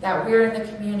that we're in the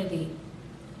community.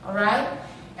 All right?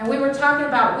 And we were talking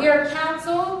about we are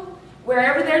council.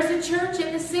 Wherever there's a church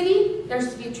in the city,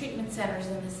 there's to be treatment centers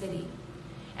in the city.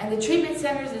 And the treatment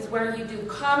centers is where you do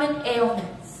common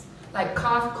ailments, like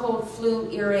cough, cold,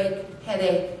 flu, earache,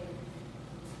 headache.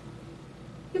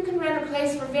 You can rent a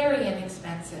place for very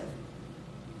inexpensive.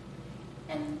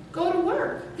 And go to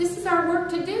work. This is our work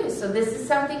to do. So this is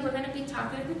something we're going to be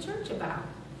talking to the church about.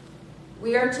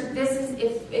 We are to,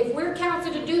 if we're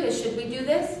counseled to do this, should we do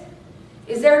this?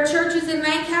 Is there churches in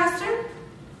Lancaster?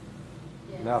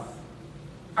 Yes. No.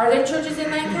 Are there churches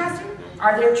in Lancaster?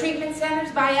 Are there treatment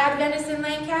centers by Adventists in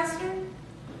Lancaster?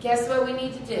 Guess what we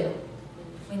need to do?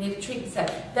 We need a treatment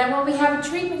center. Then when we have a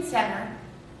treatment center,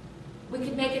 we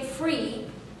could make it free,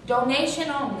 donation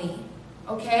only,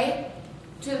 okay,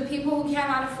 to the people who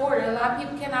cannot afford it. A lot of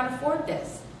people cannot afford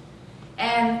this.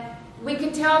 And we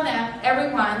can tell them,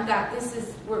 everyone, that this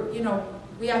is,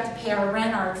 we have to pay our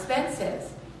rent, our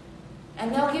expenses.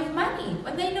 And they'll give money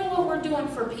when they know what we're doing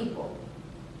for people.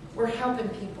 We're helping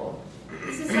people.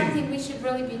 This is something we should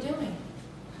really be doing.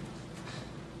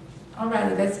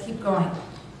 Alrighty, let's keep going.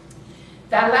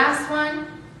 That last one,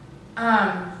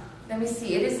 let me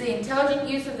see. It is the intelligent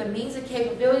use of the means and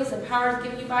capabilities and powers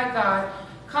given you by God,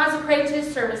 consecrated to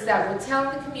His service, that will tell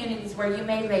in the communities where you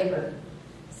may labor.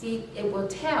 See, it will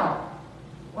tell.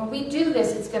 When we do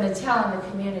this, it's going to tell in the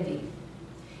community.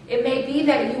 It may be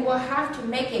that you will have to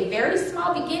make a very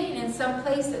small beginning in some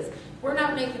places. We're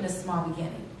not making a small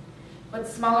beginning. But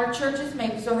smaller churches,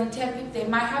 maybe it's only 10 people, they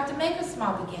might have to make a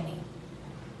small beginning.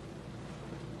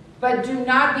 But do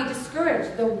not be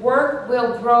discouraged. The work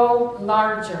will grow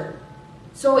larger.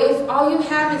 So if all you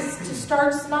have is to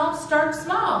start small, start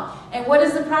small. And what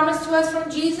is the promise to us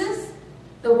from Jesus?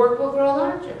 The work will grow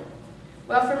larger.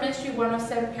 Welfare Ministry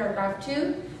 107, paragraph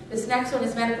 2. This next one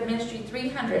is Medical Ministry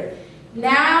 300.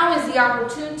 Now is the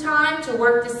opportune time to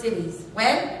work the cities.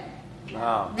 When?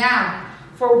 Now. Now.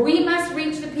 For we must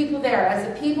reach the people there. As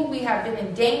a people, we have been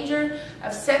in danger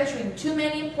of centering too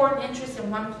many important interests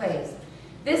in one place.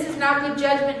 This is not good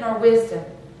judgment nor wisdom.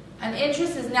 An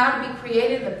interest is now to be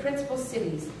created in the principal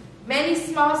cities. Many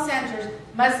small centers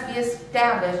must be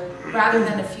established rather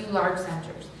than a few large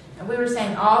centers. And we were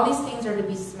saying all these things are to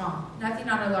be small, nothing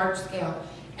on a large scale.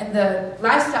 And the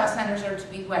lifestyle centers are to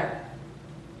be where?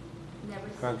 Never.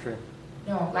 Country.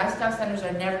 No, lifestyle centers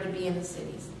are never to be in the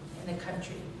cities, in the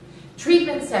country.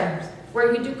 Treatment centers,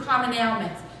 where you do common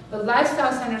ailments. But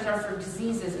lifestyle centers are for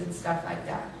diseases and stuff like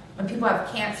that. When people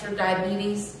have cancer,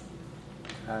 diabetes.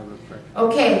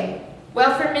 Okay,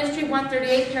 Welfare Ministry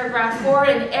 138, paragraph 4.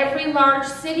 In every large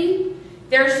city,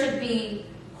 there should be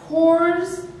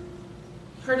corps.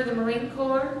 Heard of the Marine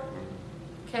Corps?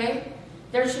 Okay?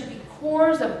 There should be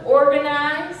corps of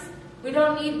organized, We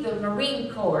don't need the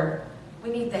Marine Corps.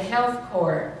 We need the Health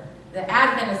Corps, the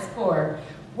Adventist Corps.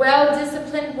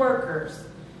 Well-disciplined workers.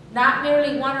 Not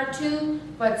merely one or two,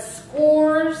 but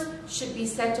scores should be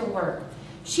set to work.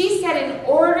 She said in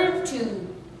order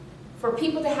for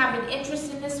people to have an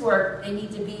interest in this work, they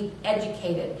need to be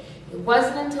educated. It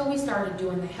wasn't until we started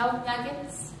doing the health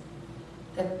nuggets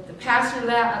that the pastor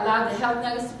allowed the health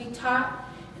nuggets to be taught.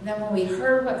 And then when we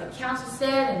heard what the council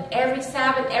said, and every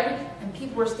Sabbath, and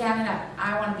people were standing up,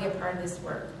 I want to be a part of this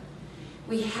work.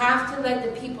 We have to let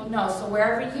the people know. So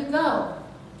wherever you go,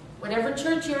 whatever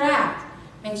church you're at,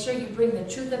 make sure you bring the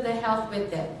truth of the health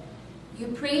with it. You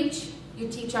preach, you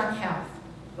teach on health.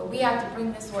 But we have to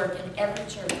bring this work in every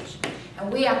church.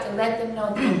 And we have to let them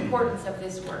know the importance of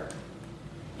this work.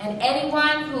 And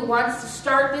anyone who wants to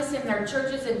start this in their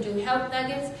churches and do health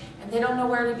nuggets, and they don't know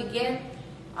where to begin,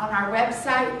 on our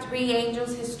website,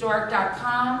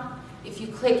 3angelshistoric.com, if you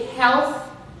click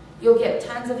health, you'll get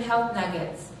tons of health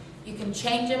nuggets. You can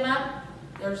change them up.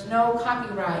 There's no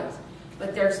copyright.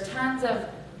 But there's tons of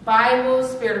Bible,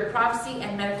 spirit of prophecy,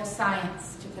 and medical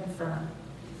science to confirm.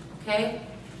 Okay?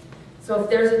 So if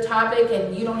there's a topic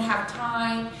and you don't have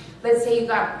time, let's say you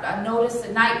got a notice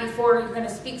the night before you're going to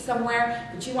speak somewhere,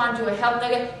 but you want to do a health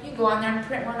nugget, you go on there and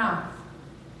print one off.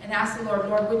 And ask the Lord,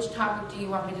 Lord, which topic do you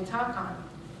want me to talk on?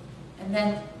 And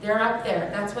then they're up there.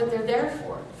 That's what they're there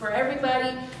for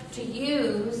everybody to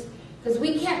use, because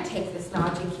we can't take this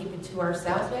knowledge and keep it to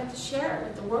ourselves. We have to share it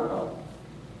with the world,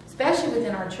 especially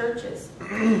within our churches.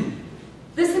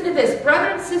 Listen to this.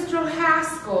 Brother and Sister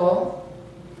Haskell,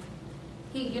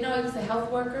 he was a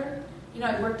health worker. He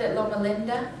worked at Loma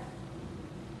Linda.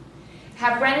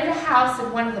 Have rented a house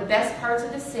in one of the best parts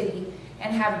of the city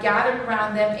and have gathered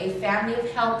around them a family of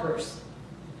helpers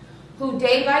who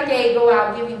day by day go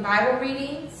out giving Bible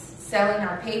readings, selling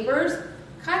our papers,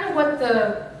 kind of what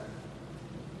the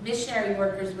missionary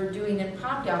workers were doing in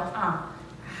Palmdale, huh?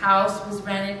 A house was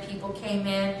rented, people came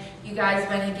in, you guys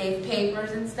went and gave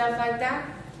papers and stuff like that.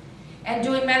 And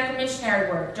doing medical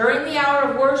missionary work. During the hour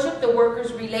of worship, the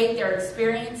workers relate their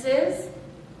experiences.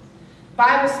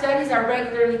 Bible studies are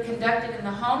regularly conducted in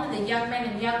the home, and the young men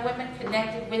and young women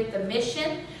connected with the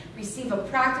mission receive a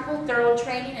practical, thorough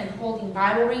training in holding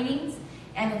Bible readings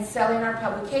and in selling our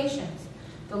publications.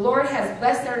 The Lord has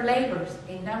blessed their labors.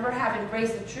 A number have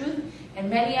embraced the truth, and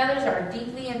many others are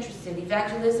deeply interested.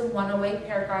 Evangelism 108,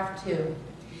 paragraph 2.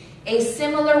 A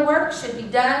similar work should be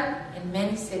done in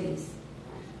many cities.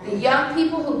 The young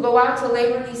people who go out to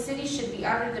labor in these cities should be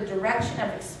under the direction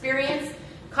of experienced,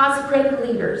 consecrated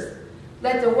leaders.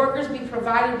 Let the workers be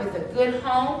provided with a good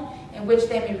home in which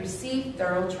they may receive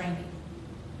thorough training.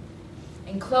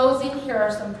 In closing, here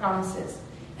are some promises.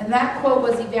 And that quote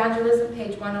was Evangelism,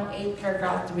 page 108,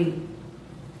 paragraph 3.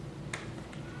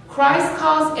 Christ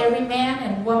calls every man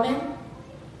and woman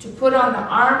to put on the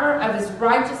armor of his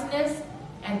righteousness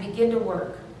and begin to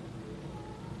work.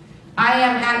 I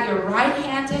am at your right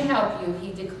hand to help you,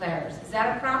 he declares. Is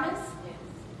that a promise? Yes.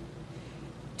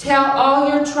 Tell all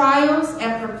your trials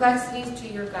and perplexities to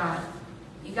your God.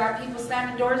 You got people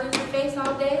slamming doors in your face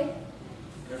all day?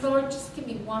 Lord, just give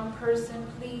me one person,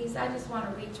 please. I just want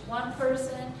to reach one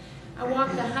person. I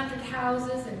walked 100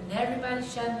 houses and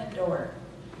everybody's shutting the door.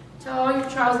 Tell all your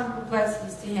trials and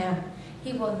perplexities to him.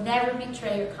 He will never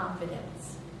betray your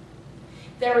confidence.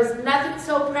 There is nothing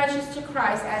so precious to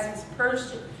Christ as his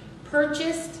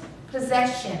purchased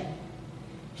possession,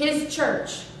 his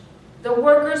church, the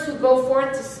workers who go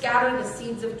forth to scatter the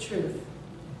seeds of truth.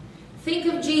 Think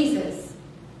of Jesus.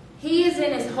 He is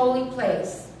in his holy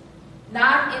place,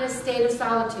 not in a state of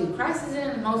solitude. Christ is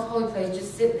in the most holy place,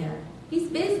 just sitting there. He's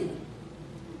busy.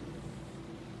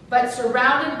 But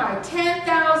surrounded by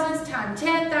 10,000s times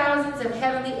 10,000s of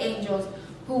heavenly angels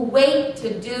who wait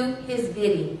to do his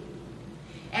bidding.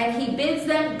 And he bids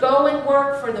them go and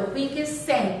work for the weakest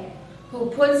saint who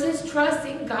puts his trust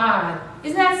in God.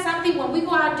 Isn't that something? When we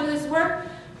go out and do this work,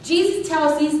 Jesus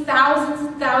tells these thousands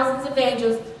and thousands of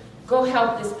angels, go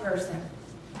help this person.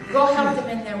 Go help them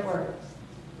in their work.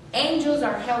 Angels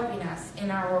are helping us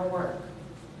in our work.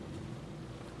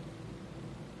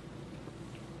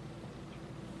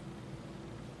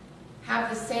 Have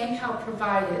the same help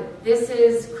provided. This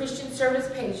is Christian Service,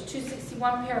 page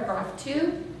 261, paragraph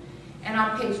 2. And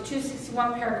on page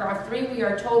 261, paragraph 3, we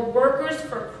are told workers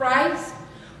for Christ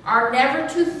are never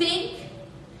to think,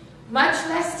 much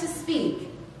less to speak,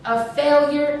 of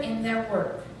failure in their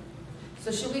work.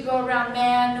 So should we go around,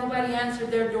 man, nobody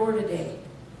answered their door today?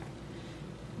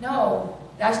 No,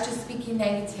 that's just speaking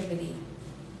negativity.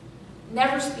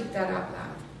 Never speak that out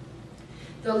loud.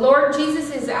 The Lord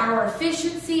Jesus is our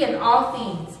efficiency in all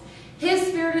things. His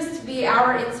Spirit is to be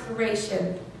our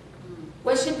inspiration.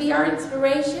 What should be our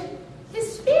inspiration?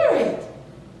 His Spirit.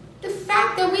 The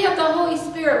fact that we have the Holy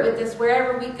Spirit with us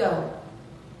wherever we go.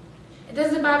 And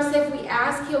doesn't the Bible say if we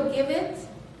ask, He'll give it?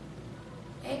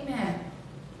 Amen.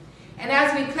 And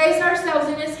as we place ourselves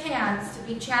in His hands to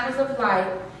be channels of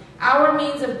light, our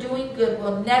means of doing good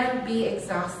will never be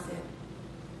exhausted.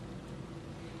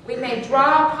 We may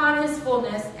draw upon His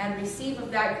fullness and receive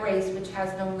of that grace which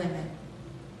has no limit.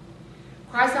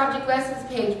 Christ Object Lessons,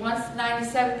 page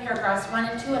 197, paragraphs 1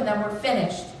 and 2, and then we're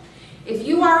finished. If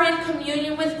you are in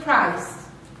communion with Christ,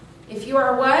 if you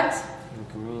are what? In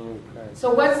communion with Christ.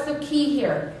 So what's the key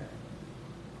here?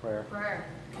 Prayer. Prayer.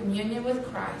 Communion with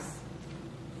Christ.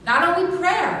 Not only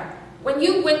prayer. When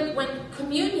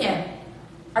communion,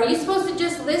 are you supposed to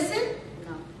just listen?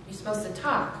 No. You're supposed to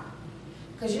talk.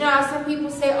 Because you know how some people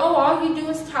say, oh, all you do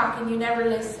is talk and you never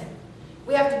listen.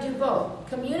 We have to do both.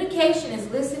 Communication is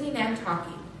listening and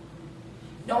talking.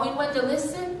 Knowing when to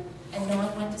listen and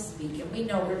knowing when to speak. And we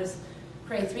know we're to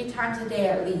pray 3 times a day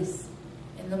at least.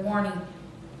 In the morning,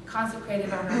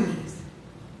 consecrated on our knees.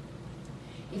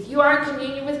 If you are in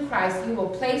communion with Christ, you will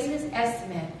place His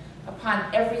estimate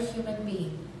upon every human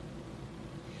being.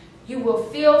 You will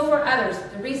feel for others.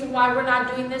 The reason why we're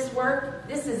not doing this work,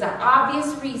 this is an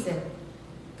obvious reason.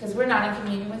 Because we're not in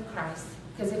communion with Christ.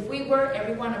 Because if we were,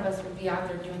 every one of us would be out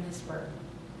there doing this work.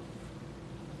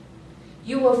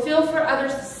 You will feel for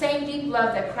others the same deep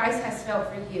love that Christ has felt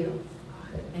for you.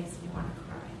 Oh, it makes me want to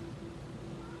cry.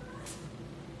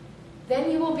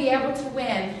 Then you will be able to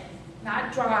win,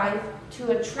 not drive,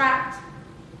 to attract,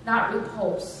 not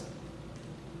repulse.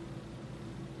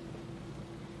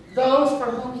 Those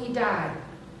for whom He died.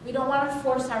 We don't want to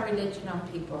force our religion on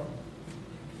people.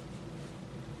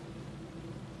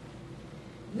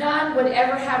 None would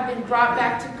ever have been brought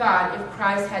back to God if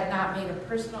Christ had not made a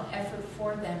personal effort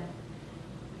for them.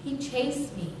 He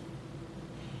chased me.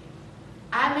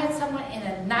 I met someone in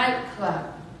a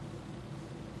nightclub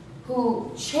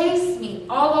who chased me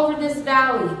all over this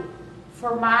valley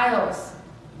for miles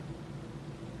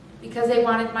because they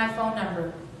wanted my phone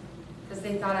number. Because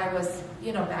they thought I was,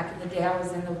 back in the day I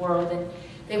was in the world and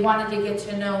they wanted to get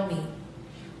to know me.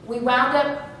 We wound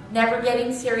up never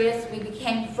getting serious. We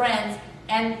became friends.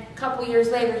 And a couple years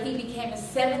later, he became a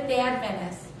Seventh-day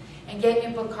Adventist and gave me a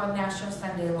book called National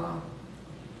Sunday Law.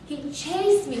 He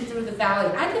chased me through the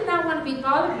valley. I did not want to be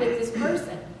bothered with this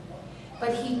person.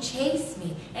 But he chased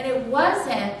me. And it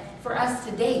wasn't for us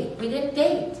to date. We didn't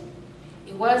date.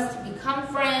 It was to become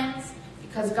friends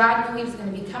because God knew he was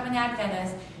going to become an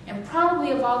Adventist. And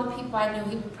probably of all the people I knew,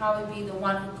 he would probably be the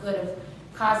one who could have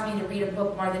caused me to read a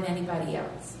book more than anybody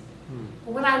else.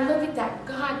 But when I look at that,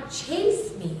 God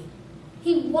chased me.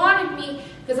 He wanted me,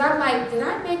 because I'm like, did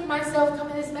I make myself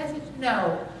come in this message?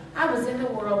 No. I was in the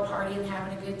world partying,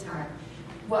 having a good time.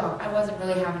 Well, I wasn't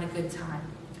really having a good time.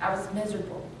 I was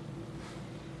miserable.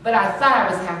 But I thought I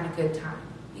was having a good time.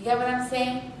 You get what I'm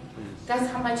saying? That's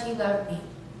how much he loved me.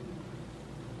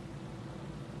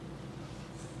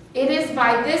 It is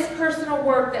by this personal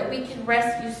work that we can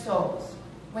rescue souls.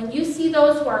 When you see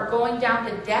those who are going down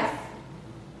to death,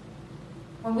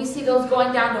 when we see those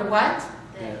going down to what?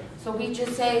 Death. So we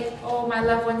just say, oh, my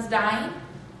loved one's dying.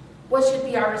 What should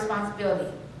be our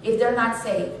responsibility? If they're not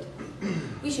saved,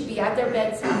 we should be at their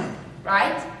bedside,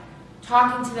 right?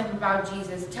 Talking to them about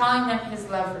Jesus, telling them his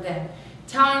love for them,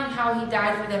 telling them how he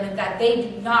died for them and that they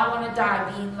do not want to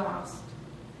die being lost.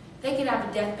 They could have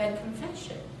a deathbed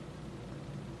confession,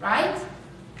 right?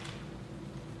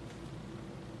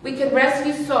 We can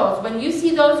rescue souls. When you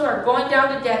see those who are going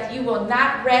down to death, you will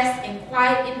not rest in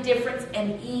quiet indifference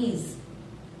and ease.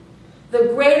 The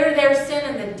greater their sin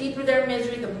and the deeper their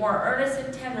misery, the more earnest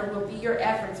and tender will be your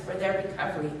efforts for their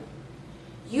recovery.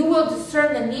 You will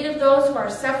discern the need of those who are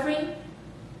suffering,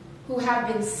 who have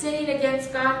been sinning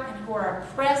against God, and who are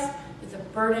oppressed with a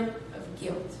burden of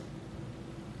guilt.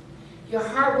 Your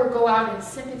heart will go out in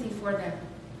sympathy for them,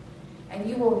 and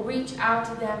you will reach out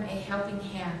to them a helping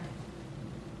hand.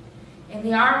 In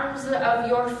the arms of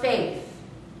your faith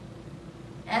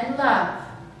and love,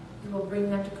 you will bring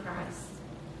them to Christ.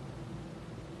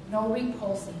 No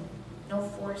repulsing, no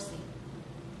forcing.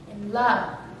 In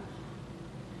love,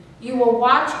 you will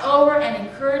watch over and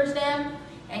encourage them,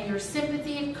 and your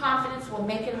sympathy and confidence will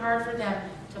make it hard for them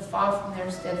to fall from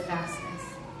their steadfastness.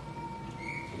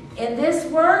 In this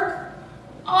work,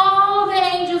 all the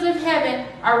angels of heaven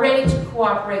are ready to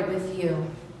cooperate with you.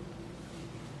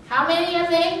 How many of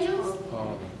the angels?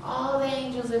 All the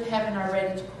angels of heaven are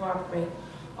ready to cooperate.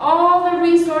 All the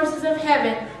resources of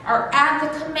heaven are at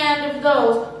the command of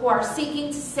those who are seeking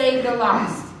to save the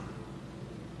lost.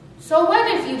 So what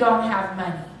if you don't have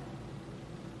money?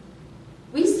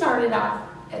 We started off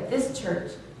at this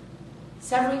church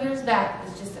several years back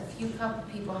was just a few couple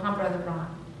people, huh, Brother Ron?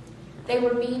 They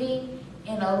were meeting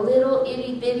in a little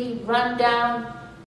itty-bitty, run-down